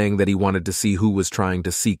while saying that he wanted to see who was trying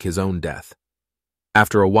to seek his own death.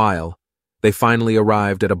 After a while, they finally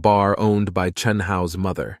arrived at a bar owned by Chen Hao's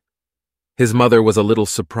mother. His mother was a little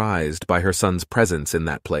surprised by her son's presence in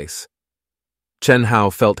that place. Chen Hao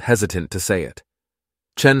felt hesitant to say it.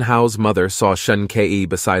 Chen Hao's mother saw Shen Ke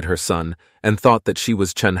beside her son and thought that she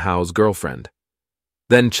was Chen Hao's girlfriend.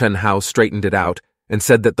 Then Chen Hao straightened it out and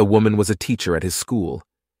said that the woman was a teacher at his school,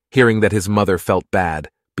 hearing that his mother felt bad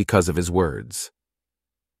because of his words.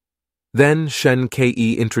 Then Shen Ke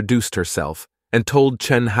introduced herself and told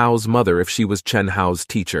Chen Hao's mother if she was Chen Hao's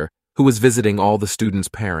teacher, who was visiting all the students'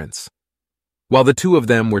 parents. While the two of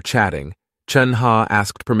them were chatting, Chen Ha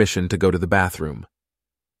asked permission to go to the bathroom.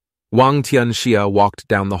 Wang Tianxia walked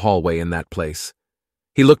down the hallway in that place.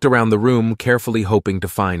 He looked around the room, carefully hoping to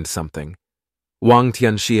find something. Wang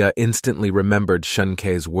Tianxia instantly remembered Shen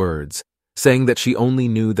Ke's words, saying that she only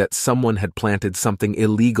knew that someone had planted something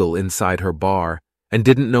illegal inside her bar and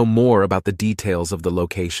didn't know more about the details of the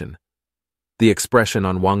location. The expression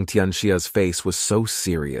on Wang Tianxia's face was so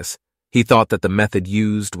serious. He thought that the method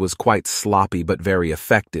used was quite sloppy but very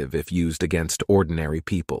effective if used against ordinary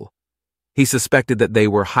people. He suspected that they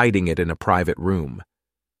were hiding it in a private room,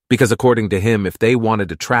 because according to him, if they wanted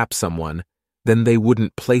to trap someone, then they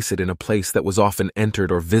wouldn't place it in a place that was often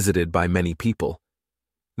entered or visited by many people.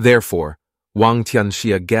 Therefore, Wang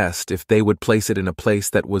Tianxia guessed if they would place it in a place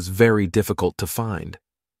that was very difficult to find.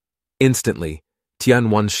 Instantly, Tian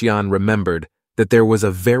Wanxian remembered that there was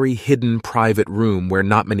a very hidden private room where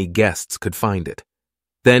not many guests could find it.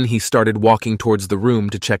 Then he started walking towards the room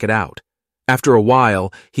to check it out. After a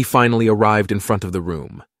while, he finally arrived in front of the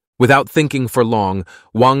room. Without thinking for long,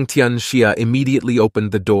 Wang Tianxia immediately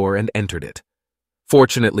opened the door and entered it.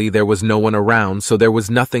 Fortunately, there was no one around, so there was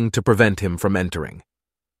nothing to prevent him from entering.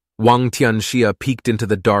 Wang Tianxia peeked into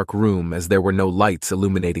the dark room as there were no lights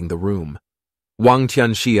illuminating the room. Wang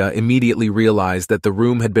Tianxia immediately realized that the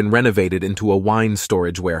room had been renovated into a wine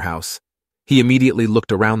storage warehouse. He immediately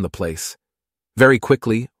looked around the place. Very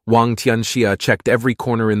quickly, Wang Tianxia checked every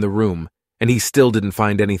corner in the room, and he still didn't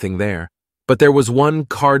find anything there. But there was one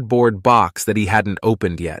cardboard box that he hadn't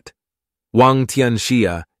opened yet. Wang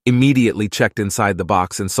Tianxia immediately checked inside the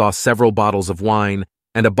box and saw several bottles of wine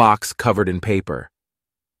and a box covered in paper.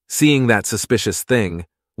 Seeing that suspicious thing,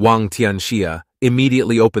 Wang Tianxia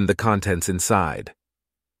immediately opened the contents inside.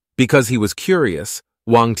 Because he was curious,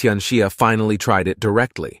 Wang Tianxia finally tried it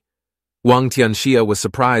directly. Wang Tianxia was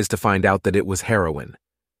surprised to find out that it was heroin.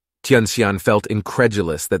 Tianxian felt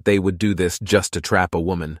incredulous that they would do this just to trap a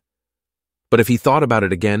woman. But if he thought about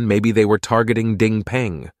it again, maybe they were targeting Ding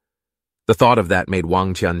Peng. The thought of that made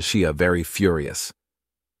Wang Tianxia very furious.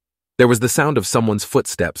 There was the sound of someone's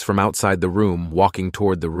footsteps from outside the room walking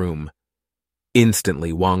toward the room.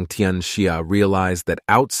 Instantly, Wang Tianxia realized that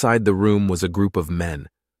outside the room was a group of men.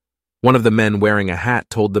 One of the men wearing a hat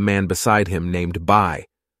told the man beside him named Bai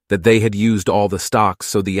that they had used all the stocks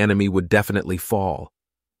so the enemy would definitely fall.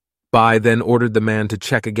 Bai then ordered the man to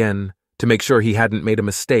check again to make sure he hadn't made a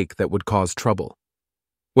mistake that would cause trouble.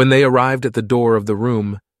 When they arrived at the door of the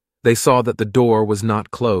room, they saw that the door was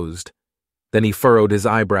not closed. Then he furrowed his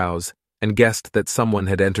eyebrows and guessed that someone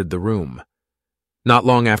had entered the room. Not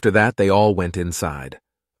long after that, they all went inside,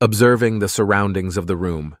 observing the surroundings of the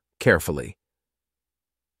room carefully.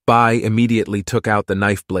 Bai immediately took out the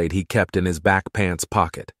knife blade he kept in his back pants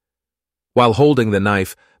pocket. While holding the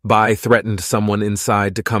knife, Bai threatened someone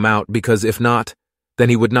inside to come out because if not, then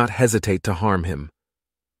he would not hesitate to harm him.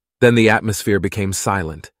 Then the atmosphere became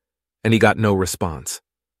silent, and he got no response.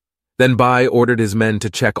 Then Bai ordered his men to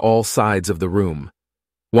check all sides of the room.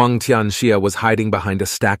 Wang Tianxia was hiding behind a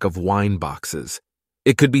stack of wine boxes.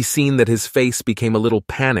 It could be seen that his face became a little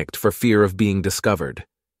panicked for fear of being discovered.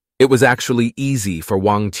 It was actually easy for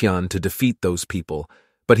Wang Tian to defeat those people,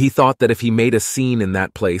 but he thought that if he made a scene in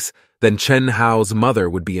that place, then Chen Hao's mother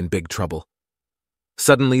would be in big trouble.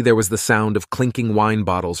 Suddenly there was the sound of clinking wine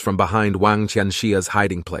bottles from behind Wang Tianxia's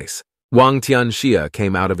hiding place. Wang Tianxia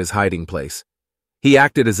came out of his hiding place. He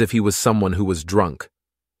acted as if he was someone who was drunk.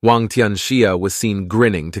 Wang Tianxia was seen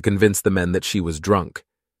grinning to convince the men that she was drunk.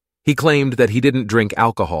 He claimed that he didn't drink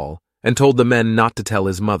alcohol and told the men not to tell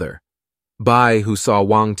his mother. Bai, who saw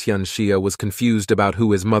Wang Tianxia, was confused about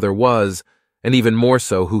who his mother was, and even more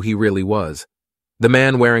so who he really was. The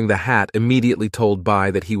man wearing the hat immediately told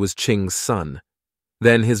Bai that he was Qing's son.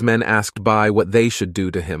 Then his men asked Bai what they should do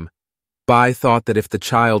to him. Bai thought that if the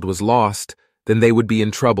child was lost, then they would be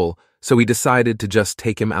in trouble, so he decided to just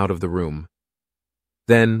take him out of the room.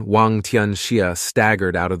 Then Wang Tianxia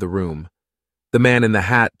staggered out of the room. The man in the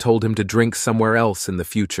hat told him to drink somewhere else in the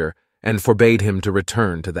future and forbade him to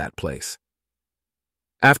return to that place.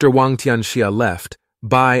 After Wang Tianxia left,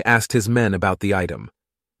 Bai asked his men about the item.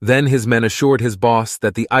 Then his men assured his boss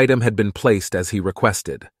that the item had been placed as he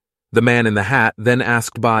requested. The man in the hat then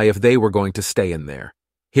asked Bai if they were going to stay in there.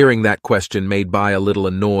 Hearing that question made Bai a little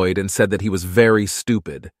annoyed and said that he was very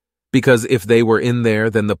stupid, because if they were in there,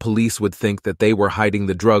 then the police would think that they were hiding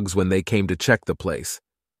the drugs when they came to check the place.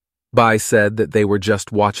 Bai said that they were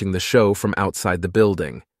just watching the show from outside the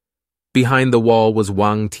building. Behind the wall was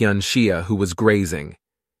Wang Tianxia, who was grazing.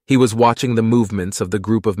 He was watching the movements of the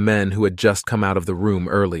group of men who had just come out of the room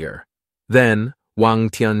earlier. Then, Wang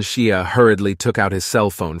Tianxia hurriedly took out his cell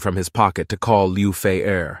phone from his pocket to call Liu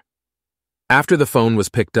Fei-er. After the phone was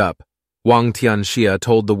picked up, Wang Tianxia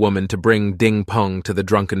told the woman to bring Ding Peng to the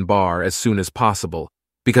drunken bar as soon as possible,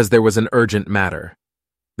 because there was an urgent matter.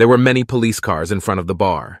 There were many police cars in front of the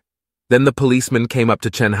bar. Then the policeman came up to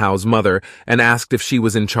Chen Hao's mother and asked if she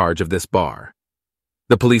was in charge of this bar.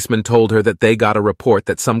 The policeman told her that they got a report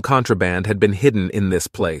that some contraband had been hidden in this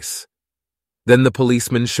place. Then the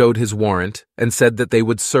policeman showed his warrant and said that they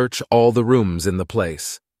would search all the rooms in the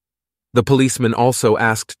place. The policeman also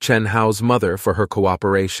asked Chen Hao's mother for her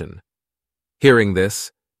cooperation. Hearing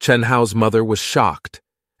this, Chen Hao's mother was shocked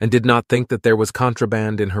and did not think that there was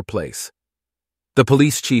contraband in her place. The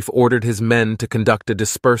police chief ordered his men to conduct a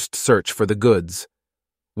dispersed search for the goods.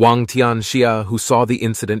 Wang Tianxia, who saw the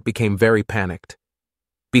incident, became very panicked.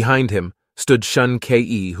 Behind him stood Shen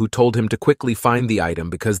Ke, who told him to quickly find the item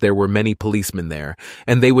because there were many policemen there,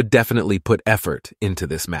 and they would definitely put effort into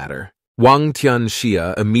this matter. Wang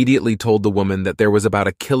Tianxia immediately told the woman that there was about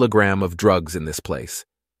 1 kilogram of drugs in this place.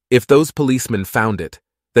 If those policemen found it,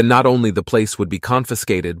 then not only the place would be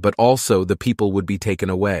confiscated, but also the people would be taken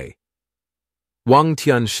away. Wang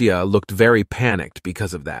Tianxia looked very panicked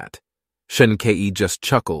because of that. Shen Ke just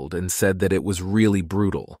chuckled and said that it was really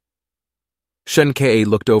brutal. Shen Ke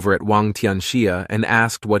looked over at Wang Tianxia and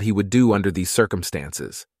asked what he would do under these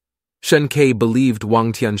circumstances. Shen Ke believed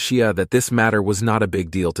Wang Tianxia that this matter was not a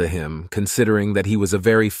big deal to him, considering that he was a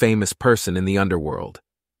very famous person in the underworld.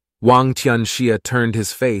 Wang Tianxia turned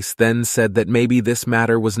his face, then said that maybe this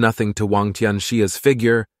matter was nothing to Wang Tianxia's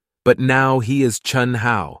figure, but now he is Chen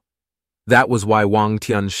Hao. That was why Wang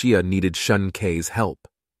Tianxia needed Shen Ke's help.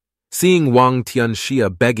 Seeing Wang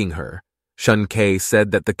Tianxia begging her, Shen Ke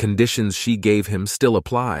said that the conditions she gave him still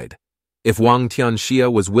applied. If Wang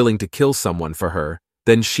Tianxia was willing to kill someone for her,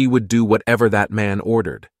 then she would do whatever that man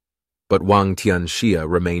ordered. But Wang Tianxia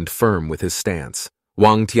remained firm with his stance.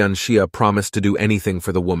 Wang Tianxia promised to do anything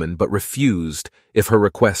for the woman but refused if her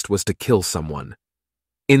request was to kill someone.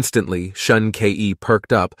 Instantly, Shen Ke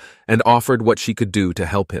perked up and offered what she could do to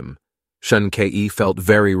help him. Shen Ke felt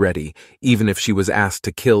very ready, even if she was asked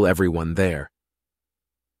to kill everyone there.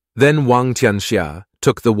 Then Wang Tianxia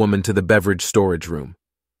took the woman to the beverage storage room.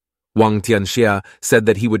 Wang Tianxia said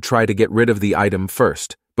that he would try to get rid of the item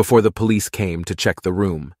first, before the police came to check the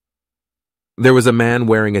room. There was a man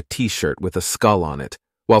wearing a t-shirt with a skull on it,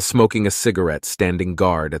 while smoking a cigarette standing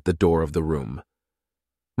guard at the door of the room.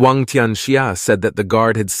 Wang Tianxia said that the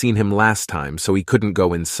guard had seen him last time, so he couldn't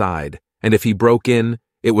go inside, and if he broke in,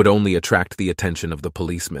 it would only attract the attention of the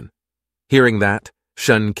policeman. Hearing that,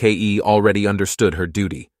 Shen Ke already understood her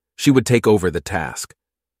duty. She would take over the task.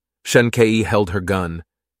 Shen Ke held her gun,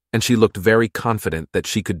 and she looked very confident that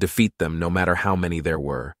she could defeat them no matter how many there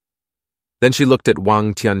were. Then she looked at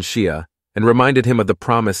Wang Tianxia and reminded him of the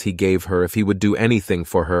promise he gave her if he would do anything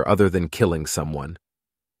for her other than killing someone.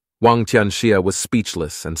 Wang Tianxia was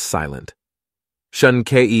speechless and silent. Shen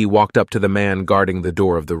Ke walked up to the man guarding the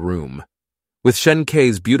door of the room. With Shen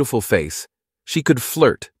Ke's beautiful face, she could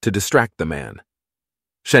flirt to distract the man.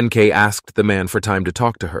 Shen Ke asked the man for time to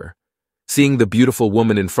talk to her. Seeing the beautiful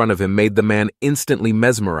woman in front of him made the man instantly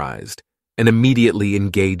mesmerized and immediately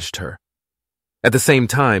engaged her. At the same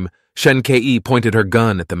time, Shen Ke pointed her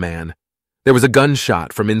gun at the man. There was a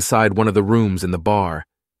gunshot from inside one of the rooms in the bar.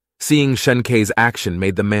 Seeing Shen Ke's action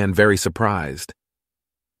made the man very surprised.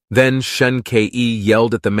 Then Shen Ke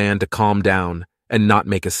yelled at the man to calm down and not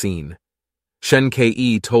make a scene. Shen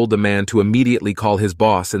Ke told the man to immediately call his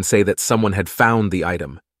boss and say that someone had found the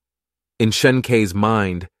item. In Shen Ke's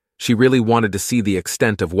mind, she really wanted to see the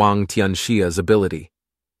extent of Wang Tianxia's ability.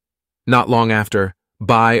 Not long after,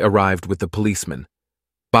 Bai arrived with the policeman.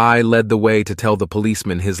 Bai led the way to tell the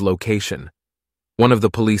policeman his location. One of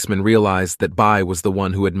the policemen realized that Bai was the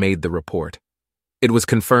one who had made the report. It was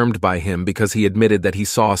confirmed by him because he admitted that he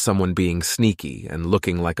saw someone being sneaky and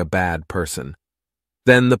looking like a bad person.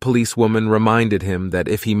 Then the policewoman reminded him that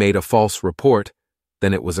if he made a false report,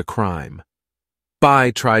 then it was a crime.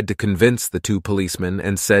 Bai tried to convince the two policemen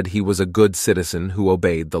and said he was a good citizen who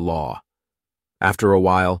obeyed the law. After a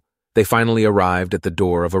while, they finally arrived at the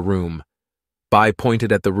door of a room. Bai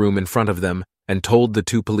pointed at the room in front of them and told the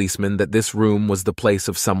two policemen that this room was the place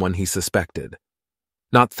of someone he suspected.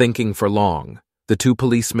 Not thinking for long, the two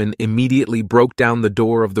policemen immediately broke down the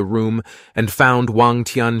door of the room and found Wang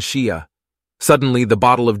Tianxia. Suddenly, the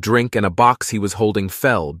bottle of drink and a box he was holding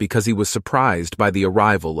fell because he was surprised by the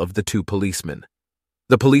arrival of the two policemen.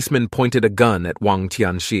 The policeman pointed a gun at Wang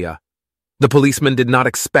Tianxia. The policeman did not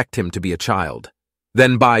expect him to be a child.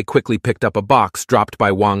 Then Bai quickly picked up a box dropped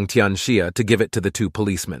by Wang Tianxia to give it to the two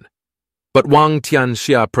policemen. But Wang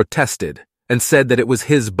Tianxia protested and said that it was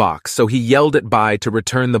his box, so he yelled at Bai to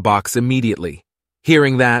return the box immediately.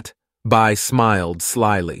 Hearing that, Bai smiled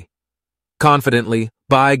slyly. Confidently,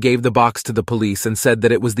 Bai gave the box to the police and said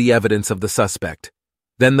that it was the evidence of the suspect.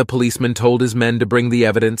 Then the policeman told his men to bring the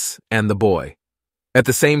evidence and the boy. At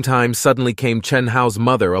the same time, suddenly came Chen Hao's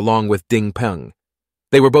mother along with Ding Peng.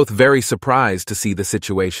 They were both very surprised to see the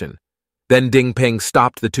situation. Then Ding Peng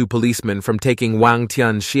stopped the two policemen from taking Wang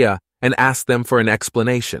Tianxia and asked them for an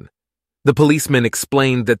explanation. The policemen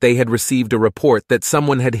explained that they had received a report that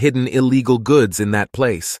someone had hidden illegal goods in that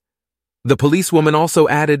place. The policewoman also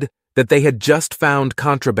added that they had just found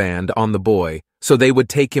contraband on the boy, so they would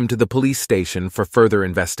take him to the police station for further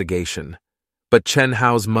investigation. But Chen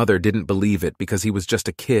Hao's mother didn't believe it because he was just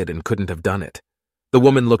a kid and couldn't have done it. The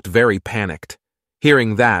woman looked very panicked.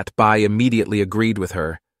 Hearing that, Bai immediately agreed with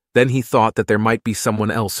her. Then he thought that there might be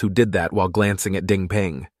someone else who did that while glancing at Ding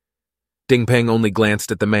Peng. Ding Peng only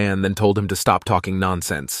glanced at the man, then told him to stop talking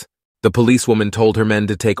nonsense. The policewoman told her men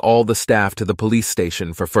to take all the staff to the police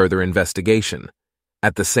station for further investigation.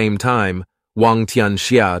 At the same time, Wang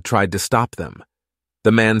Tianxia tried to stop them.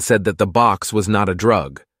 The man said that the box was not a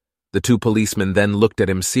drug. The two policemen then looked at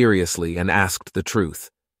him seriously and asked the truth.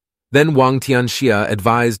 Then Wang Tianxia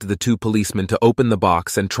advised the two policemen to open the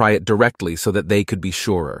box and try it directly so that they could be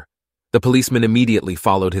surer. The policeman immediately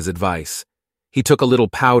followed his advice. He took a little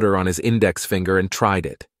powder on his index finger and tried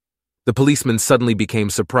it. The policeman suddenly became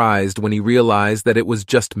surprised when he realized that it was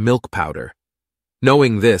just milk powder.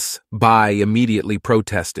 Knowing this, Bai immediately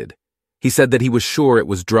protested. He said that he was sure it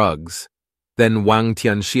was drugs. Then Wang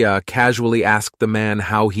Tianxia casually asked the man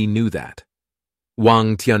how he knew that.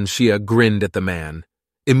 Wang Tianxia grinned at the man.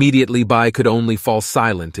 Immediately, Bai could only fall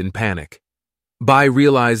silent in panic. Bai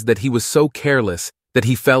realized that he was so careless that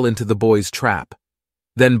he fell into the boy's trap.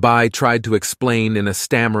 Then Bai tried to explain in a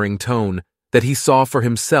stammering tone that he saw for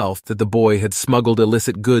himself that the boy had smuggled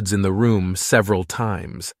illicit goods in the room several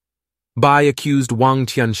times. Bai accused Wang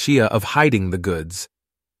Tianxia of hiding the goods.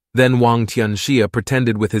 Then Wang Tianxia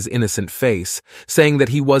pretended with his innocent face, saying that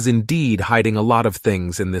he was indeed hiding a lot of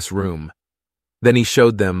things in this room. Then he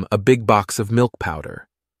showed them a big box of milk powder.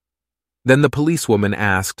 Then the policewoman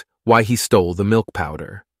asked why he stole the milk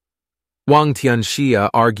powder. Wang Tianxia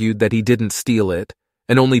argued that he didn't steal it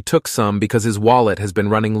and only took some because his wallet has been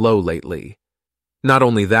running low lately. Not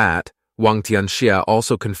only that, Wang Tianxia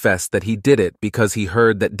also confessed that he did it because he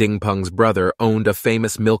heard that Ding Peng's brother owned a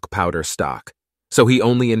famous milk powder stock, so he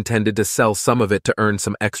only intended to sell some of it to earn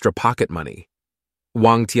some extra pocket money.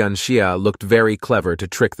 Wang Tianxia looked very clever to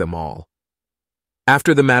trick them all.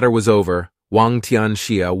 After the matter was over, Wang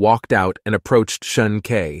Tianxia walked out and approached Shen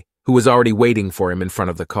Ke, who was already waiting for him in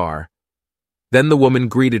front of the car. Then the woman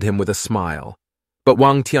greeted him with a smile. But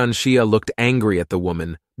Wang Tianxia looked angry at the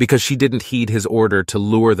woman because she didn't heed his order to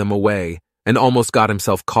lure them away and almost got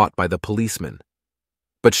himself caught by the policeman.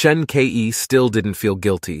 But Shen Ke still didn't feel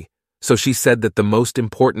guilty, so she said that the most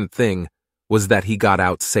important thing was that he got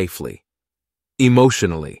out safely.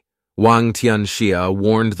 Emotionally, Wang Tianxia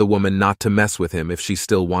warned the woman not to mess with him if she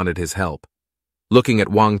still wanted his help. Looking at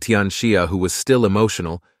Wang Tianxia, who was still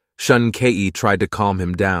emotional, Shen Ke tried to calm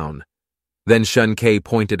him down. Then Shen Ke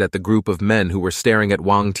pointed at the group of men who were staring at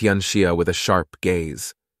Wang Tianxia with a sharp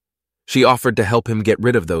gaze. She offered to help him get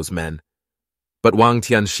rid of those men. But Wang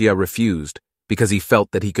Tianxia refused because he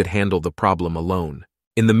felt that he could handle the problem alone.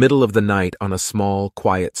 In the middle of the night on a small,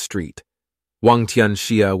 quiet street, Wang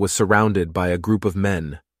Tianxia was surrounded by a group of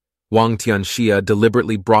men. Wang Tianxia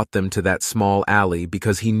deliberately brought them to that small alley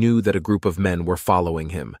because he knew that a group of men were following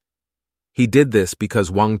him. He did this because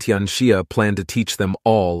Wang Tianxia planned to teach them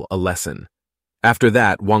all a lesson. After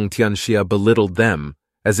that, Wang Tianxia belittled them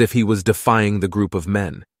as if he was defying the group of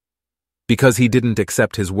men. Because he didn't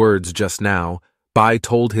accept his words just now, Bai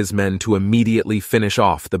told his men to immediately finish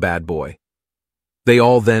off the bad boy. They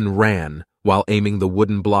all then ran, while aiming the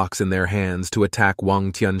wooden blocks in their hands to attack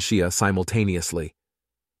Wang Tianxia simultaneously.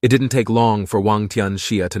 It didn't take long for Wang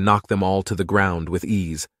Tianxia to knock them all to the ground with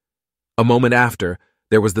ease. A moment after,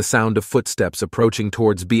 there was the sound of footsteps approaching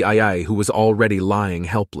towards Bii, who was already lying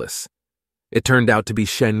helpless. It turned out to be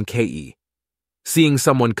Shen Kei. Seeing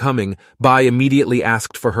someone coming, Bai immediately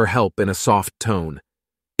asked for her help in a soft tone.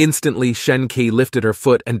 Instantly, Shen Kei lifted her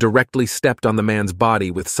foot and directly stepped on the man's body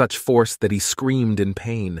with such force that he screamed in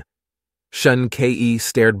pain. Shen Kei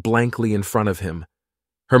stared blankly in front of him.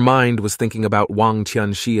 Her mind was thinking about Wang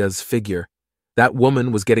Tianxia's figure. That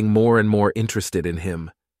woman was getting more and more interested in him.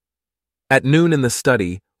 At noon in the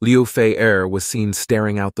study, Liu Fei was seen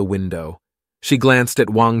staring out the window. She glanced at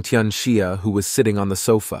Wang Tianxia, who was sitting on the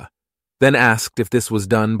sofa, then asked if this was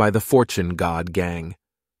done by the Fortune God gang.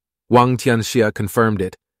 Wang Tianxia confirmed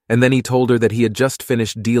it, and then he told her that he had just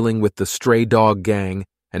finished dealing with the Stray Dog gang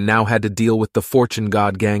and now had to deal with the Fortune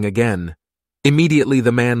God gang again. Immediately,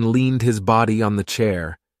 the man leaned his body on the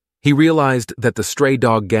chair. He realized that the Stray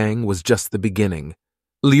Dog gang was just the beginning.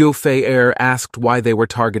 Liu Fei asked why they were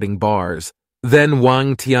targeting bars. Then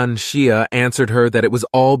Wang Tianxia answered her that it was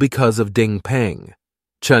all because of Ding Peng.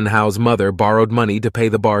 Chen Hao's mother borrowed money to pay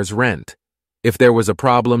the bar's rent. If there was a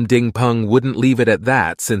problem, Ding Peng wouldn't leave it at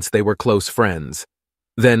that since they were close friends.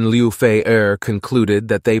 Then Liu Fei concluded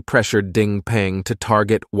that they pressured Ding Peng to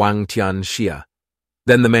target Wang Tianxia.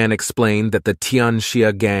 Then the man explained that the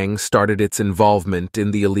Tianxia gang started its involvement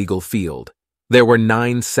in the illegal field. There were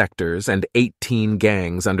 9 sectors and 18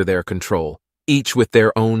 gangs under their control, each with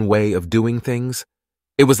their own way of doing things.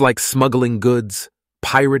 It was like smuggling goods,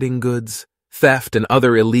 pirating goods, theft, and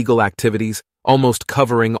other illegal activities, almost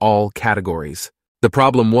covering all categories. The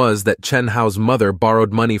problem was that Chen Hao's mother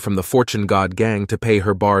borrowed money from the Fortune God gang to pay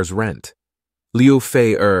her bar's rent. Liu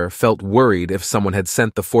Fei felt worried if someone had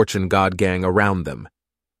sent the Fortune God gang around them.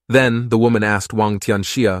 Then the woman asked Wang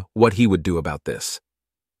Tianxia what he would do about this.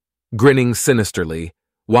 Grinning sinisterly,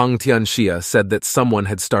 Wang Tianxia said that someone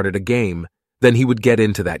had started a game, then he would get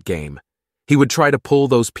into that game. He would try to pull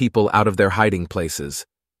those people out of their hiding places.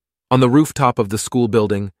 On the rooftop of the school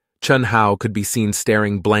building, Chen Hao could be seen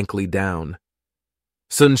staring blankly down.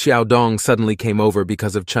 Sun Xiaodong suddenly came over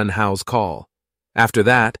because of Chen Hao's call. After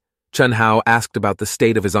that, Chen Hao asked about the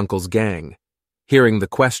state of his uncle's gang. Hearing the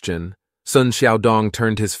question, Sun Xiaodong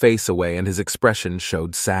turned his face away and his expression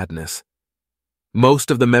showed sadness.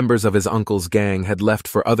 Most of the members of his uncle's gang had left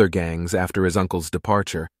for other gangs after his uncle's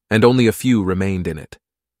departure, and only a few remained in it.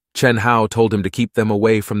 Chen Hao told him to keep them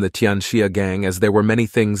away from the Tianxia gang as there were many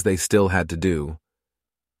things they still had to do.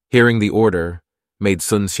 Hearing the order made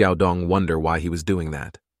Sun Xiaodong wonder why he was doing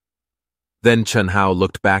that. Then Chen Hao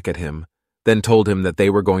looked back at him, then told him that they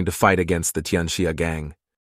were going to fight against the Tianxia gang.